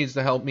 no one needs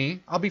to help me.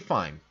 I'll be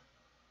fine.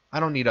 I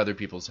don't need other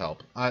people's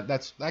help. I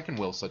can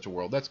will such a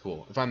world. That's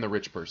cool. If I'm the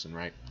rich person,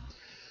 right?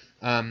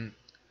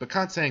 But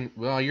Kant's saying,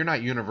 well, you're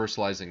not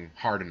universalizing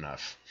hard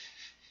enough.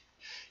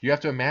 You have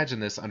to imagine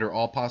this under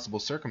all possible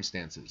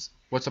circumstances.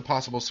 What's a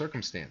possible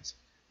circumstance?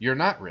 You're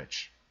not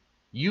rich.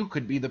 You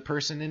could be the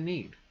person in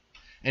need.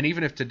 And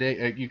even if today,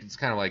 it's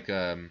kind of like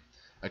a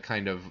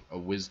kind of a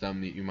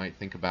wisdom that you might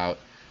think about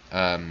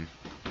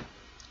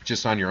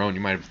just on your own.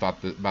 You might have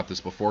thought about this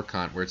before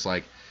Kant, where it's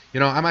like,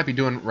 I might be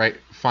doing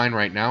fine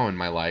right now in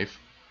my life,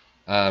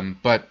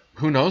 but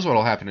who knows what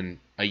will happen in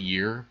a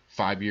year,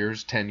 5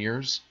 years, 10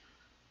 years.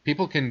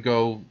 People can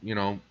go,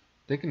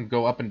 they can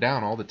go up and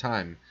down all the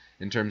time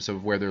in terms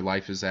of where their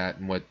life is at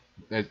and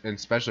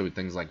especially with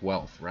things like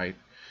wealth, right?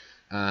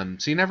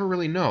 So you never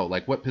really know,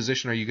 like, what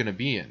position are you going to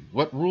be in?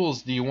 What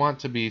rules do you want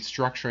to be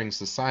structuring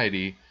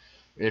society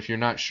if you're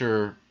not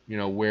sure,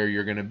 where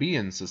you're going to be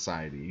in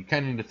society? You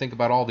kind of need to think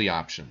about all the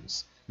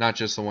options, not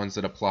just the ones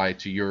that apply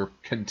to your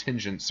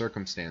contingent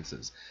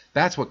circumstances.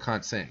 That's what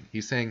Kant's saying.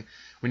 He's saying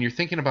when you're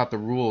thinking about the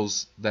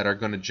rules that are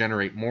going to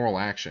generate moral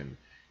action,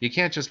 you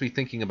can't just be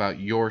thinking about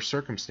your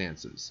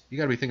circumstances. You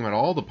got to be thinking about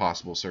all the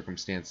possible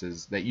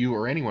circumstances that you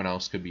or anyone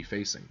else could be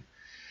facing.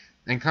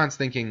 And Kant's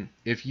thinking,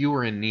 if you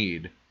were in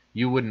need,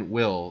 you wouldn't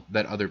will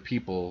that other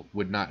people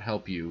would not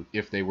help you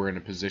if they were in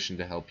a position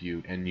to help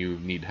you and you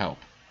need help.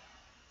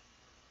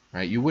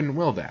 Right? You wouldn't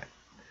will that.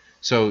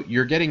 So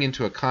you're getting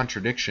into a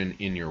contradiction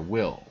in your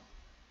will.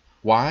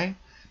 Why?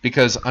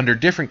 Because under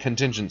different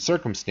contingent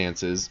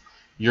circumstances,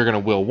 you're going to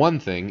will one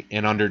thing,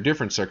 and under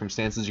different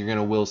circumstances, you're going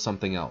to will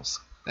something else.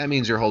 That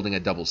means you're holding a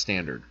double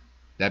standard.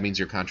 That means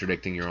you're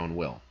contradicting your own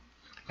will.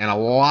 And a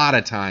lot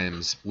of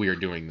times we are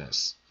doing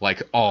this,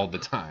 like all the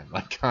time.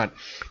 Like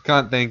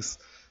Kant thinks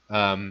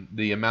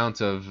the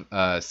amount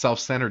of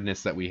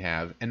self-centeredness that we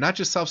have, and not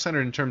just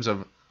self-centered in terms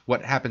of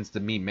what happens to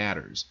me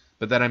matters,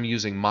 but that I'm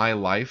using my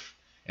life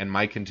and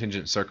my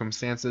contingent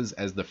circumstances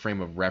as the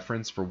frame of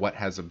reference for what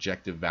has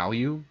objective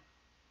value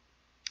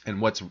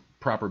and what's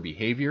proper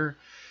behavior.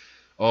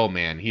 Oh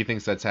man, he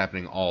thinks that's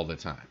happening all the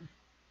time.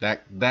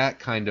 That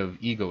kind of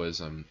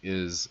egoism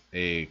is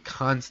a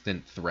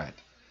constant threat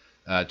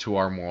to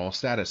our moral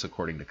status,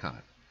 according to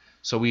Kant.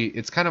 So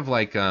it's kind of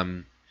like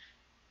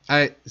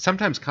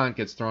sometimes Kant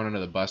gets thrown under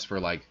the bus for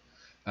like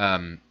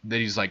that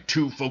he's like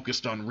too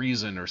focused on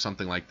reason or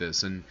something like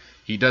this, and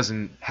he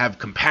doesn't have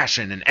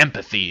compassion and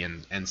empathy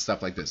and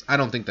stuff like this. I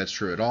don't think that's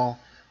true at all.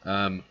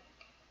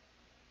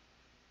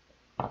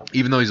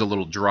 Even though he's a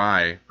little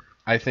dry,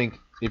 I think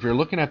if you're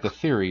looking at the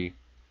theory,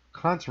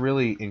 Kant's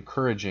really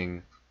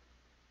encouraging.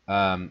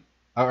 Or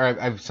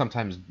I've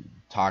sometimes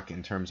talk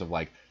in terms of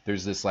like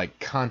there's this like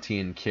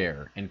Kantian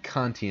care and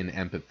Kantian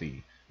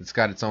empathy. It's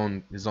got his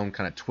own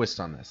kind of twist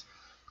on this.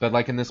 But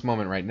like in this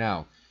moment right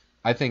now,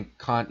 I think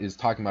Kant is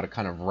talking about a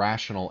kind of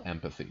rational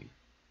empathy.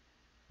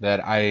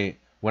 That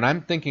when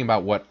I'm thinking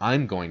about what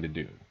I'm going to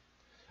do,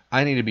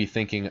 I need to be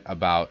thinking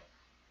about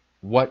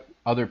what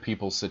other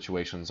people's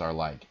situations are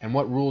like and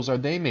what rules are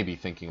they maybe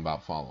thinking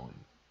about following.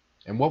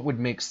 And what would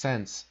make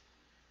sense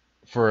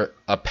for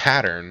a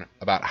pattern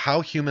about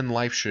how human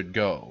life should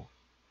go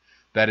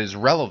that is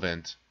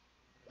relevant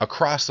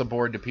across the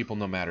board to people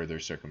no matter their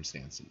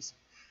circumstances.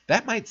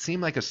 That might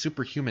seem like a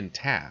superhuman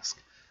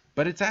task,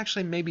 but it's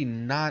actually maybe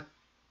not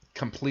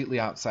completely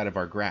outside of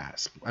our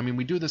grasp. I mean,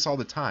 we do this all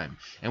the time,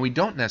 and we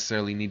don't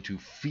necessarily need to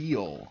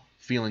feel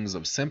feelings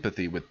of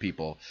sympathy with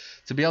people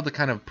to be able to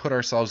kind of put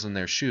ourselves in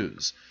their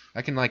shoes.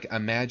 I can like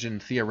imagine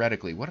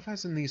theoretically, what if I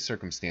was in these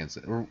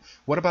circumstances? Or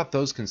what about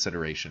those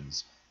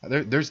considerations?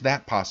 There's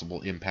that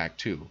possible impact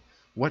too.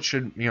 What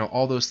should,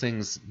 all those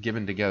things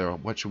given together,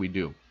 what should we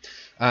do?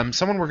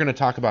 Someone we're going to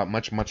talk about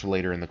much, much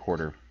later in the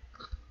quarter.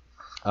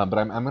 But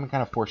I'm going to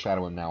kind of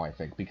foreshadow him now, I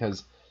think,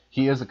 because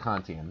he is a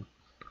Kantian.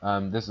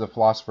 This is a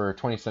philosopher,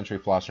 20th century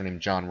philosopher named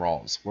John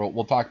Rawls.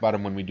 We'll talk about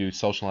him when we do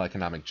social and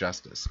economic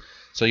justice.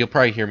 So you'll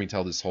probably hear me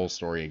tell this whole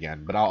story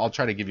again, but I'll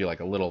try to give you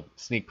like a little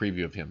sneak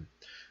preview of him.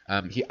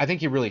 I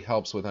think he really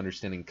helps with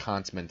understanding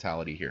Kant's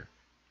mentality here.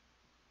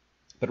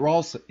 But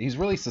Rawls, he's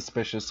really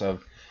suspicious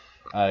of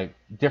the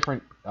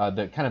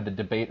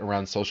debate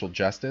around social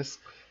justice.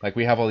 Like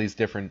we have all these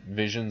different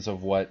visions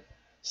of what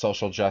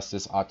social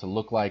justice ought to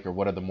look like, or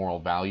what are the moral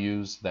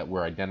values that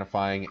we're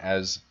identifying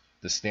as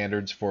the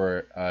standards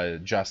for a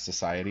just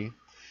society.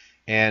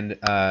 And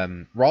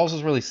Rawls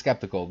is really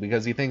skeptical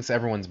because he thinks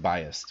everyone's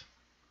biased.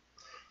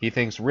 He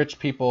thinks rich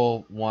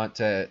people want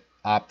to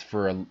opt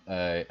for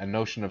a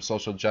notion of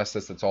social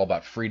justice that's all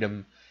about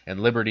freedom and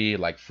liberty,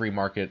 like free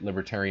market,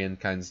 libertarian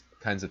kinds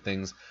of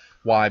things.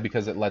 Why?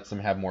 Because it lets them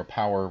have more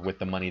power with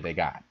the money they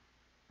got,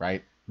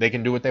 right? They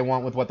can do what they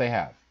want with what they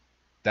have.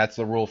 That's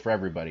the rule for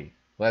everybody.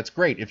 Well, that's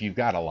great if you've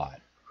got a lot.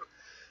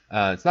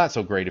 It's not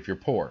so great if you're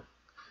poor.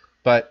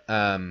 But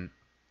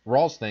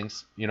Rawls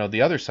thinks,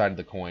 the other side of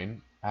the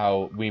coin,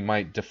 how we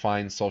might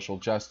define social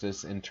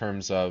justice in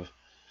terms of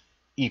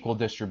equal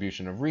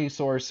distribution of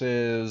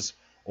resources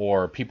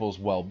or people's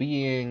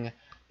well-being,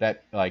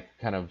 that like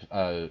kind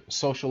of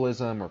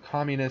socialism or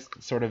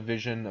communist sort of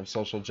vision of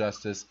social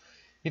justice.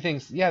 He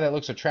thinks, yeah, that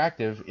looks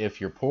attractive if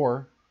you're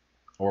poor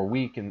or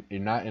weak and you're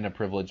not in a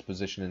privileged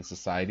position in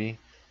society.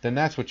 Then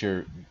that's what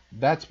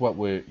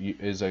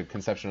is a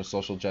conception of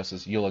social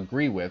justice you'll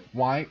agree with.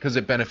 Why? Because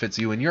it benefits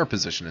you in your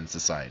position in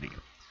society.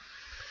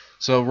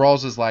 So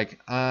Rawls is like,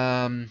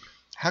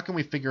 how can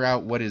we figure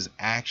out what is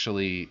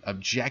actually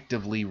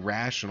objectively,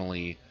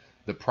 rationally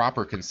the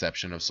proper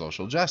conception of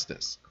social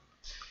justice?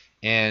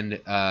 And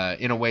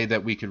in a way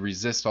that we could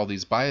resist all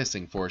these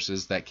biasing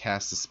forces that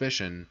cast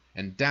suspicion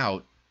and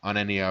doubt on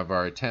any of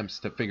our attempts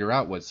to figure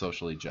out what's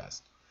socially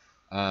just.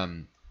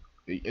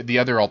 The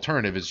other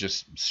alternative is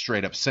just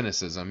straight up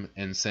cynicism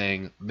and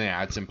saying,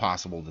 nah, it's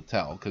impossible to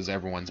tell because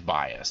everyone's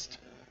biased.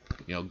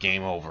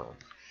 Game over.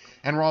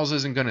 And Rawls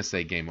isn't going to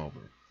say game over.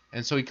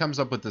 And so he comes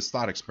up with this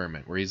thought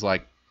experiment where he's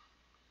like,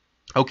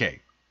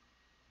 okay,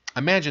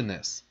 imagine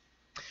this.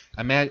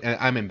 I'm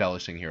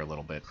embellishing here a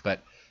little bit,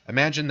 but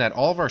imagine that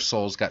all of our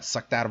souls got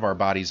sucked out of our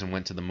bodies and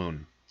went to the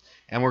moon.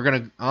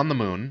 And on the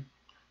moon,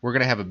 we're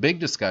going to have a big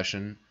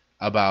discussion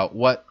about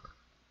what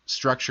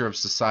structure of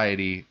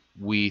society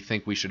we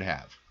think we should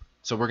have.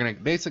 So we're going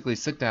to basically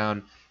sit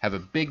down, have a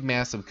big,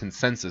 massive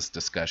consensus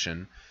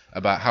discussion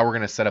about how we're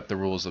going to set up the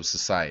rules of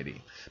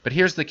society. But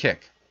here's the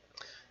kick.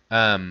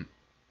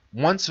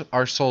 Once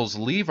our souls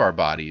leave our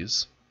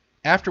bodies,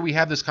 after we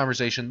have this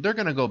conversation, they're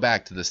going to go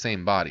back to the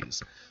same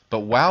bodies.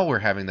 But while we're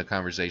having the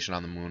conversation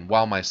on the moon,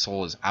 while my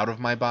soul is out of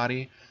my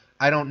body,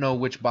 I don't know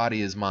which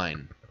body is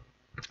mine.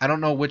 I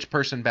don't know which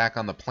person back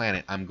on the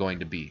planet I'm going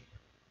to be.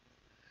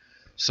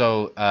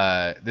 So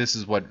this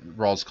is what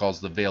Rawls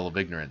calls the veil of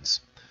ignorance.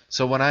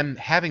 So when I'm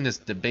having this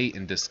debate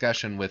and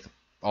discussion with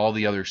all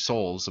the other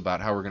souls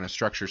about how we're going to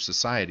structure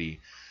society,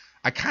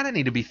 I kind of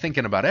need to be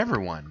thinking about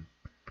everyone,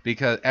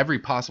 because every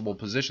possible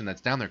position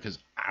that's down there, because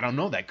I don't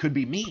know, that could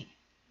be me.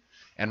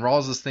 And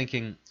Rawls is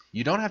thinking,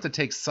 you don't have to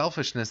take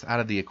selfishness out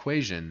of the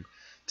equation,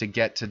 to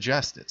get to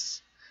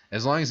justice.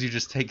 As long as you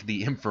just take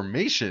the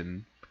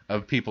information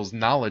of people's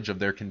knowledge of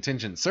their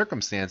contingent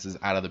circumstances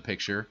out of the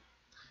picture,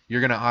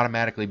 you're going to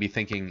automatically be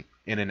thinking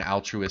in an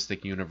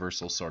altruistic,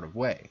 universal sort of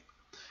way.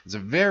 It's a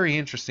very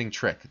interesting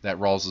trick that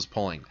Rawls is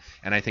pulling,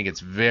 and I think it's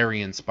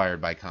very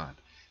inspired by Kant.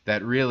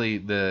 That really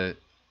the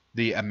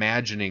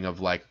imagining of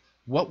like,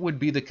 what would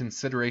be the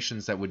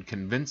considerations that would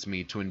convince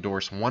me to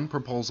endorse one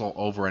proposal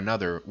over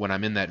another when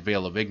I'm in that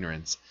veil of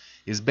ignorance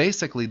is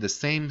basically the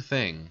same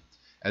thing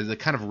as the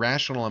kind of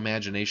rational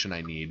imagination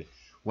I need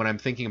when I'm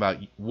thinking about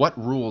what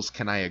rules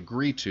can I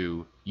agree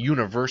to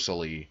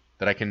universally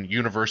that I can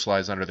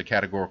universalize under the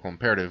categorical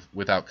imperative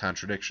without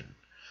contradiction.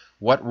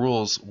 What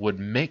rules would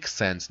make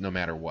sense no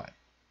matter what?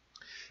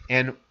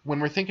 And when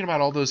we're thinking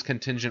about all those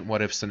contingent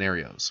what-if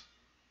scenarios,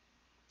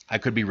 I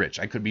could be rich,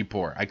 I could be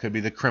poor, I could be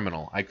the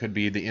criminal, I could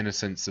be the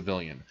innocent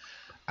civilian,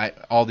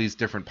 all these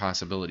different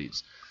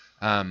possibilities.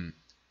 I'm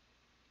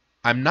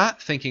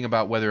not thinking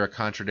about whether a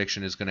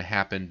contradiction is going to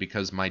happen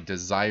because my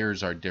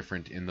desires are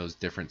different in those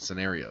different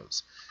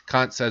scenarios.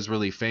 Kant says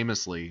really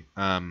famously,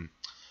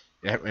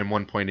 in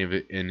one point of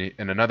it,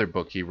 in another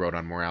book he wrote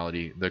on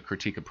morality, The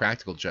Critique of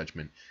Practical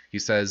Judgment, he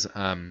says,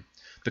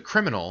 the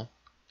criminal,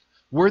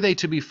 were they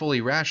to be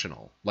fully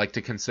rational, like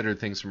to consider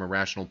things from a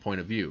rational point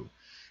of view,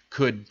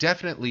 could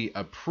definitely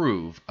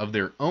approve of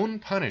their own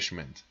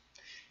punishment,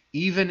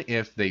 even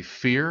if they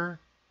fear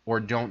or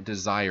don't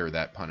desire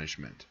that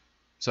punishment.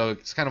 So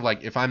it's kind of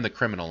like, if I'm the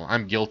criminal,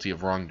 I'm guilty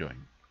of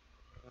wrongdoing.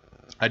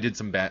 I did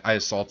some bad, I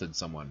assaulted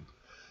someone,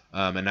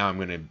 and now I'm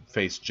going to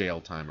face jail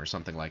time or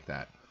something like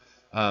that.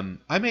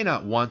 I may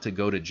not want to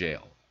go to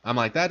jail. I'm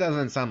like, that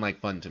doesn't sound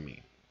like fun to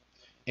me.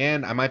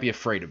 And I might be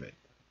afraid of it.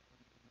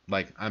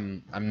 Like,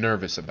 I'm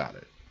nervous about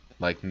it.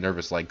 Like,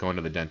 nervous like going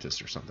to the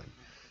dentist or something.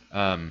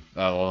 On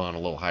a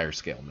little higher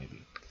scale,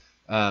 maybe.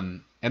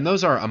 And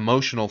those are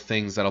emotional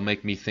things that'll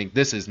make me think,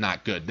 this is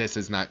not good. This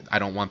is not, I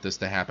don't want this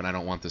to happen. I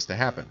don't want this to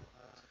happen.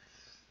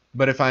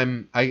 But if I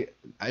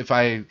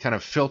kind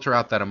of filter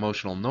out that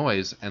emotional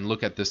noise and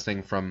look at this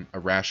thing from a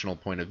rational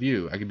point of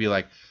view, I could be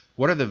like,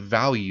 what are the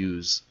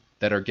values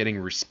that are getting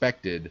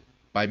respected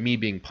by me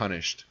being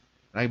punished?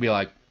 And I could be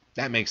like,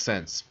 that makes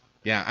sense.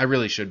 Yeah, I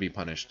really should be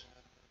punished.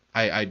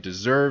 I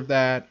deserve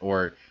that,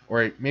 or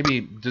maybe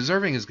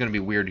deserving is going to be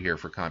weird here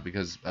for Kant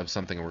because of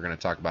something we're going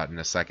to talk about in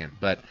a second.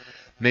 But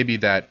maybe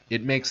that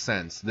it makes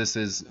sense. This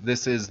is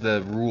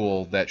the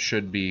rule that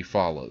should be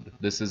followed.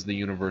 This is the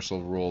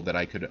universal rule that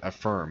I could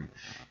affirm,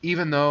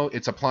 even though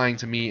it's applying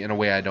to me in a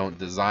way I don't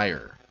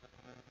desire,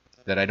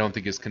 that I don't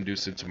think is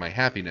conducive to my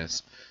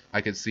happiness.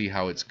 I could see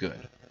how it's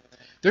good.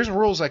 There's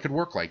rules I could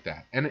work like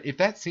that, and if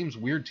that seems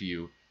weird to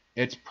you,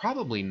 it's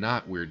probably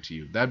not weird to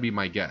you. That'd be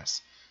my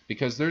guess.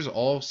 Because there's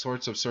all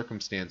sorts of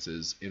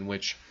circumstances in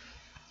which,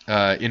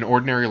 in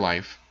ordinary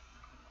life,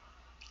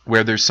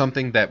 where there's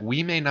something that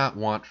we may not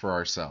want for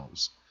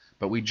ourselves,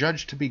 but we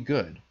judge to be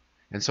good,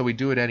 and so we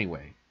do it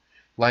anyway.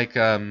 Well,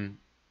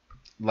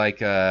 my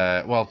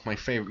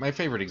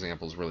favorite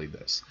example is really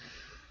this: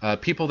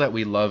 people that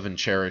we love and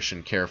cherish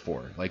and care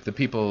for, like the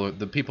people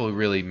who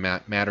really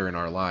matter in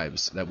our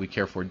lives that we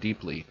care for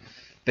deeply.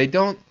 They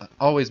don't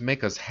always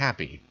make us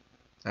happy,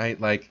 right?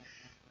 Like.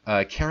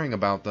 Caring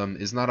about them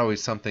is not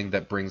always something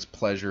that brings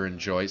pleasure and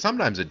joy.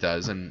 Sometimes it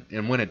does,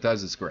 and when it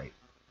does, it's great.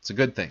 It's a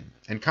good thing.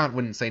 And Kant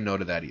wouldn't say no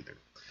to that either.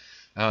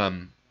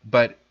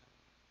 But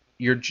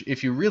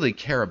if you really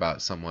care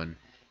about someone,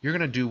 you're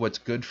going to do what's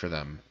good for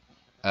them,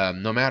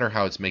 no matter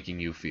how it's making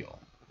you feel.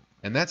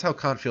 And that's how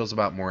Kant feels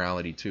about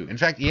morality, too. In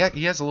fact, he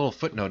has a little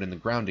footnote in the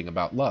grounding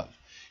about love.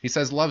 He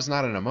says love's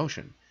not an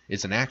emotion,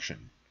 it's an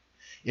action.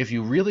 If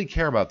you really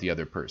care about the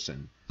other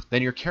person,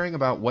 then you're caring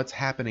about what's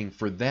happening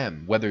for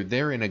them, whether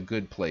they're in a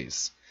good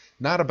place,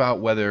 not about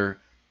whether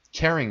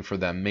caring for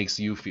them makes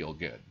you feel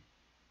good,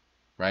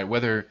 right?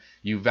 Whether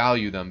you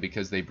value them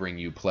because they bring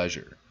you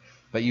pleasure,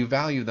 but you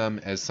value them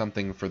as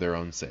something for their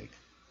own sake,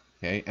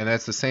 okay? And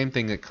that's the same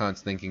thing that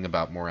Kant's thinking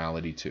about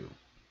morality too.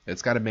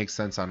 It's got to make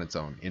sense on its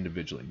own,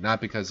 individually, not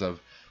because of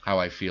how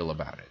I feel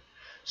about it.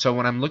 So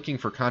when I'm looking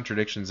for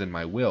contradictions in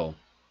my will,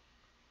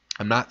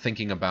 I'm not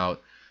thinking about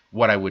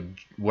what I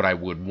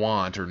would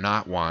want or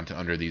not want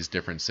under these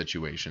different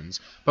situations.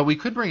 But we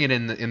could bring it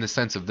in the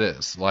sense of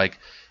this, like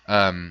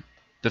the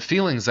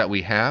feelings that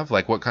we have,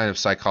 like what kind of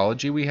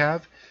psychology we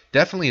have,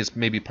 definitely is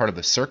maybe part of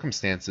the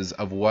circumstances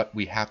of what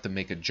we have to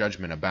make a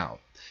judgment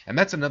about. And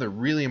that's another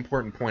really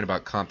important point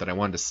about Kant that I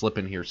wanted to slip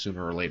in here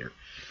sooner or later.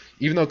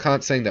 Even though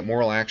Kant's saying that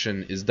moral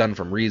action is done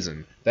from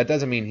reason, that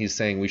doesn't mean he's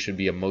saying we should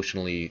be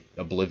emotionally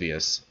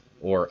oblivious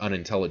or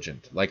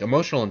unintelligent. Like,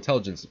 emotional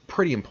intelligence is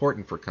pretty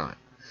important for Kant.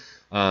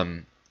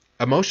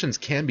 Emotions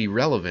can be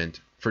relevant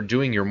for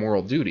doing your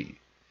moral duty.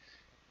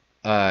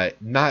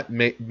 Not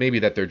maybe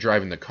that they're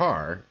driving the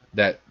car,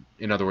 that,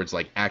 in other words,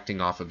 like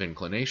acting off of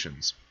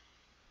inclinations,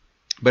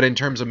 but in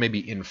terms of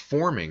maybe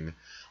informing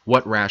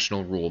what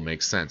rational rule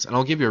makes sense. And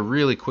I'll give you a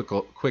really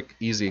quick,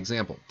 easy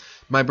example.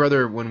 My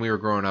brother, when we were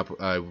growing up,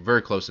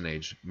 very close in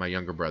age, my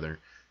younger brother,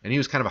 and he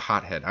was kind of a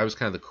hothead. I was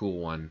kind of the cool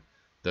one,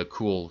 the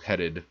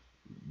cool-headed,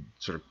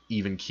 sort of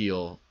even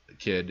keel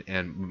kid,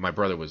 and my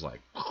brother was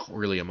like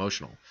really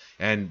emotional.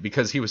 And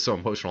because he was so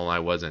emotional and I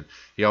wasn't,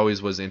 he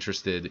always was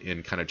interested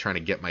in kind of trying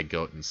to get my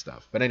goat and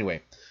stuff. But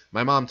anyway,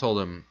 my mom told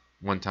him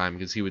one time,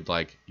 because he would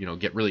like,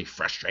 get really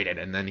frustrated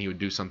and then he would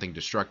do something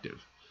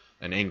destructive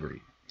and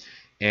angry.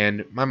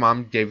 And my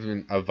mom gave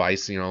him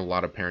advice, a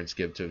lot of parents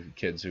give to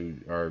kids who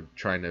are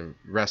trying to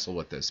wrestle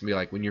with this. And be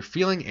like, when you're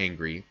feeling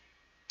angry,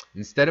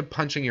 instead of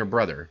punching your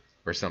brother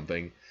or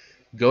something,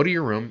 go to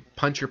your room,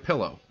 punch your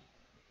pillow.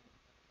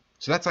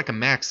 So that's like a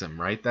maxim,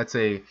 right? That's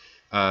a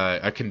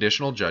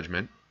conditional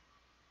judgment.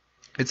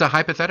 It's a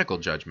hypothetical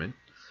judgment.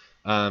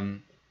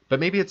 But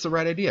maybe it's the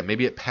right idea.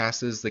 Maybe it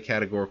passes the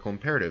categorical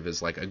imperative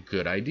as like a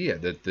good idea,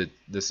 that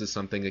this is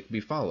something that can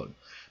be followed.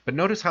 But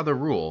notice how the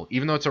rule,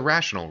 even though it's a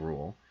rational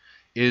rule,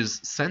 is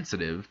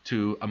sensitive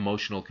to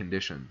emotional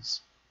conditions.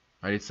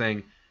 Right? It's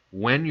saying,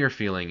 when you're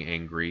feeling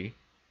angry,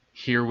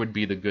 here would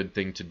be the good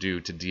thing to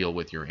do to deal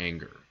with your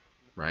anger.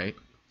 Right?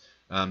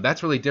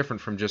 That's really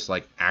different from just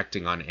like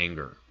acting on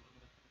anger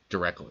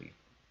directly.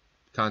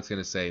 Kant's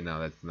going to say,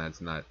 no,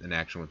 that's not an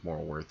action with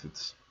moral worth.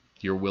 It's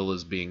your will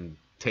is being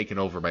taken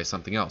over by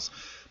something else.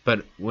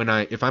 But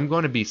if I'm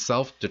going to be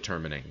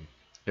self-determining,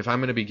 if I'm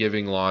going to be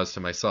giving laws to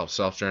myself,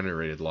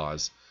 self-generated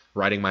laws,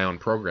 writing my own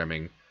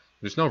programming,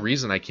 there's no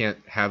reason I can't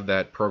have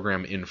that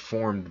program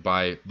informed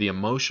by the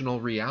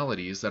emotional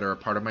realities that are a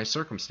part of my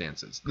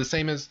circumstances. The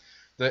same as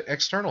the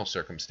external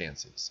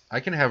circumstances. I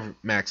can have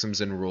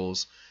maxims and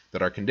rules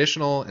that are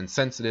conditional and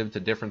sensitive to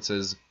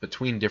differences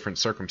between different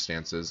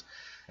circumstances,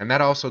 and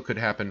that also could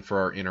happen for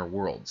our inner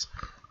worlds.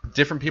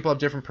 Different people have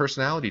different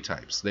personality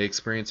types. They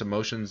experience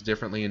emotions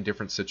differently in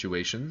different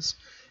situations,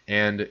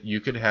 and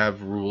you could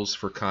have rules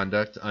for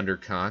conduct under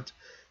Kant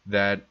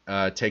that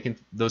take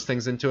those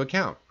things into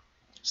account.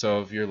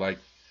 So if you're like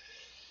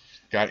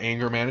got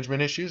anger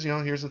management issues,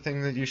 here's the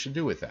thing that you should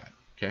do with that.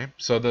 Okay,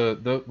 so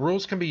the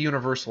rules can be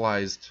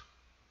universalized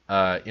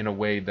in a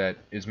way that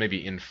is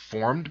maybe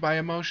informed by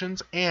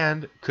emotions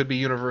and could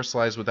be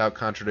universalized without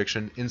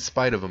contradiction in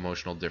spite of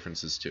emotional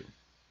differences too.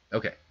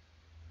 Okay.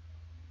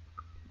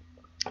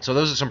 So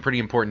those are some pretty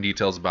important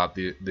details about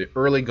the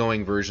early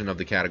going version of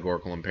the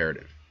categorical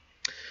imperative.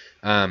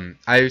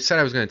 I said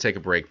I was going to take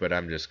a break, but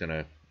I'm just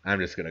gonna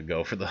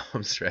go for the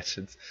home stretch.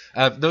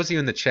 Those of you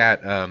in the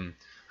chat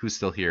who's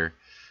still here,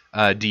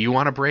 do you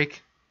want a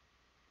break,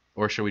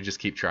 or should we just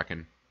keep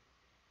trucking?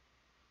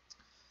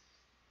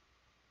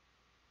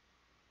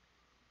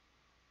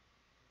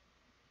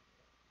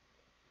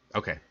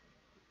 Okay,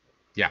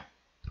 yeah,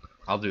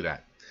 I'll do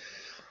that.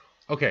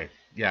 Okay,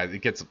 yeah, it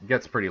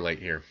gets pretty late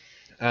here.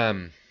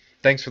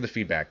 Thanks for the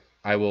feedback.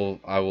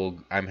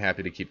 I'm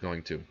happy to keep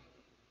going too.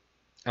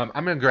 I'm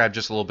gonna grab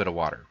just a little bit of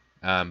water,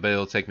 but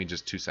it'll take me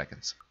just 2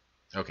 seconds.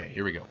 Okay,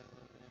 here we go.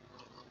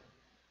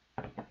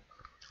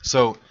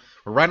 So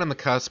we're right on the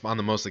cusp on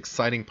the most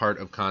exciting part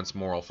of Kant's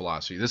moral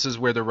philosophy. This is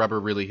where the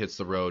rubber really hits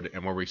the road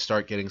and where we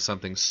start getting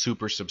something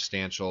super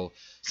substantial,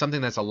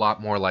 something that's a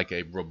lot more like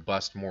a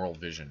robust moral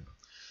vision.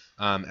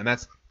 And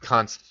that's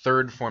Kant's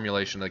third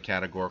formulation of the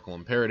categorical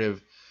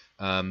imperative,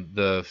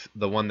 the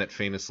one that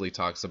famously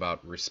talks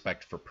about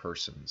respect for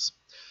persons.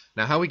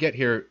 Now, how we get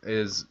here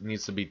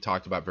needs to be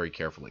talked about very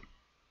carefully.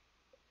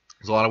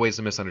 There's a lot of ways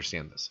to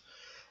misunderstand this.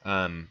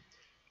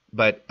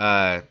 But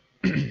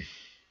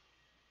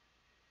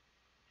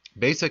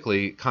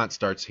basically, Kant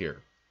starts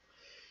here.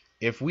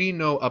 If we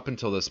know up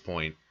until this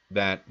point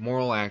that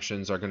moral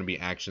actions are going to be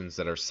actions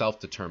that are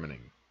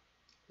self-determining,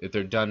 if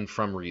they're done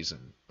from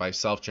reason, by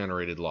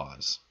self-generated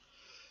laws,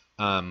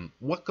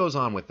 what goes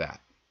on with that?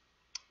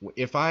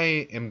 If I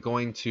am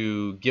going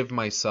to give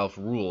myself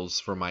rules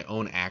for my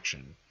own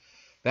action,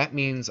 that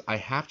means I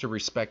have to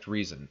respect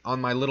reason.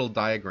 On my little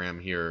diagram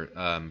here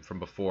from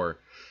before,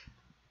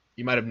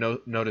 you might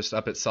have noticed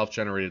up at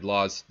self-generated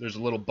laws, there's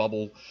a little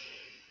bubble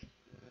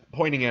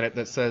pointing at it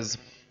that says,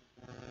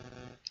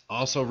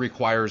 also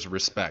requires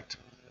respect.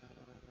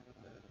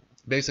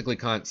 Basically,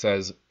 Kant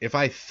says, if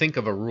I think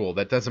of a rule,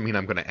 that doesn't mean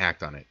I'm going to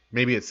act on it.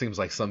 Maybe it seems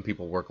like some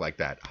people work like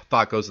that. A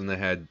thought goes in the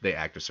head, they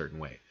act a certain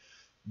way.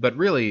 But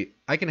really,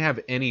 I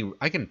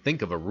can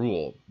think of a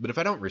rule, but if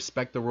I don't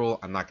respect the rule,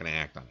 I'm not going to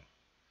act on it.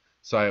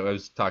 So I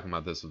was talking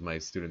about this with my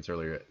students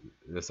earlier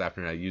this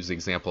afternoon. I used the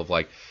example of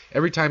like,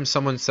 every time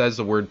someone says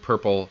the word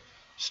purple,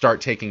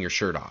 start taking your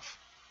shirt off.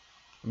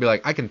 I'd be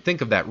like, I can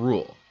think of that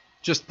rule.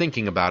 Just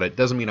thinking about it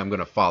doesn't mean I'm going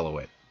to follow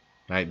it.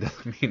 Right?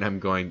 Doesn't mean I'm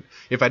going,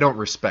 if I don't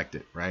respect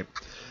it, right?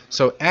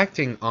 So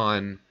acting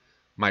on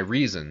my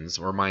reasons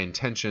or my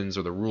intentions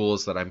or the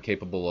rules that I'm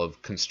capable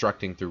of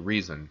constructing through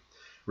reason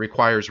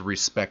requires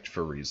respect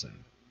for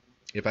reason.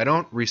 If I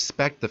don't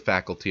respect the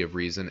faculty of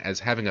reason as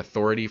having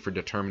authority for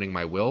determining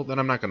my will, then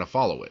I'm not going to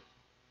follow it.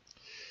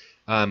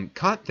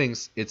 Kant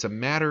thinks it's a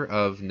matter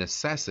of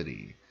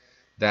necessity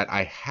that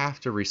I have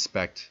to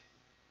respect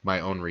my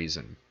own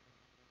reason.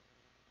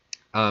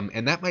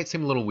 And that might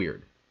seem a little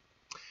weird.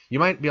 You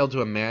might be able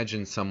to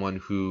imagine someone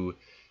who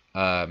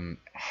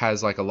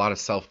has like a lot of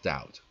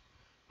self-doubt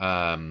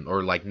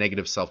or like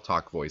negative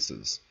self-talk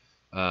voices,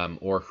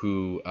 or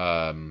who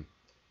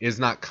is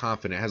not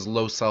confident, has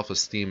low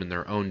self-esteem in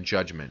their own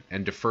judgment,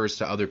 and defers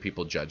to other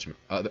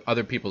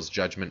people's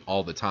judgment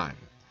all the time.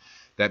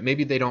 That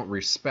maybe they don't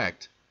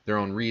respect their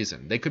own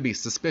reason. They could be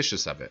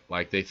suspicious of it,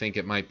 like they think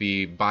it might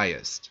be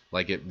biased,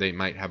 they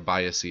might have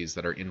biases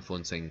that are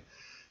influencing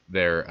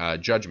their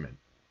judgment.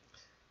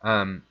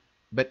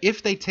 But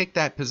if they take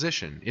that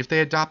position, if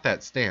they adopt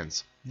that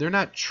stance, they're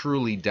not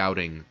truly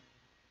doubting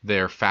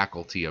their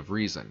faculty of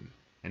reason.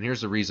 And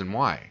here's the reason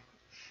why.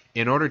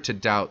 In order to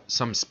doubt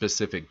some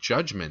specific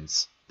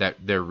judgments that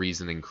their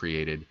reasoning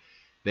created,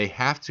 they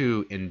have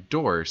to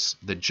endorse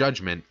the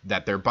judgment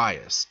that they're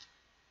biased,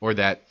 or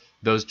that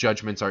those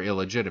judgments are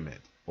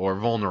illegitimate, or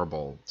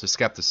vulnerable to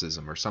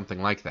skepticism, or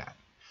something like that.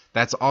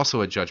 That's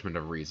also a judgment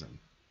of reason.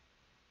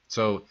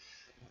 So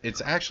it's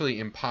actually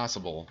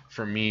impossible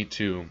for me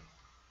to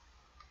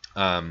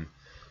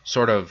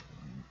sort of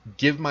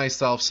give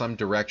myself some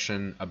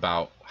direction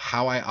about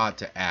how I ought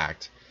to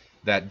act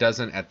that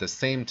doesn't at the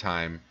same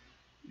time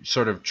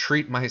sort of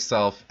treat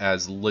myself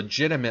as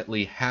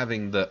legitimately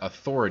having the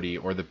authority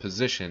or the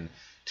position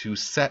to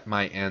set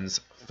my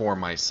ends for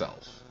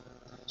myself.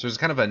 So there's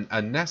kind of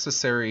a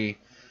necessary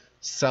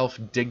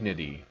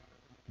self-dignity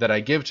that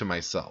I give to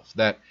myself,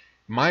 that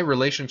my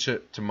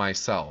relationship to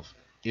myself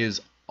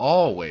is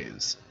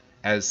always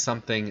as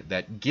something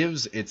that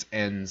gives its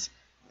ends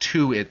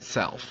to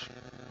itself.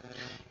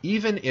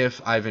 Even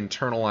if I've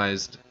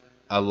internalized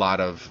a lot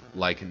of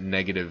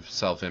negative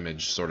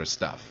self-image sort of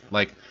stuff.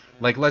 Like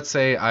let's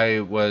say I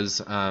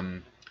was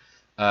an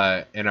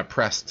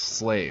oppressed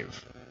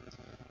slave,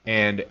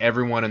 and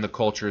everyone in the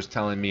culture is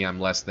telling me I'm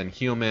less than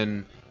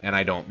human and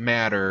I don't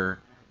matter,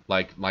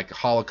 like a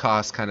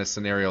Holocaust kind of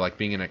scenario, like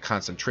being in a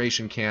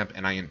concentration camp,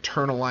 and I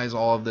internalize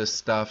all of this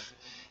stuff,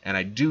 and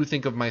I do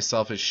think of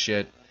myself as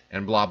shit,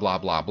 and blah, blah,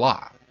 blah,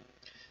 blah.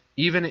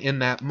 Even in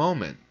that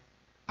moment,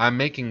 I'm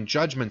making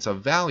judgments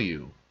of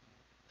value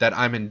that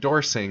I'm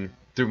endorsing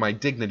through my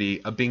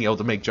dignity of being able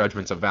to make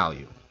judgments of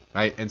value,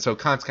 right? And so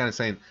Kant's kind of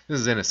saying this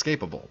is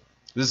inescapable.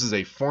 This is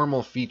a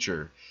formal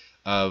feature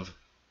of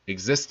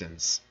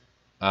existence,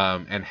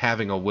 and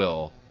having a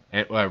will,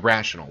 a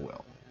rational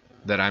will,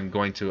 that I'm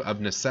going to, of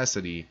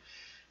necessity,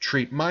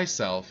 treat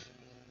myself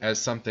as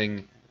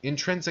something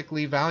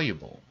intrinsically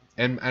valuable.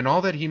 And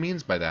all that he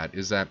means by that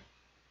is that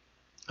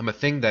I'm a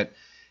thing that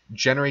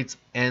generates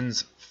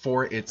ends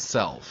for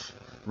itself,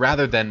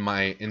 rather than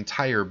my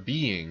entire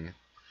being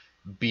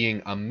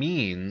a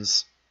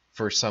means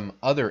for some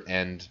other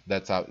end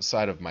that's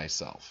outside of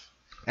myself.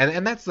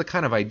 And that's the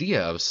kind of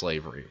idea of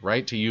slavery,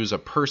 right? To use a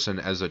person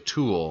as a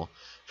tool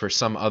for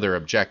some other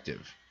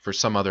objective, for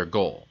some other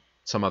goal,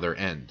 some other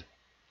end,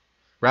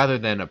 rather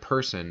than a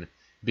person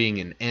being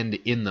an end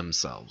in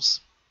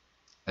themselves,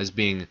 as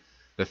being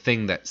the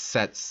thing that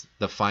sets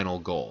the final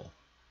goal.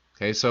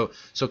 Okay, so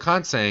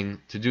Kant's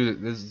saying to do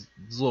this is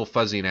a little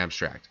fuzzy and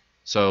abstract.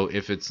 So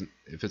if it's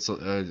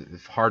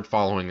hard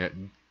following it,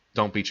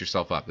 don't beat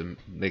yourself up. It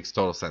makes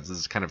total sense. This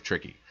is kind of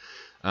tricky.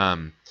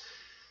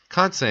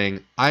 Kant's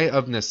saying, I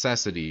of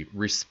necessity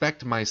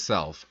respect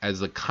myself as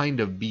the kind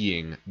of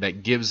being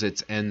that gives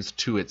its ends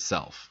to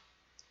itself.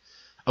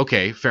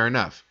 Okay, fair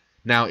enough.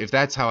 Now, if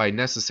that's how I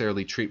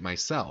necessarily treat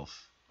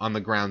myself, on the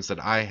grounds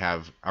that I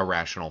have a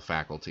rational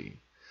faculty,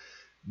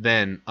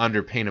 then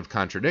under pain of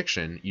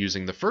contradiction,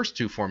 using the first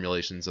two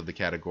formulations of the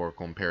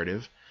categorical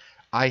imperative,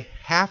 I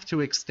have to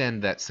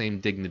extend that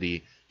same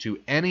dignity to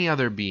any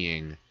other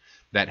being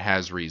that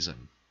has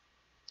reason.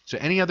 So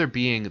any other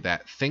being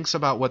that thinks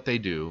about what they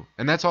do,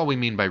 and that's all we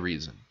mean by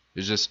reason.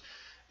 It's just,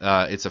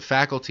 it's a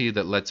faculty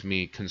that lets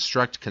me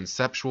construct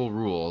conceptual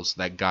rules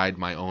that guide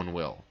my own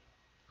will.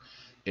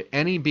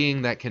 Any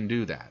being that can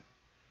do that,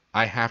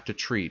 I have to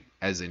treat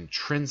as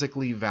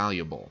intrinsically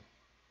valuable.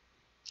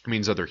 It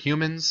means other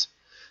humans,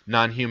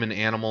 non-human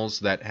animals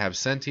that have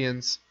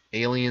sentience,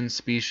 alien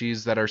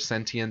species that are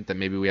sentient that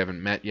maybe we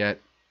haven't met yet,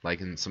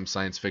 like in some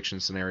science fiction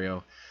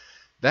scenario.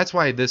 That's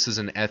why this is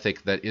an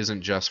ethic that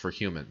isn't just for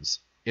humans.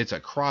 It's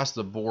across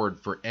the board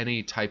for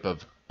any type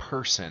of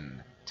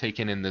person,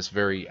 taken in this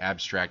very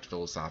abstract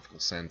philosophical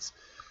sense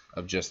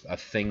of just a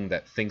thing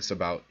that thinks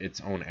about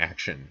its own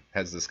action,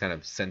 has this kind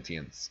of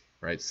sentience,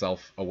 right,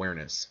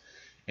 self-awareness,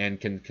 and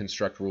can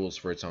construct rules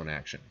for its own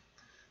action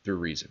through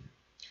reason.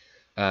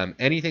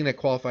 Anything that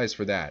qualifies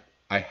for that,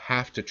 I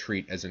have to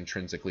treat as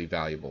intrinsically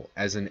valuable,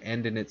 as an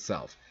end in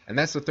itself. And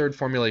that's the third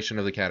formulation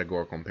of the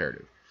categorical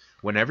imperative.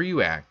 Whenever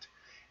you act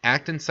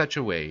in such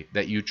a way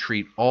that you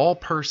treat all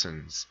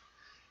persons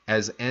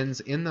as ends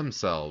in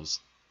themselves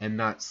and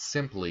not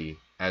simply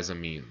as a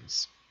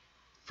means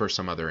for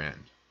some other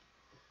end.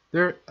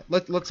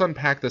 Let's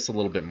unpack this a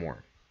little bit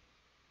more.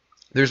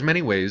 There's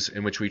many ways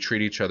in which we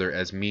treat each other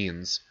as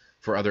means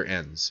for other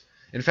ends.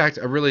 In fact,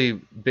 a really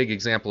big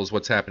example is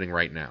what's happening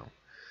right now.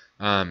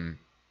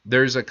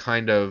 There's a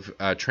kind of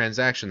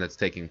transaction that's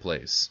taking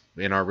place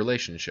in our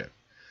relationship.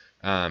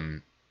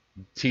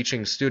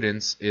 Teaching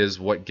students is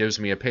what gives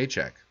me a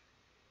paycheck.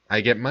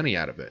 I get money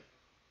out of it.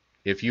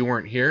 If you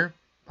weren't here,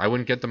 I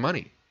wouldn't get the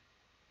money.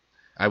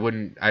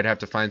 I'd have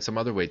to find some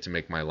other way to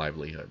make my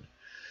livelihood.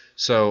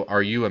 So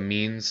are you a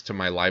means to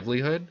my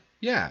livelihood?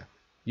 Yeah,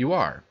 you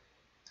are.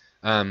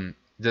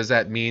 Does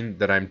that mean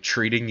that I'm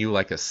treating you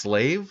like a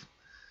slave?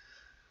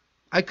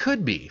 I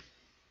could be.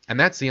 And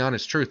that's the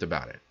honest truth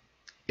about it.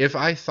 If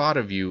I thought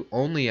of you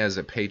only as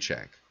a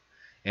paycheck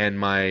and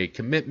my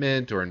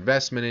commitment or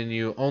investment in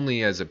you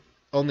only as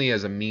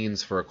a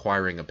means for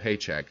acquiring a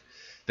paycheck,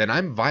 then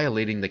I'm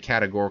violating the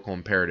categorical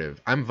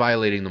imperative. I'm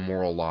violating the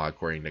moral law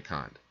according to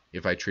Kant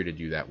if I treated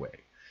you that way.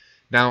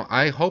 Now,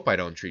 I hope I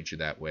don't treat you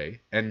that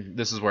way, and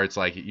this is where it's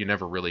like you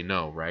never really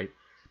know, right?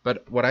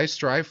 But what I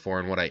strive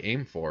for and what I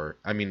aim for,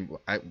 I mean,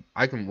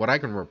 what I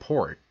can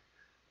report,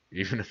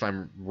 even if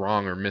I'm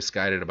wrong or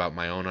misguided about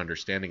my own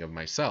understanding of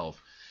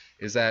myself,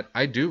 is that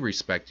I do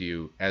respect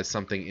you as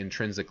something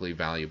intrinsically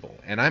valuable.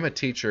 And I'm a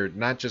teacher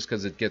not just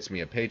because it gets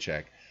me a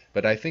paycheck,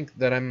 but I think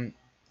that I'm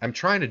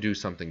trying to do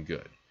something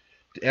good.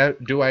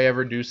 Do I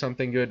ever do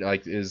something good?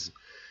 Like, is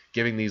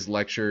giving these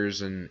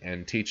lectures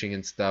and teaching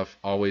and stuff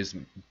always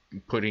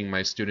putting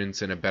my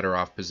students in a better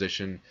off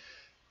position?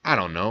 I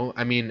don't know.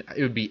 I mean,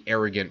 it would be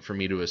arrogant for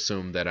me to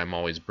assume that I'm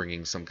always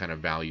bringing some kind of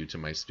value to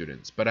my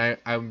students. But I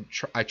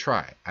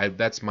try.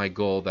 That's my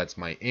goal. That's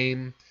my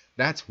aim.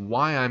 That's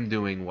why I'm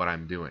doing what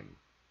I'm doing.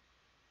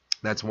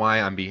 That's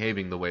why I'm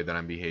behaving the way that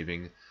I'm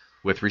behaving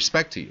with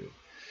respect to you.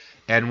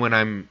 And when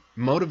I'm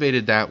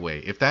motivated that way,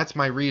 if that's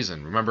my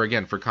reason, remember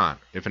again for Kant,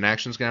 if an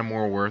action's going to have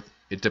moral worth,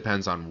 it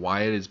depends on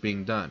why it is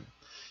being done.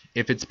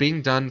 If it's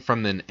being done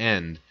from an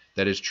end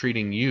that is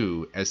treating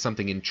you as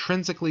something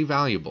intrinsically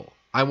valuable,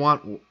 I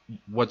want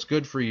what's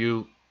good for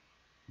you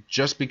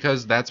just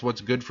because that's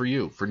what's good for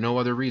you, for no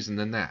other reason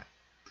than that,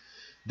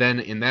 then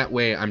in that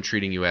way I'm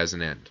treating you as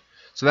an end.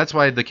 So that's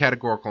why the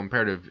categorical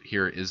imperative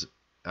here is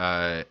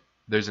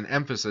there's an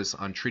emphasis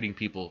on treating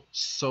people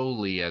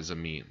solely as a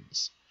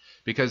means.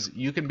 Because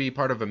you can be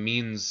part of a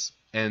means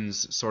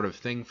ends sort of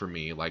thing for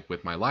me, like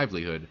with my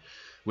livelihood,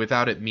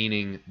 without it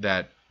meaning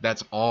that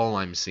that's all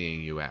I'm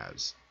seeing you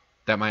as.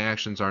 That my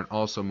actions aren't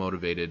also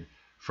motivated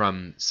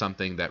from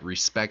something that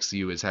respects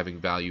you as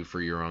having value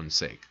for your own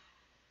sake.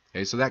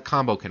 Okay, so that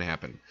combo can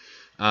happen.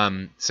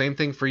 Same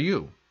thing for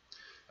you.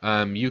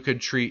 You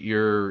could treat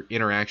your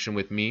interaction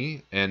with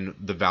me and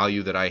the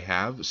value that I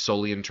have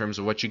solely in terms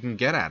of what you can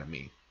get out of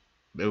me,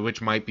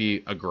 which might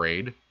be a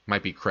grade,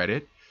 might be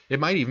credit, it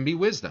might even be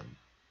wisdom.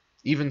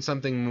 Even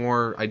something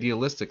more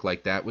idealistic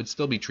like that would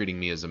still be treating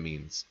me as a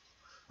means.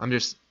 I'm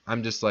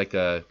just like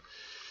a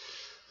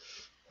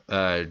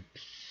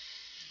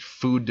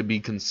food to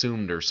be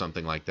consumed or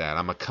something like that.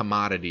 I'm a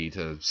commodity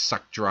to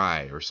suck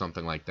dry or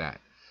something like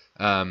that.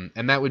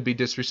 And that would be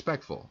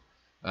disrespectful.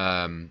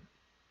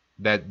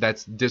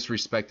 That's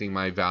disrespecting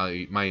my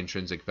value, my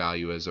intrinsic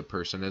value as a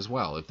person as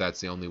well, if that's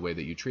the only way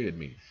that you treated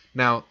me.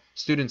 Now,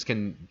 students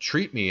can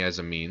treat me as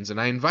a means, and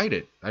I invite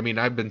it. I mean,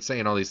 I've been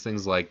saying all these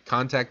things like,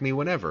 contact me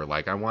whenever,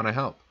 like I want to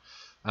help.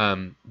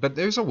 But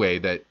there's a way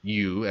that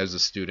you, as a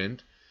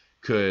student,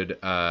 could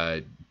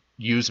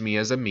use me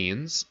as a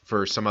means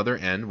for some other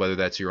end, whether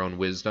that's your own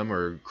wisdom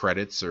or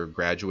credits or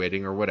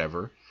graduating or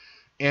whatever,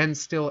 and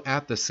still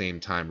at the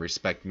same time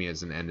respect me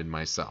as an end in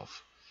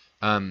myself.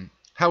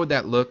 How would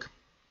that look?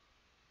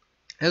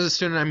 As a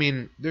student, I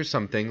mean, there's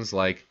some things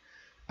like,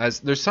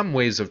 there's some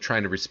ways of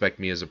trying to respect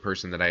me as a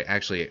person that I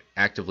actually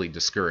actively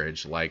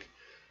discourage, like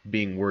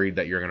being worried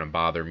that you're going to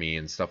bother me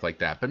and stuff like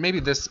that. But maybe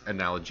this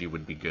analogy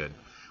would be good.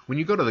 When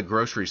you go to the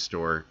grocery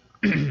store,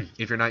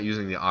 if you're not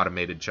using the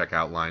automated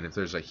checkout line, if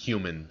there's a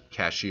human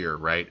cashier,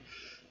 right,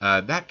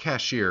 that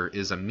cashier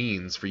is a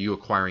means for you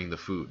acquiring the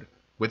food.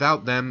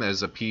 Without them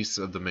as a piece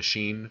of the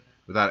machine,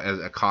 without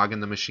a cog in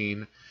the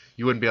machine,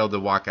 you wouldn't be able to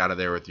walk out of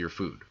there with your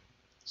food.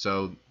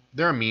 So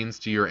they're a means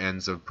to your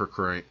ends of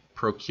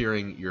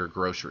procuring your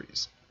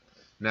groceries.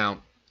 Now,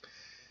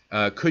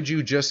 could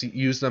you just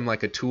use them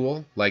like a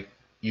tool? Like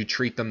you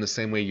treat them the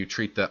same way you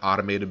treat the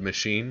automated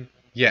machine?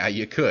 Yeah,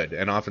 you could.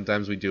 And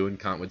oftentimes we do, and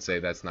Kant would say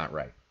that's not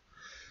right.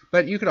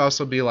 But you could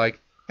also be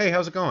like, hey,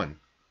 how's it going?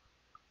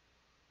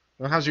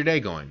 Well, how's your day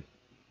going?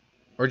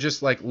 Or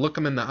just like look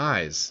them in the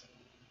eyes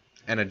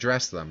and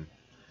address them.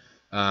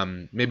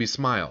 Maybe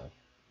smile.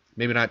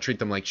 Maybe not treat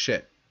them like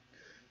shit.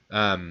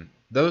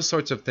 Those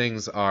sorts of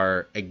things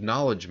are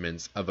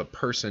acknowledgments of a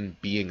person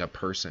being a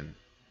person.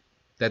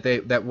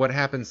 That what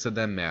happens to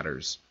them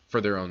matters for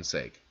their own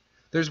sake.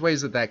 There's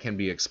ways that can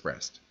be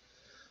expressed.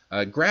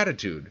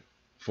 Gratitude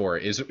for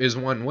it is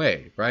one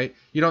way, right?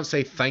 You don't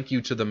say thank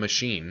you to the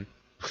machine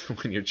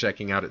when you're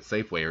checking out at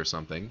Safeway or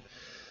something.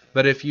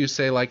 But if you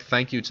say like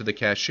thank you to the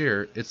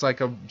cashier, it's like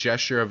a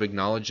gesture of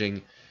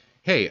acknowledging,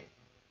 hey,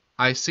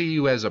 I see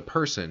you as a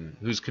person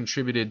who's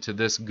contributed to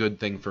this good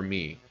thing for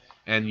me.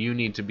 And you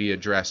need to be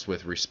addressed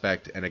with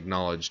respect and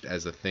acknowledged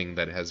as a thing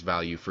that has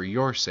value for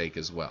your sake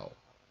as well.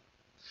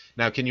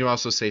 Now, can you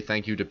also say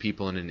thank you to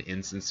people in an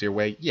insincere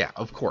way? Yeah,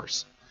 of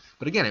course.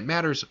 But again, it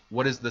matters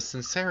what is the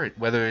sincerity,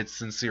 whether it's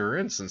sincere or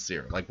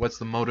insincere. Like, what's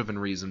the motive and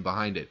reason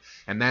behind it?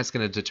 And that's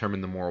going to determine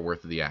the moral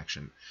worth of the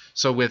action.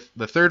 So with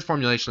the third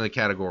formulation of the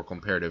categorical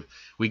imperative,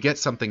 we get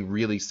something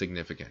really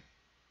significant.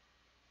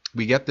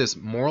 We get this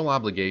moral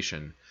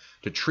obligation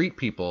to treat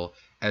people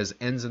as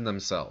ends in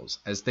themselves,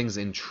 as things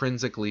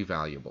intrinsically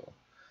valuable.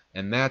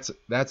 And that's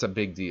a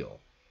big deal.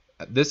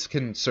 This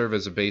can serve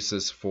as a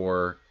basis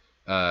for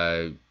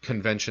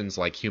conventions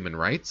like human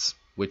rights,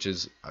 which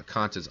is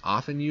Kant is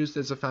often used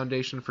as a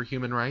foundation for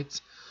human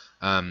rights.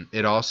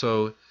 It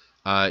also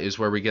is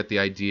where we get the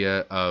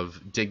idea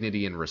of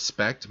dignity and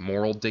respect,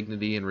 moral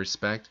dignity and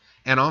respect,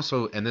 and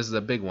also, and this is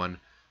a big one,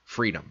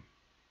 freedom.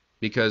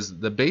 Because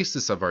the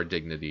basis of our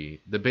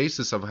dignity, the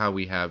basis of how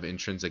we have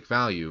intrinsic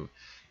value,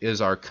 is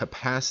our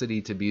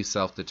capacity to be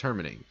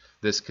self-determining,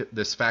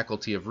 this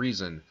faculty of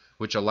reason,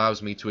 which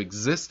allows me to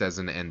exist as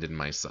an end in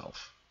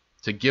myself.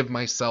 To give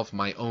myself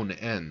my own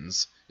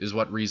ends is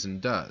what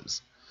reason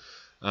does.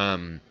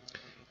 And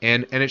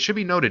it should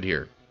be noted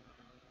here,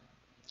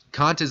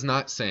 Kant is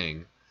not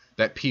saying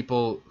that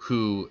people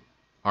who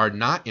are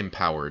not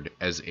empowered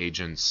as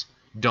agents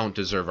don't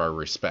deserve our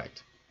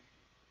respect.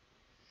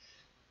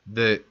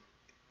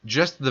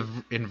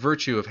 In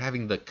virtue of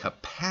having the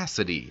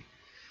capacity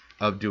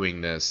of doing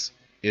this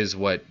is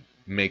what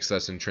makes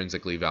us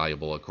intrinsically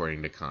valuable,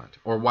 according to Kant,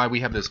 or why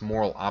we have this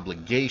moral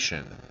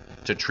obligation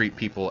to treat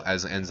people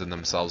as ends in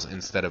themselves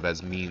instead of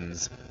as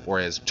means or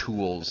as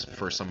tools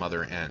for some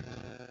other end.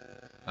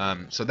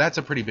 So that's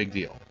a pretty big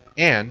deal.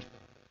 And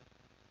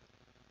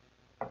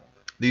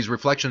these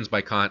reflections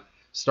by Kant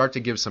start to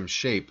give some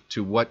shape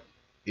to what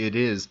it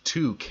is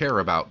to care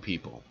about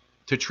people.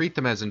 To treat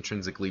them as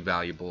intrinsically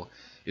valuable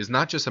is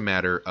not just a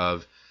matter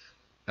of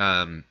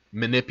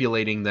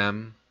manipulating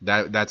them.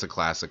 That's a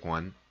classic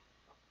one.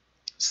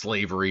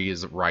 Slavery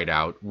is right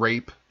out.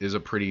 Rape is a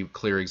pretty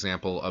clear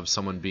example of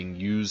someone being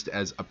used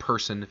as a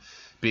person,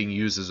 being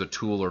used as a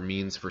tool or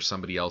means for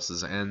somebody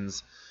else's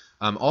ends.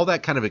 All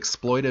that kind of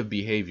exploitive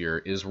behavior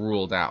is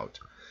ruled out.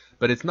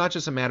 But it's not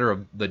just a matter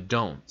of the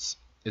don'ts.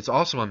 It's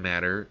also a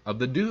matter of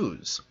the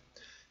do's.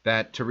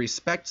 That to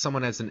respect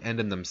someone as an end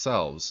in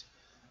themselves,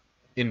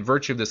 in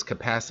virtue of this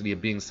capacity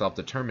of being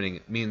self-determining,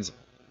 means,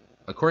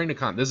 according to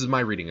Kant, this is my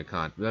reading of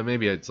Kant,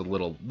 maybe it's a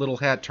little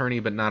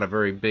hat-turny, but not a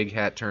very big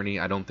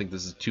hat-turny. I don't think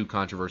this is too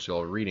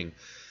controversial a reading.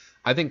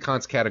 I think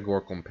Kant's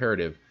categorical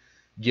imperative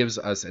gives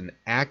us an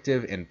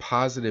active and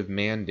positive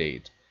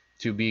mandate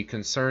to be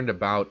concerned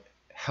about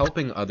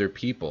helping other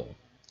people,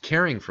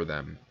 caring for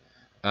them,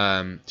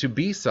 to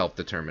be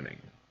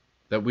self-determining.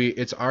 That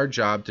it's our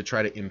job to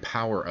try to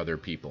empower other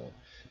people,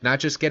 not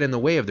just get in the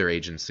way of their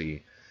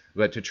agency,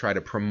 but to try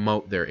to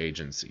promote their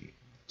agency,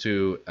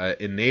 to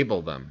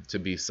enable them to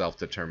be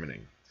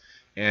self-determining.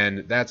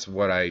 And that's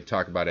what I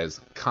talk about as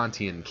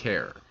Kantian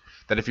care.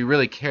 That if you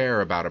really care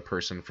about a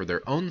person for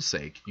their own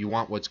sake, you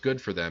want what's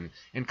good for them,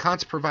 and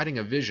Kant's providing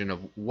a vision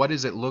of what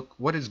is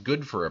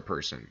good for a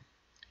person.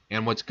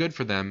 And what's good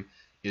for them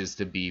is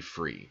to be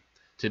free,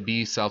 to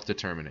be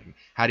self-determining.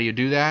 How do you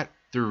do that?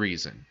 Through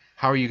reason.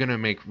 How are you going to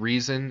make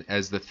reason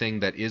as the thing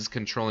that is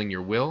controlling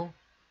your will?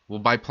 Well,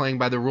 by playing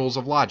by the rules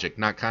of logic,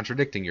 not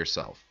contradicting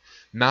yourself,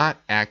 not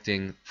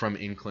acting from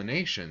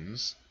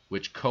inclinations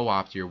which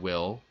co-opt your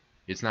will.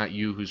 It's not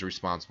you who's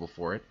responsible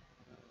for it,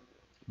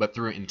 but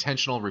through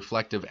intentional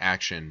reflective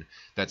action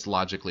that's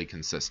logically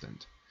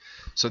consistent.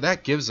 So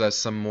that gives us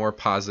some more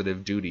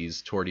positive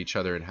duties toward each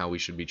other and how we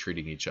should be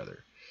treating each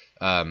other.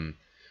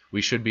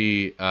 We should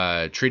be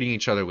treating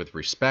each other with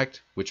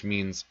respect, which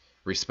means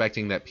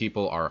respecting that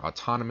people are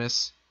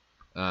autonomous,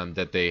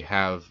 that they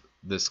have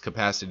this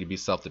capacity to be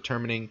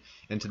self-determining,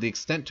 and to the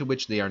extent to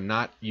which they are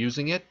not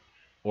using it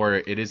or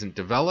it isn't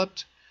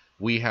developed,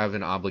 we have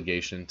an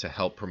obligation to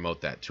help promote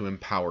that, to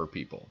empower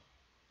people.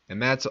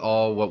 And that's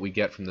all what we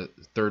get from the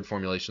third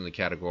formulation of the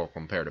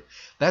categorical imperative.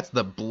 That's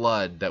the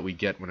blood that we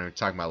get when we're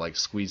talking about like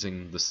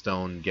squeezing the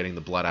stone, getting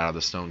the blood out of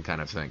the stone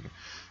kind of thing.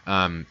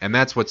 And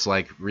that's what's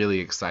like really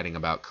exciting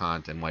about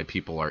Kant and why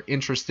people are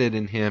interested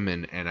in him,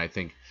 and I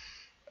think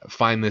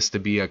find this to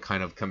be a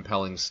kind of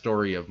compelling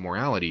story of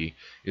morality,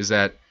 is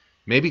that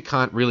maybe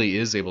Kant really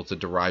is able to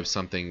derive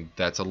something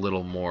that's a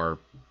little more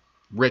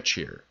rich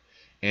here,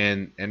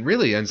 and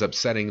really ends up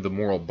setting the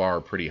moral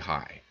bar pretty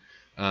high.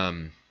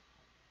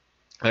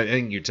 I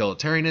think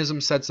utilitarianism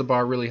sets the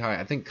bar really high.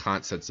 I think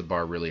Kant sets the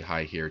bar really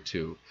high here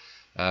too.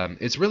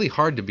 It's really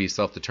hard to be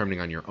self-determining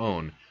on your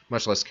own,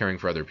 much less caring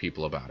for other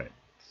people about it.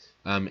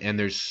 And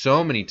there's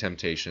so many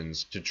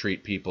temptations to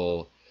treat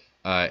people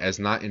as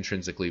not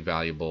intrinsically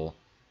valuable,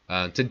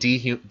 to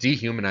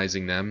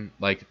dehumanizing them.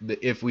 Like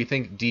if we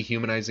think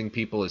dehumanizing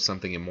people is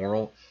something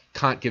immoral,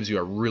 Kant gives you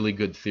a really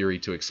good theory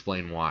to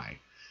explain why.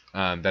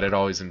 That it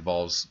always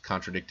involves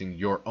contradicting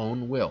your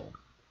own will.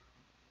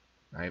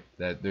 Right?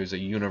 That there's a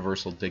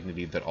universal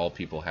dignity that all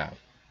people have.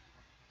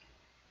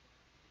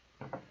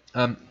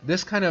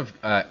 This kind of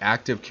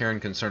active care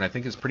and concern I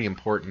think is pretty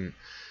important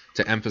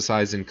to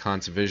emphasize in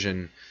Kant's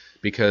vision,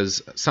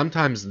 because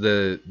sometimes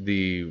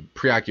the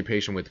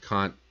preoccupation with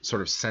Kant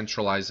sort of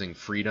centralizing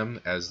freedom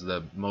as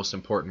the most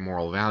important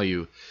moral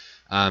value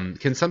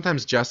can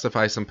sometimes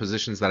justify some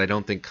positions that I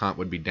don't think Kant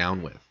would be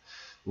down with,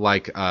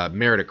 like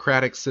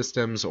meritocratic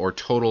systems or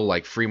total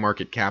like free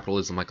market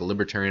capitalism, like a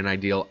libertarian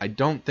ideal. I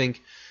don't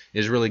think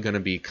is really going to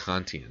be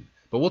Kantian.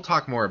 But we'll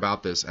talk more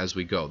about this as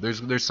we go.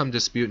 There's some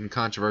dispute and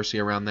controversy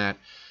around that,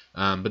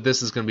 but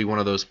this is going to be one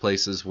of those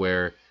places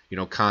where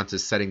Kant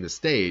is setting the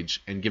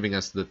stage and giving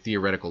us the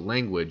theoretical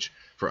language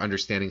for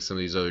understanding some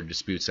of these other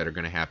disputes that are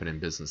going to happen in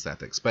business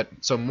ethics. But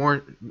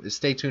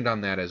stay tuned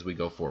on that as we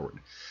go forward.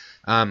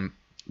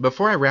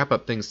 Before I wrap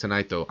up things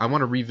tonight, though, I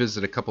want to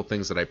revisit a couple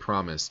things that I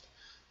promised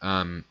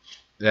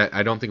that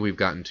I don't think we've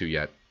gotten to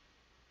yet.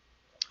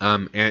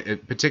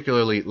 And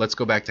particularly, let's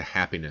go back to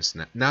happiness.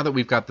 Now that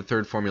we've got the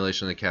third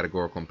formulation of the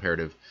categorical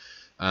imperative,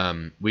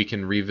 we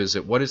can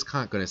revisit what is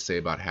Kant going to say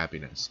about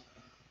happiness.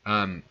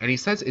 And he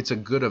says it's a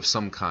good of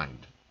some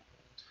kind.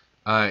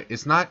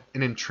 It's not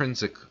an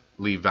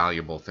intrinsically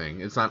valuable thing.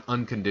 It's not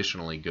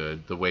unconditionally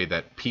good, the way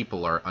that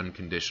people are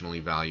unconditionally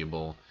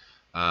valuable,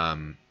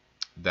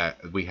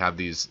 that we have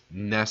these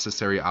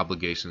necessary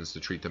obligations to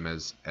treat them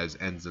as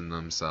ends in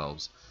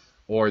themselves.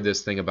 Or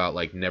this thing about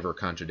like never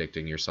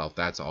contradicting yourself,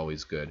 that's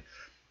always good.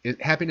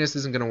 Happiness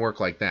isn't going to work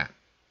like that.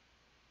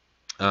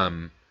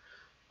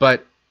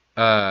 But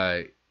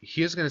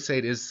he is going to say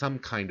it is some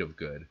kind of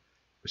good.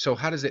 So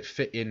how does it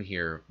fit in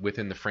here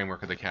within the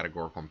framework of the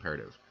categorical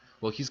imperative?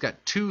 Well, he's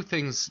got two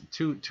ways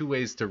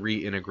to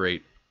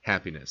reintegrate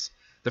happiness.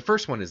 The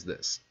first one is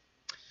this.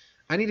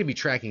 I need to be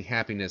tracking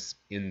happiness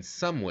in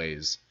some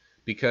ways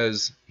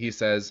because, he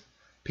says,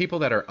 people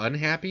that are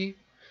unhappy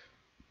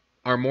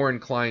are more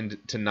inclined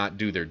to not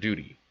do their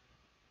duty.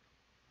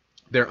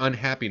 Their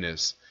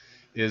unhappiness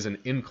is an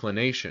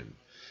inclination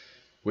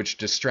which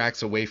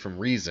distracts away from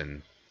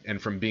reason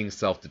and from being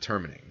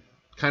self-determining.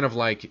 Kind of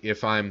like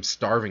if I'm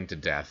starving to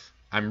death,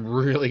 I'm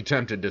really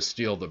tempted to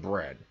steal the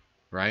bread,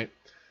 right?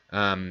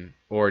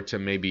 Or to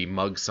maybe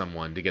mug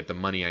someone to get the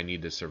money I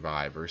need to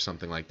survive or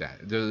something like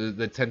that.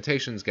 The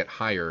temptations get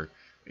higher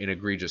in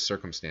egregious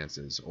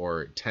circumstances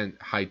or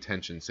high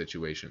tension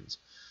situations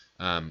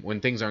when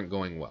things aren't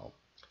going well.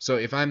 So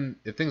if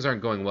things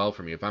aren't going well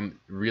for me, if I'm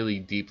really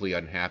deeply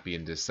unhappy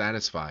and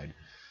dissatisfied,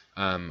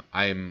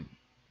 I'm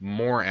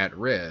more at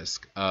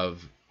risk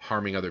of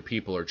harming other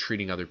people or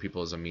treating other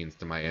people as a means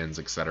to my ends,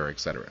 etc.,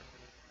 etc.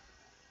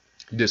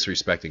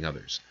 Disrespecting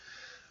others.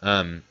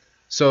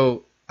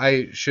 So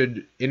I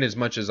should, in as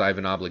much as I have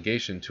an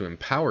obligation to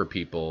empower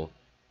people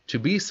to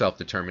be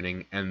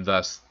self-determining and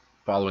thus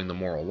following the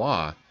moral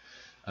law,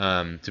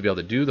 to be able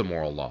to do the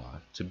moral law,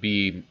 to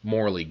be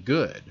morally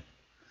good,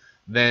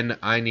 then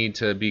I need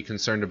to be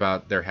concerned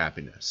about their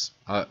happiness.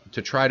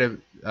 To try to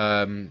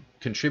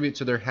contribute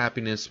to their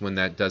happiness when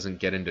that doesn't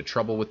get into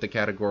trouble with the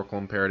categorical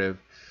imperative,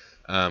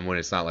 when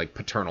it's not like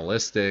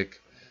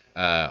paternalistic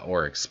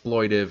or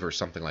exploitive or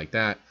something like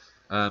that,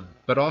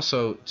 but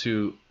also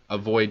to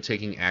avoid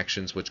taking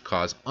actions which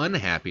cause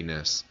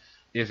unhappiness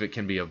if it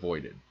can be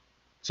avoided.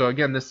 So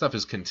again, this stuff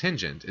is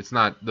contingent.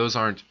 Those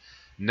aren't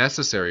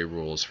necessary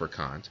rules for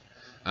Kant.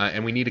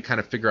 And we need to kind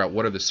of figure out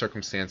what are the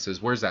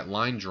circumstances, where's that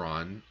line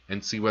drawn,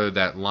 and see whether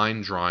that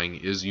line drawing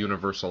is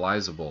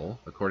universalizable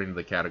according to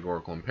the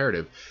categorical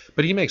imperative.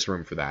 But he makes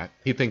room for that.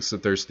 He thinks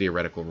that there's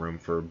theoretical room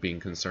for being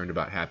concerned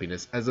about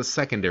happiness as a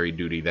secondary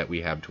duty that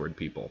we have toward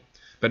people,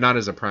 but not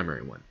as a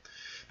primary one.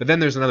 But then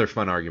there's another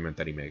fun argument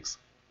that he makes.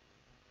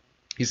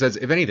 He says,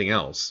 if anything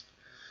else,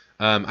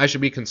 I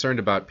should be concerned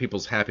about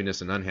people's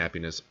happiness and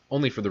unhappiness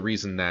only for the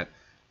reason that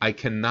I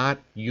cannot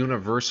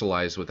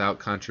universalize without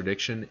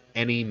contradiction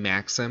any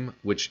maxim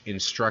which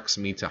instructs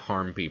me to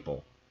harm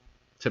people,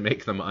 to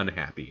make them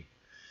unhappy.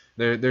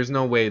 There's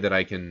no way that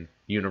I can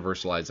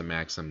universalize a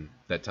maxim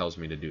that tells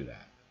me to do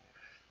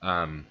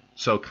that.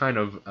 So kind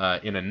of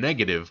in a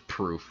negative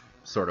proof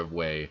sort of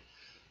way,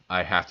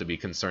 I have to be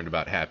concerned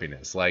about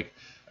happiness. Like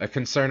a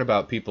concern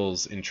about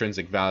people's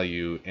intrinsic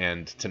value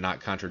and to not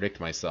contradict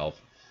myself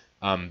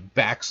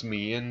backs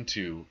me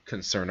into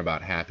concern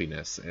about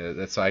happiness.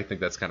 So I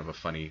think that's kind of a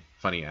funny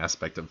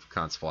aspect of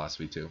Kant's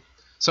philosophy too.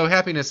 So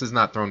happiness is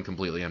not thrown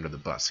completely under the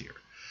bus here,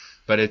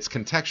 but it's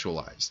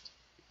contextualized.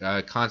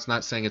 Kant's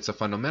not saying it's a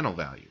fundamental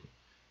value,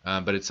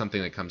 but it's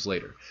something that comes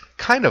later.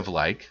 Kind of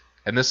like,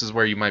 and this is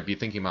where you might be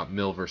thinking about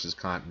Mill versus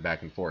Kant and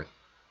back and forth.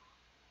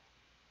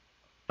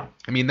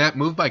 I mean, that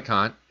move by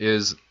Kant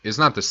is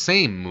not the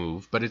same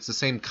move, but it's the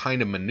same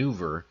kind of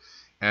maneuver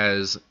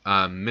as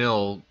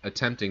Mill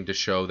attempting to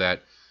show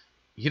that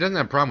he doesn't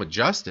have a problem with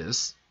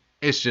justice.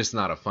 It's just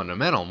not a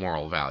fundamental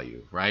moral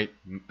value, right?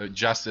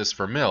 Justice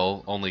for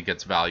Mill only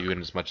gets value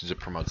in as much as it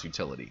promotes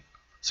utility.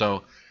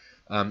 So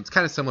it's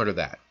kind of similar to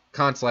that.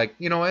 Kant's like,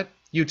 you know what?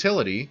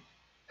 Utility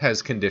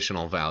has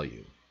conditional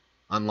value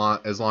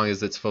as long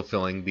as it's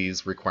fulfilling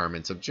these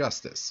requirements of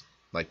justice,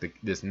 like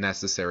this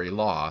necessary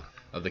law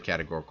of the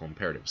categorical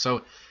imperative.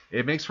 So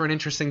it makes for an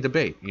interesting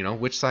debate,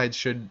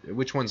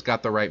 which one's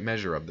got the right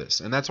measure of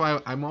this. And that's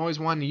why I'm always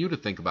wanting you to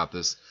think about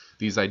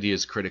these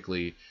ideas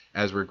critically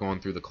as we're going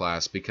through the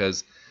class,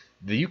 because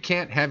you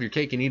can't have your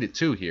cake and eat it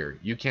too here.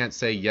 You can't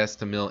say yes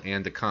to Mill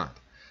and to Kant.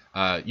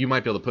 You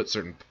might be able to put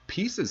certain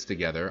pieces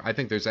together. I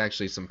think there's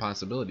actually some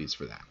possibilities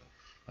for that.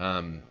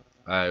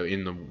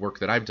 In the work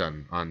that I've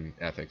done on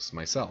ethics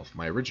myself,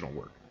 my original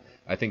work,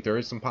 I think there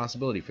is some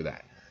possibility for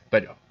that.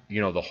 But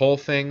the whole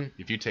thing.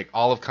 If you take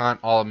all of Kant,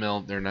 all of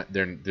Mill, they're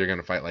going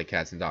to fight like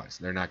cats and dogs.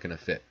 They're not going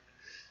to fit.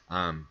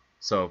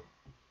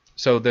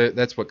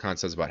 That's what Kant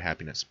says about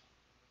happiness.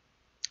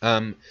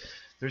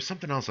 There's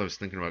something else I was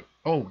thinking about.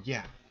 Oh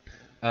yeah.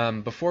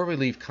 Before we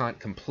leave Kant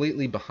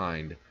completely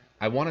behind,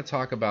 I want to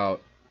talk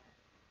about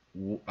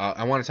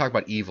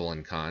evil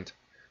in Kant.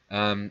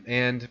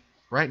 And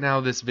right now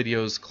this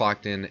video's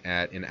clocked in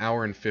at 1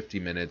 hour and 50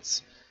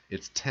 minutes.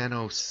 It's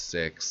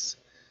 10:06.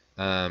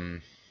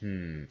 I'm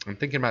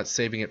thinking about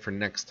saving it for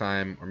next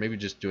time, or maybe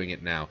just doing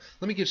it now.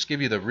 Let me just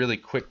give you the really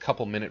quick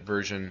couple-minute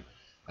version.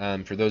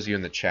 For those of you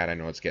in the chat, I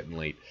know it's getting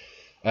late.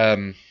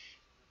 So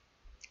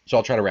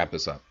I'll try to wrap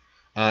this up.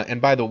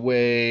 And by the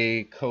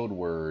way, code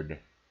word.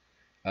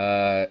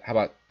 How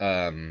about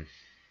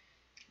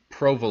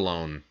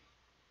provolone?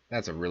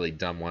 That's a really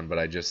dumb one, but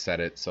I just said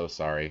it, so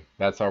sorry.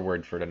 That's our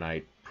word for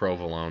tonight,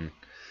 provolone.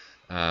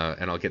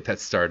 And I'll get that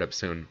started up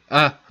soon.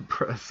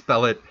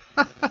 Spell it.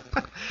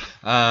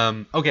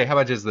 Okay, how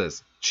about just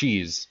this?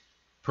 Cheese.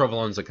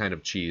 Provolone's a kind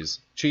of cheese.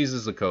 Cheese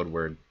is a code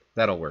word.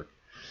 That'll work.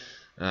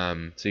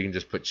 So you can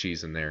just put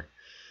cheese in there.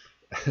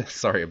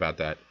 Sorry about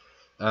that.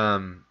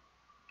 I'm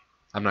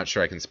not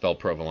sure I can spell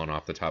provolone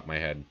off the top of my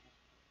head.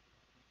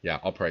 Yeah,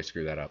 I'll probably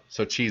screw that up.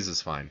 So cheese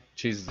is fine.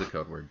 Cheese is the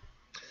code word.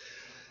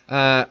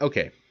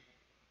 Okay.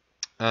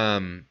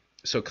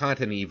 So Kant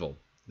and evil.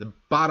 The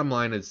bottom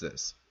line is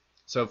this.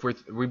 So if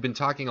we've been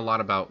talking a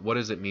lot about what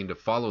does it mean to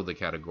follow the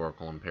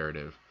categorical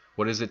imperative?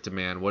 What does it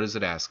demand? What is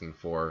it asking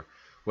for?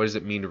 What does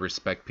it mean to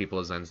respect people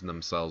as ends in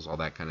themselves? All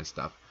that kind of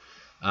stuff.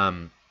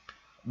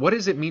 What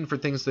does it mean for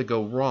things to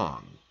go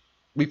wrong?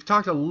 We've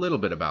talked a little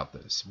bit about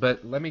this,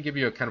 but let me give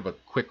you a kind of a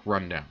quick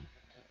rundown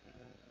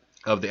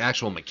of the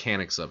actual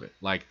mechanics of it.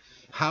 Like,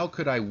 how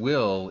could I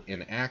will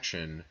in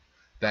action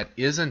that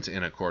isn't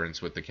in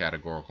accordance with the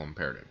categorical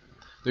imperative?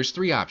 There's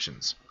 3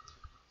 options.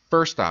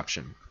 First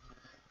option,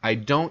 I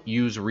don't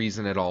use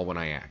reason at all when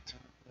I act.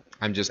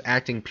 I'm just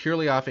acting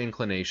purely off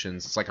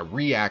inclinations. It's like a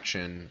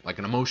reaction, like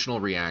an emotional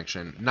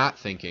reaction, not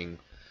thinking.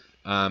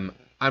 I'm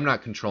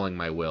not controlling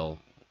my will.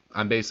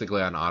 I'm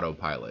basically on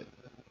autopilot.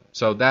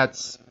 So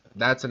that's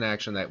an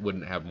action that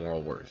wouldn't have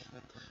moral worth.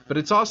 But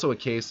it's also a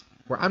case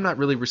where I'm not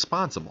really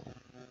responsible,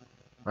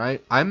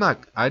 right?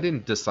 I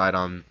didn't decide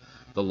on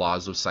the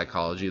laws of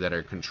psychology that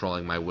are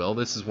controlling my will.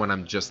 This is when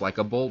I'm just like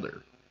a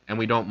boulder. And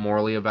we don't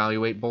morally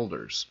evaluate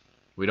boulders.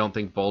 We don't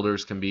think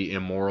boulders can be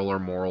immoral or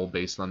moral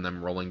based on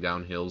them rolling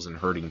down hills and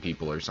hurting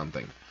people or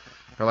something.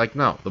 They're like,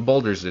 no, the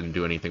boulders didn't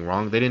do anything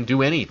wrong. They didn't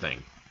do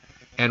anything.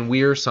 And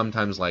we're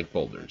sometimes like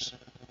boulders.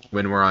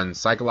 When we're on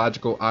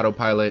psychological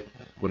autopilot,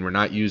 when we're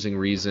not using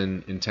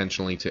reason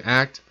intentionally to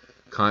act,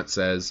 Kant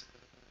says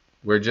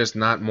we're just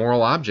not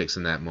moral objects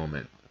in that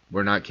moment.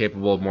 We're not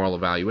capable of moral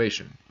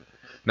evaluation.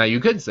 Now you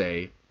could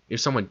say, if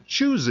someone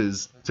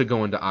chooses to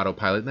go into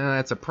autopilot, then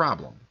that's a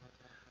problem.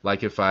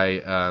 Like if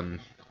I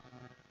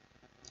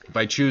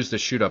choose to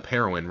shoot up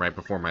heroin right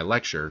before my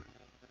lecture,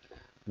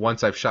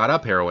 once I've shot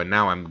up heroin,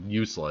 now I'm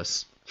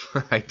useless.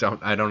 I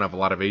don't have a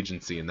lot of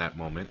agency in that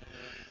moment.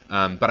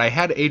 But I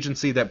had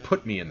agency that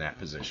put me in that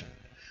position,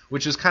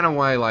 which is kind of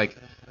why, like,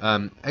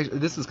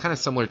 this is kind of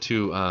similar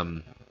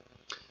to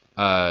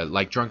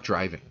like drunk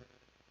driving,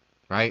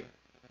 right?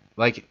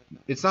 Like,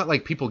 it's not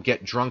like people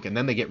get drunk and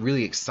then they get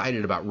really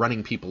excited about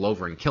running people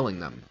over and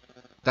killing them.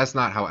 That's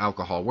not how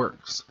alcohol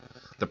works.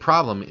 The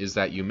problem is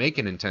that you make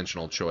an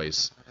intentional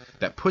choice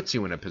that puts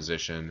you in a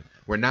position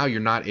where now you're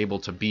not able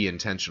to be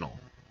intentional,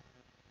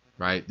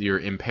 right? You're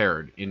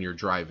impaired in your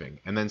driving,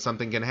 and then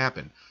something can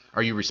happen.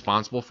 Are you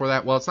responsible for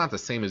that? Well, it's not the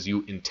same as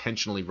you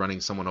intentionally running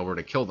someone over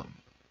to kill them.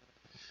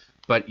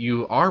 But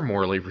you are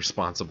morally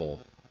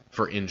responsible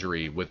for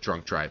injury with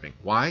drunk driving.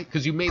 Why?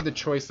 Because you made the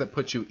choice that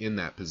put you in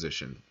that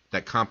position,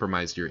 that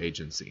compromised your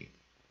agency,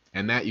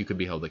 and that you could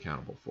be held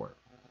accountable for.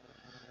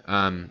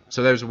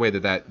 So there's a way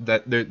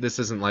this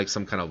isn't like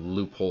some kind of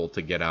loophole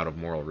to get out of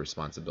moral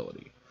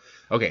responsibility.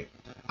 Okay,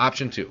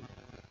 option 2.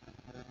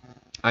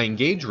 I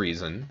engage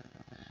reason,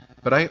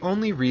 but I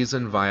only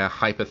reason via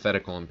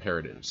hypothetical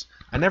imperatives.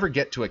 I never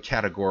get to a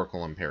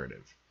categorical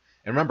imperative.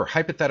 And remember,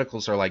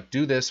 hypotheticals are like,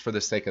 do this for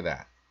the sake of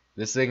that.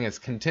 This thing is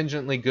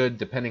contingently good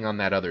depending on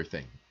that other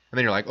thing. And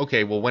then you're like,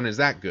 okay, well, when is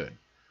that good?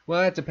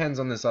 Well, that depends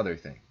on this other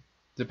thing.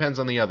 Depends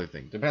on the other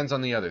thing. Depends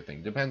on the other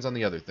thing. Depends on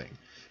the other thing.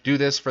 Do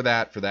this for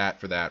that, for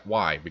that, for that.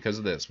 Why? Because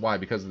of this. Why?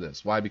 Because of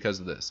this. Why? Because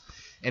of this.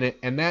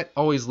 And that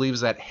always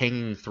leaves that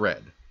hanging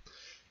thread.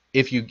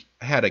 If you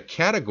had a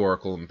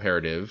categorical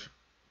imperative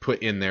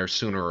put in there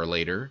sooner or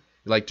later,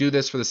 like do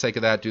this for the sake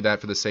of that, do that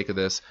for the sake of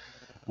this.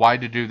 Why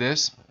to do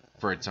this?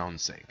 For its own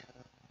sake.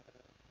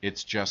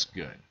 It's just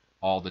good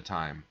all the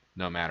time,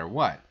 no matter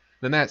what.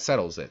 Then that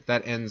settles it.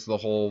 That ends the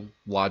whole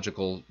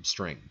logical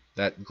string.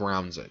 That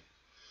grounds it.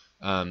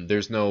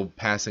 There's no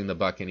passing the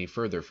buck any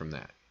further from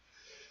that.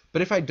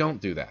 But if I don't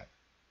do that,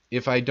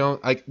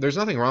 there's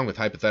nothing wrong with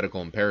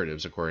hypothetical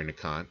imperatives according to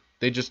Kant.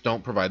 They just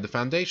don't provide the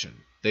foundation.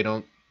 They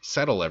don't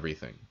settle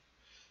everything.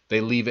 They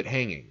leave it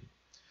hanging.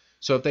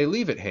 So if they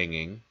leave it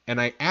hanging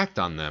and I act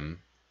on them,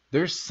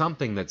 there's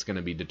something that's going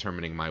to be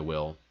determining my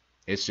will.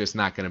 It's just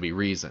not going to be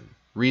reason.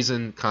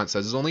 Reason, Kant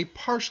says, is only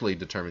partially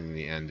determining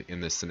the end in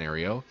this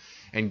scenario.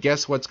 And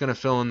guess what's going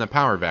to fill in the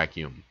power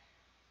vacuum?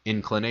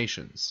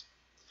 Inclinations.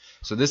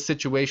 So this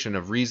situation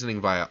of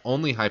reasoning via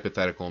only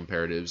hypothetical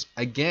imperatives,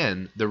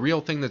 again, the real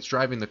thing that's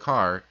driving the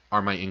car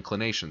are my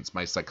inclinations,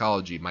 my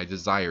psychology, my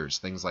desires,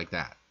 things like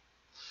that.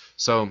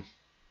 So,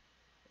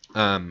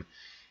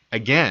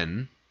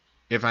 again,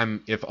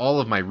 if all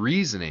of my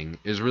reasoning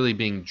is really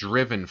being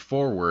driven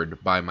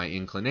forward by my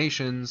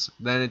inclinations,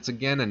 then it's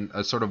again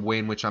a sort of way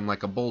in which I'm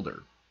like a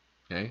boulder.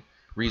 Okay?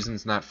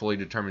 Reason's not fully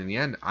determining the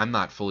end. I'm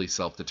not fully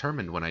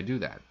self-determined when I do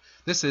that.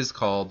 This is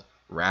called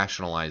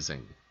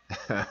rationalizing.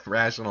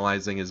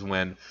 Rationalizing is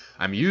when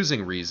I'm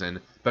using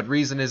reason, but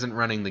reason isn't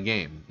running the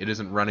game. It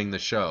isn't running the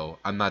show.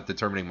 I'm not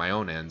determining my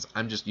own ends.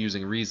 I'm just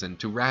using reason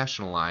to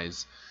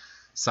rationalize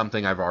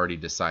something I've already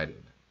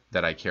decided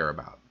that I care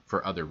about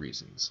for other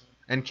reasons.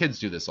 And kids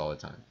do this all the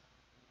time.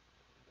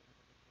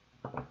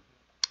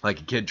 Like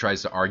a kid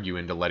tries to argue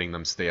into letting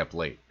them stay up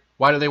late.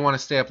 Why do they want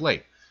to stay up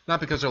late? Not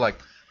because they're like,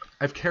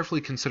 I've carefully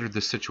considered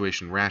this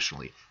situation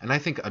rationally, and I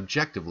think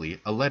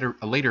objectively a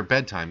later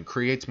bedtime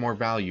creates more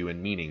value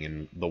and meaning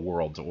in the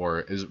world,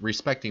 or is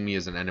respecting me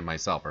as an end in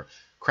myself, or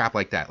crap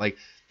like that. Like,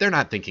 they're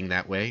not thinking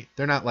that way.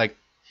 They're not like,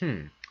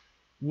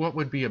 what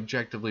would be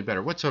objectively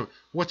better? What's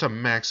a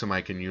maxim I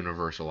can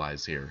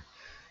universalize here?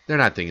 They're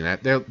not thinking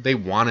that. They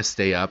want to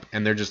stay up,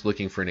 and they're just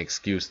looking for an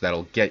excuse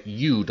that'll get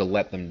you to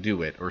let them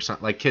do it, or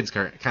something. Like, kids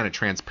are kind of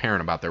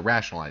transparent about their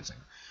rationalizing.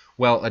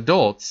 Well,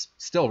 adults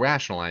still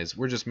rationalize.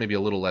 We're just maybe a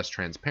little less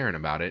transparent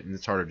about it, and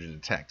it's harder to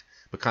detect.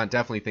 But Kant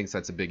definitely thinks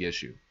that's a big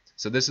issue.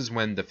 So this is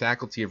when the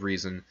faculty of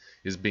reason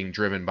is being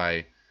driven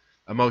by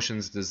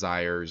emotions,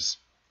 desires,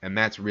 and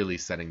that's really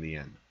setting the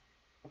end.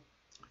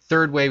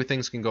 Third way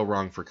things can go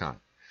wrong for Kant.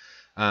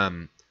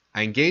 I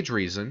engage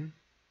reason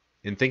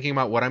in thinking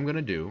about what I'm going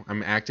to do.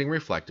 I'm acting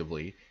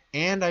reflectively,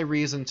 and I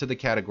reason to the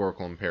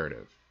categorical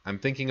imperative. I'm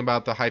thinking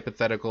about the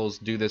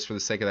hypotheticals, do this for the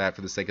sake of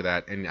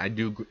that, and I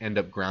do end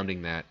up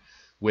grounding that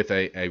with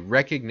a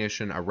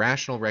recognition, a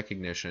rational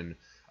recognition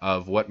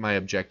of what my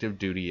objective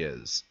duty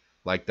is.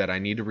 Like that I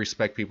need to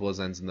respect people as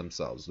ends in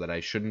themselves, that I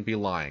shouldn't be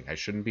lying, I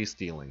shouldn't be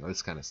stealing,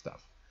 this kind of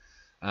stuff.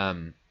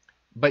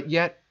 But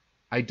yet,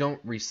 I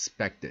don't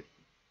respect it.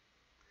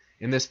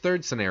 In this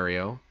third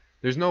scenario,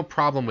 there's no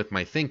problem with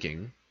my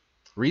thinking.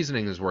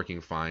 Reasoning is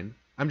working fine.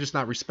 I'm just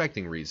not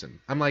respecting reason.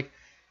 I'm like,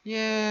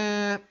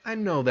 yeah, I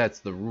know that's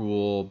the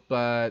rule,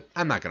 but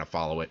I'm not going to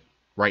follow it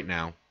right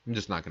now. I'm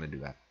just not going to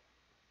do that.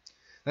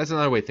 That's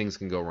another way things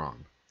can go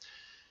wrong.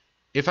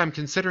 If I'm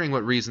considering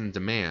what reason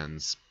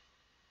demands,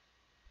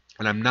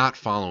 and I'm not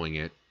following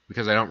it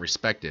because I don't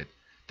respect it,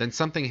 then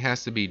something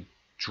has to be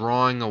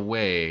drawing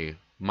away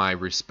my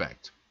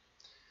respect.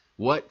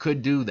 What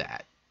could do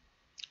that?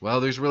 Well,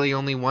 there's really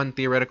only one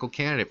theoretical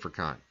candidate for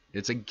Kant.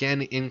 It's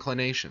again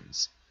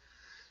inclinations.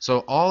 So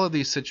all of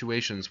these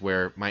situations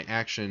where my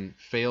action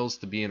fails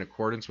to be in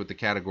accordance with the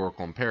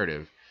categorical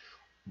imperative,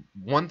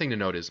 one thing to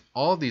note is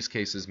all of these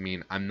cases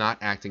mean I'm not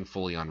acting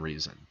fully on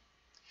reason.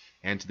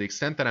 And to the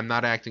extent that I'm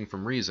not acting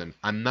from reason,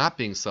 I'm not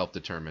being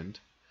self-determined,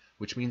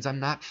 which means I'm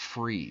not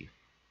free.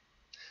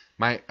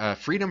 My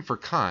freedom for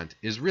Kant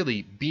is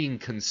really being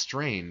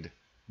constrained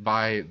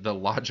by the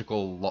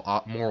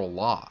logical moral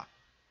law.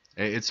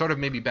 It's sort of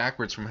maybe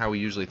backwards from how we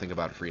usually think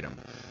about freedom.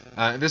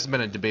 This has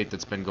been a debate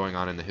that's been going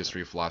on in the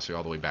history of philosophy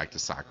all the way back to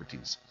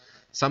Socrates.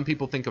 Some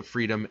people think of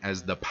freedom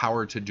as the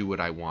power to do what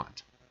I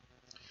want.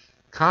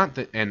 Kant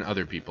and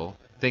other people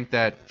think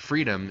that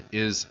freedom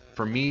is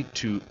for me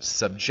to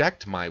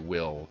subject my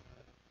will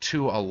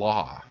to a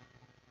law.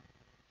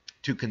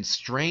 To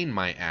constrain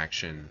my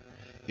action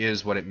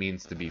is what it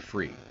means to be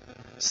free.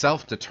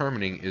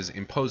 Self-determining is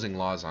imposing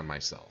laws on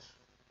myself.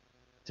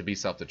 To be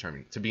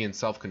self-determining, to be in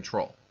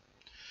self-control.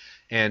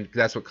 And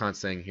that's what Kant's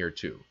saying here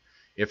too.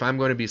 If I'm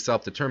going to be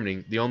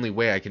self-determining, the only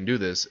way I can do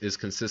this is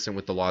consistent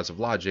with the laws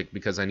of logic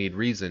because I need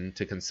reason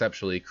to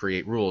conceptually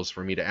create rules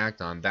for me to act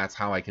on. That's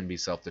how I can be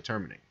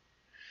self-determining.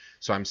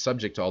 So I'm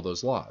subject to all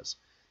those laws.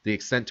 The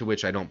extent to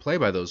which I don't play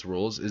by those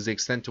rules is the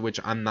extent to which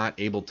I'm not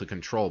able to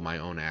control my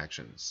own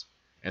actions.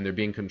 And they're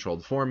being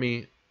controlled for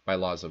me by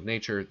laws of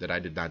nature that I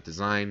did not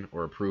design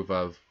or approve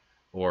of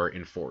or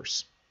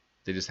enforce.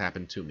 They just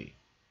happen to me.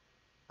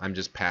 I'm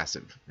just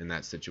passive in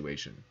that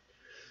situation.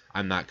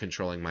 I'm not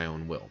controlling my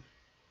own will.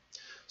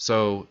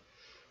 So,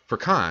 for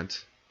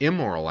Kant,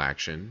 immoral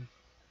action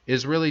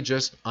is really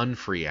just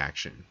unfree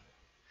action.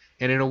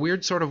 And in a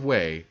weird sort of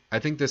way, I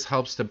think this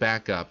helps to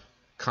back up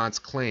Kant's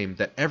claim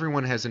that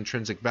everyone has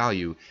intrinsic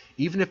value,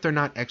 even if they're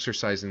not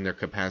exercising their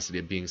capacity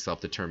of being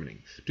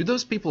self-determining. Do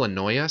those people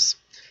annoy us?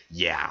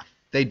 Yeah,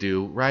 they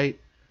do, right?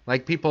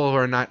 Like people who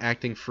are not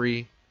acting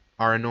free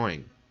are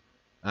annoying.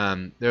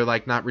 They're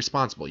like not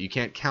responsible. You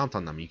can't count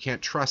on them. You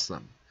can't trust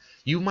them.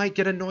 You might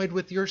get annoyed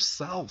with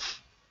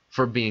yourself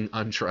for being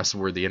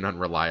untrustworthy and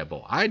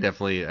unreliable. I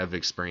definitely have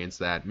experienced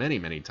that many,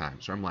 many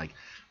times where I'm like,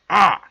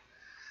 I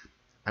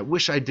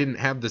wish I didn't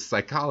have this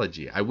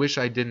psychology. I wish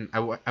I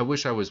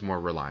was more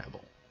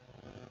reliable.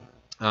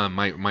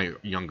 My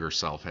younger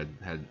self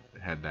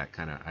had that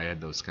kind of, I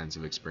had those kinds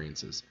of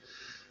experiences.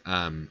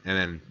 And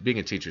then being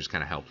a teacher's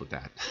kind of helped with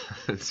that.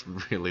 It's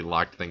really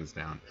locked things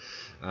down,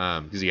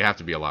 because you have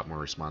to be a lot more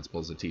responsible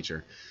as a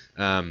teacher.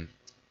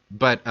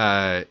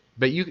 But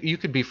you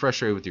could be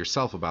frustrated with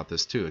yourself about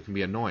this too. It can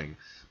be annoying.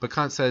 But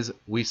Kant says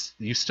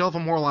you still have a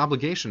moral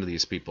obligation to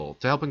these people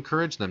to help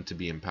encourage them to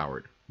be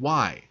empowered.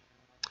 Why?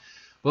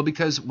 Well,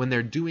 because when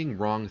they're doing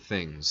wrong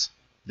things,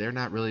 they're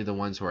not really the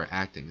ones who are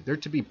acting. They're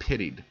to be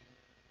pitied.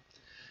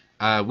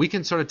 We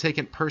can sort of take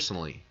it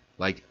personally.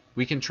 Like,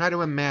 we can try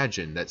to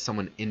imagine that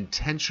someone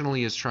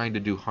intentionally is trying to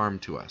do harm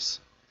to us.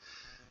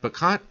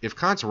 But if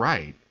Kant's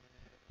right,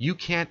 you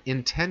can't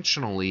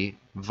intentionally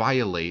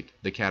violate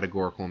the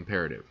categorical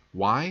imperative.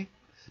 Why?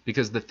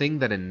 Because the thing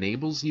that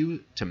enables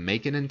you to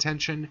make an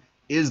intention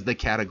is the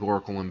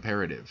categorical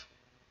imperative.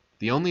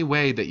 The only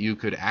way that you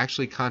could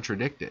actually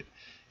contradict it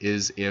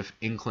is if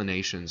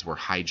inclinations were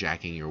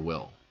hijacking your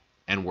will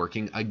and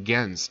working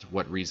against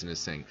what reason is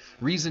saying.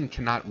 Reason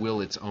cannot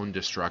will its own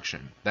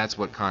destruction. That's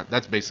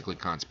basically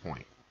Kant's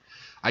point.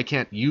 I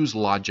can't use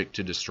logic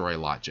to destroy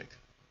logic.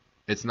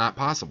 It's not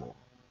possible.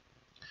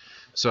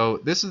 So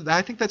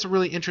I think that's a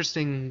really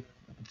interesting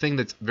thing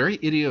that's very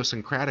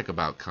idiosyncratic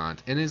about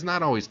Kant and is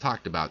not always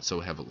talked about so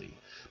heavily.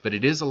 But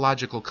it is a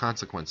logical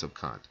consequence of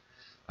Kant.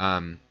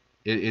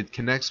 It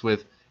connects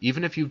with,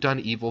 even if you've done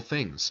evil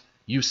things,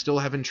 you still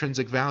have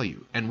intrinsic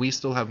value, and we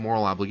still have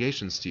moral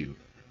obligations to you.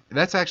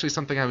 That's actually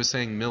something I was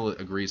saying Mill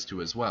agrees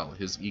to as well.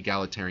 His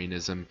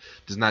egalitarianism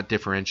does not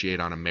differentiate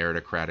on a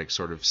meritocratic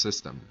sort of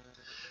system.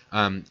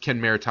 Can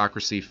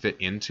meritocracy fit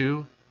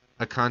into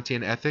a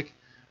Kantian ethic?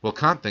 Well,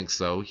 Kant thinks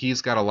so.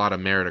 He's got a lot of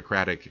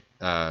meritocratic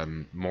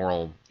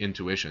moral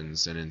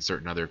intuitions, and in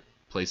certain other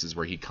places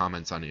where he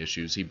comments on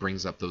issues, he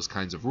brings up those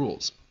kinds of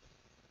rules.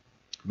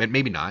 But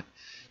maybe not.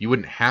 You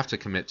wouldn't have to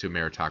commit to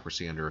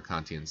meritocracy under a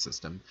Kantian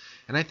system.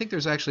 And I think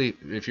there's actually,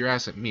 if you're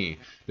asking me,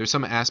 there's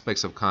some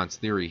aspects of Kant's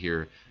theory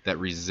here that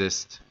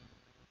resist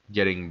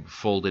getting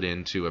folded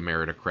into a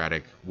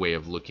meritocratic way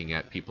of looking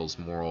at people's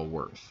moral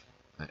worth.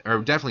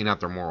 Or definitely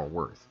not their moral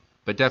worth,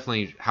 but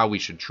definitely how we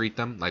should treat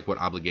them, like what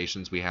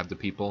obligations we have to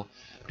people.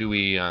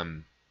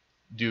 In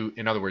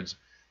other words,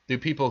 do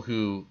people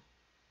who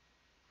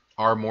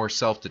are more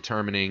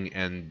self-determining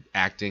and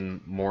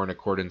acting more in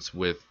accordance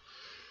with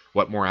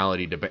what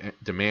morality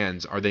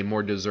demands, are they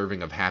more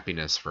deserving of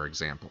happiness, for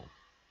example?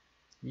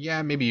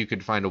 Yeah, maybe you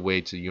could find a way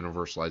to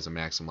universalize a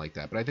maxim like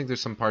that, but I think there's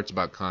some parts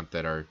about Kant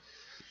that are,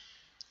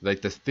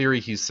 like, the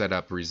theory he's set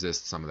up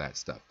resists some of that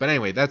stuff. But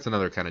anyway, that's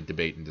another kind of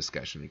debate and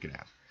discussion you could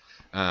have.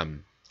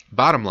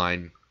 Bottom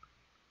line,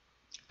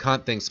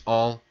 Kant thinks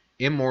all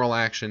immoral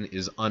action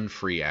is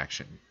unfree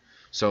action.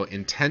 So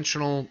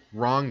intentional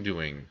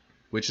wrongdoing,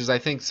 which is, I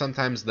think,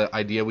 sometimes the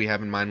idea we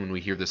have in mind when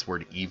we hear this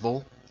word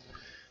evil.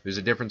 There's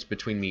a difference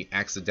between me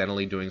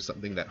accidentally doing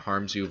something that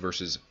harms you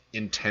versus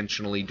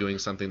intentionally doing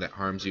something that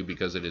harms you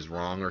because it is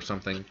wrong or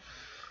something.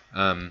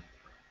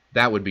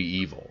 That would be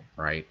evil,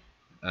 right?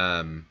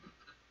 But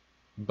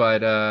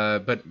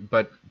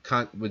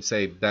Kant would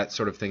say that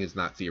sort of thing is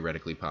not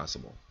theoretically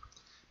possible.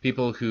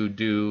 People who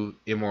do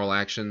immoral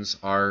actions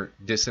are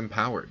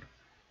disempowered.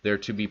 They're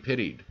to be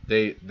pitied.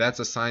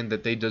 That's a sign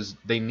that they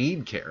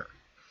need care.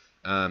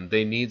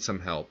 They need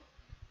some help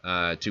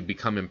to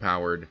become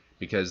empowered,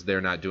 because they're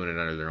not doing it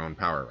under their own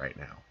power right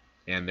now.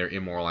 And their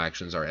immoral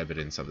actions are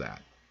evidence of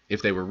that.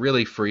 If they were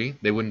really free,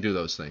 they wouldn't do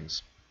those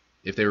things.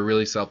 If they were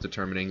really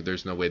self-determining,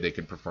 there's no way they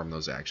could perform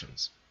those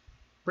actions.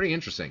 Pretty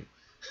interesting.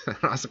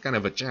 Also kind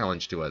of a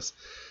challenge to us.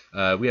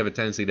 We have a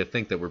tendency to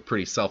think that we're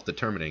pretty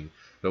self-determining,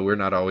 but we're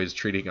not always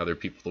treating other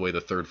people the way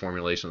the third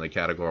formulation of the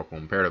categorical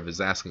imperative is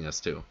asking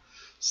us to.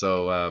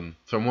 So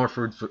more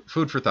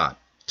food for thought.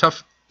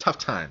 Tough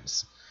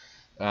times.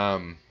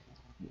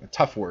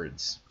 Tough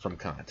words from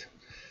Kant.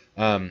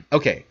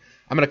 Okay,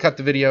 I'm going to cut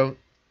the video.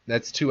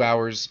 That's 2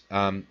 hours.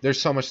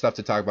 There's so much stuff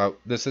to talk about.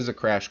 This is a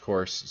crash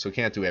course, so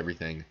can't do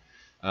everything.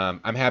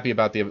 I'm happy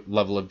about the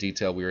level of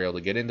detail we were able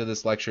to get into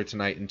this lecture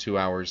tonight in 2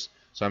 hours,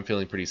 so I'm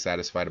feeling pretty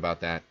satisfied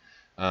about that.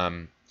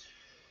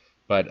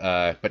 But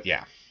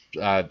yeah,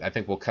 I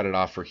think we'll cut it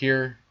off for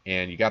here,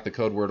 and you got the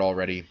code word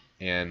already,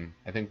 and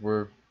I think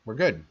we're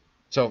good.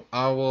 So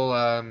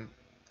I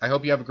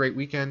hope you have a great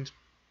weekend.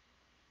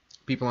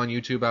 People on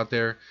YouTube out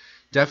there,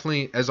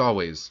 definitely, as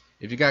always,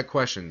 if you got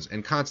questions,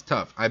 and Kant's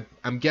tough,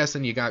 I'm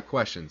guessing you got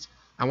questions.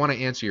 I want to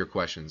answer your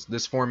questions.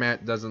 This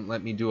format doesn't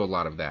let me do a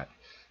lot of that,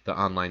 the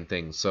online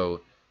thing. So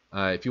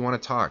if you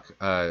want to talk,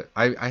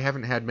 I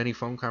haven't had many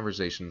phone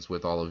conversations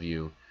with all of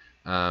you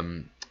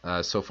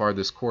so far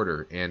this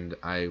quarter, and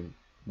I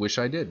wish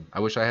I did.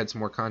 I wish I had some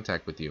more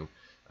contact with you.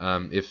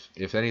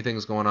 If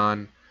anything's going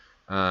on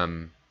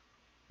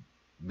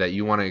that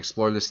you want to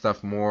explore this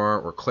stuff more,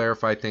 or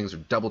clarify things, or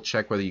double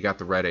check whether you got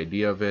the right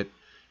idea of it,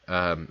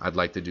 I'd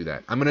like to do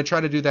that. I'm going to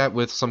try to do that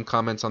with some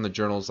comments on the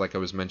journals like I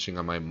was mentioning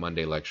on my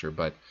Monday lecture,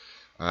 but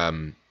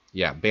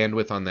yeah,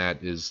 bandwidth on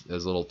that is a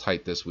little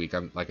tight this week.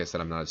 Like I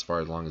said, I'm not as far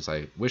along as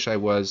I wish I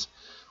was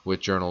with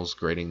journals,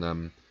 grading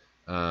them.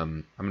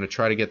 I'm going to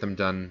try to get them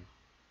done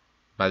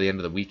by the end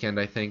of the weekend,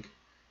 I think.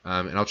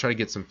 And I'll try to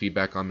get some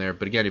feedback on there.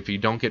 But again, if you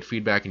don't get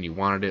feedback and you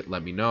wanted it,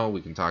 let me know. We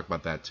can talk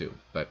about that too.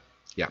 But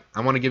yeah,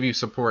 I want to give you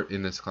support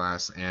in this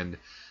class, and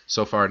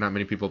so far not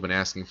many people have been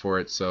asking for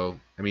it. So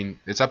I mean,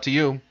 it's up to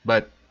you,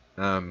 but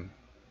I'm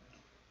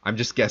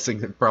just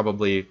guessing that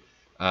probably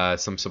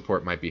some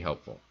support might be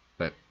helpful.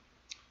 But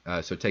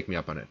so take me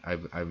up on it.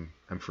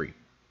 I'm free.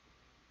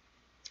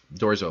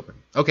 Doors open.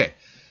 Okay.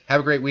 Have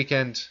a great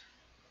weekend.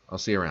 I'll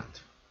see you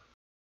around.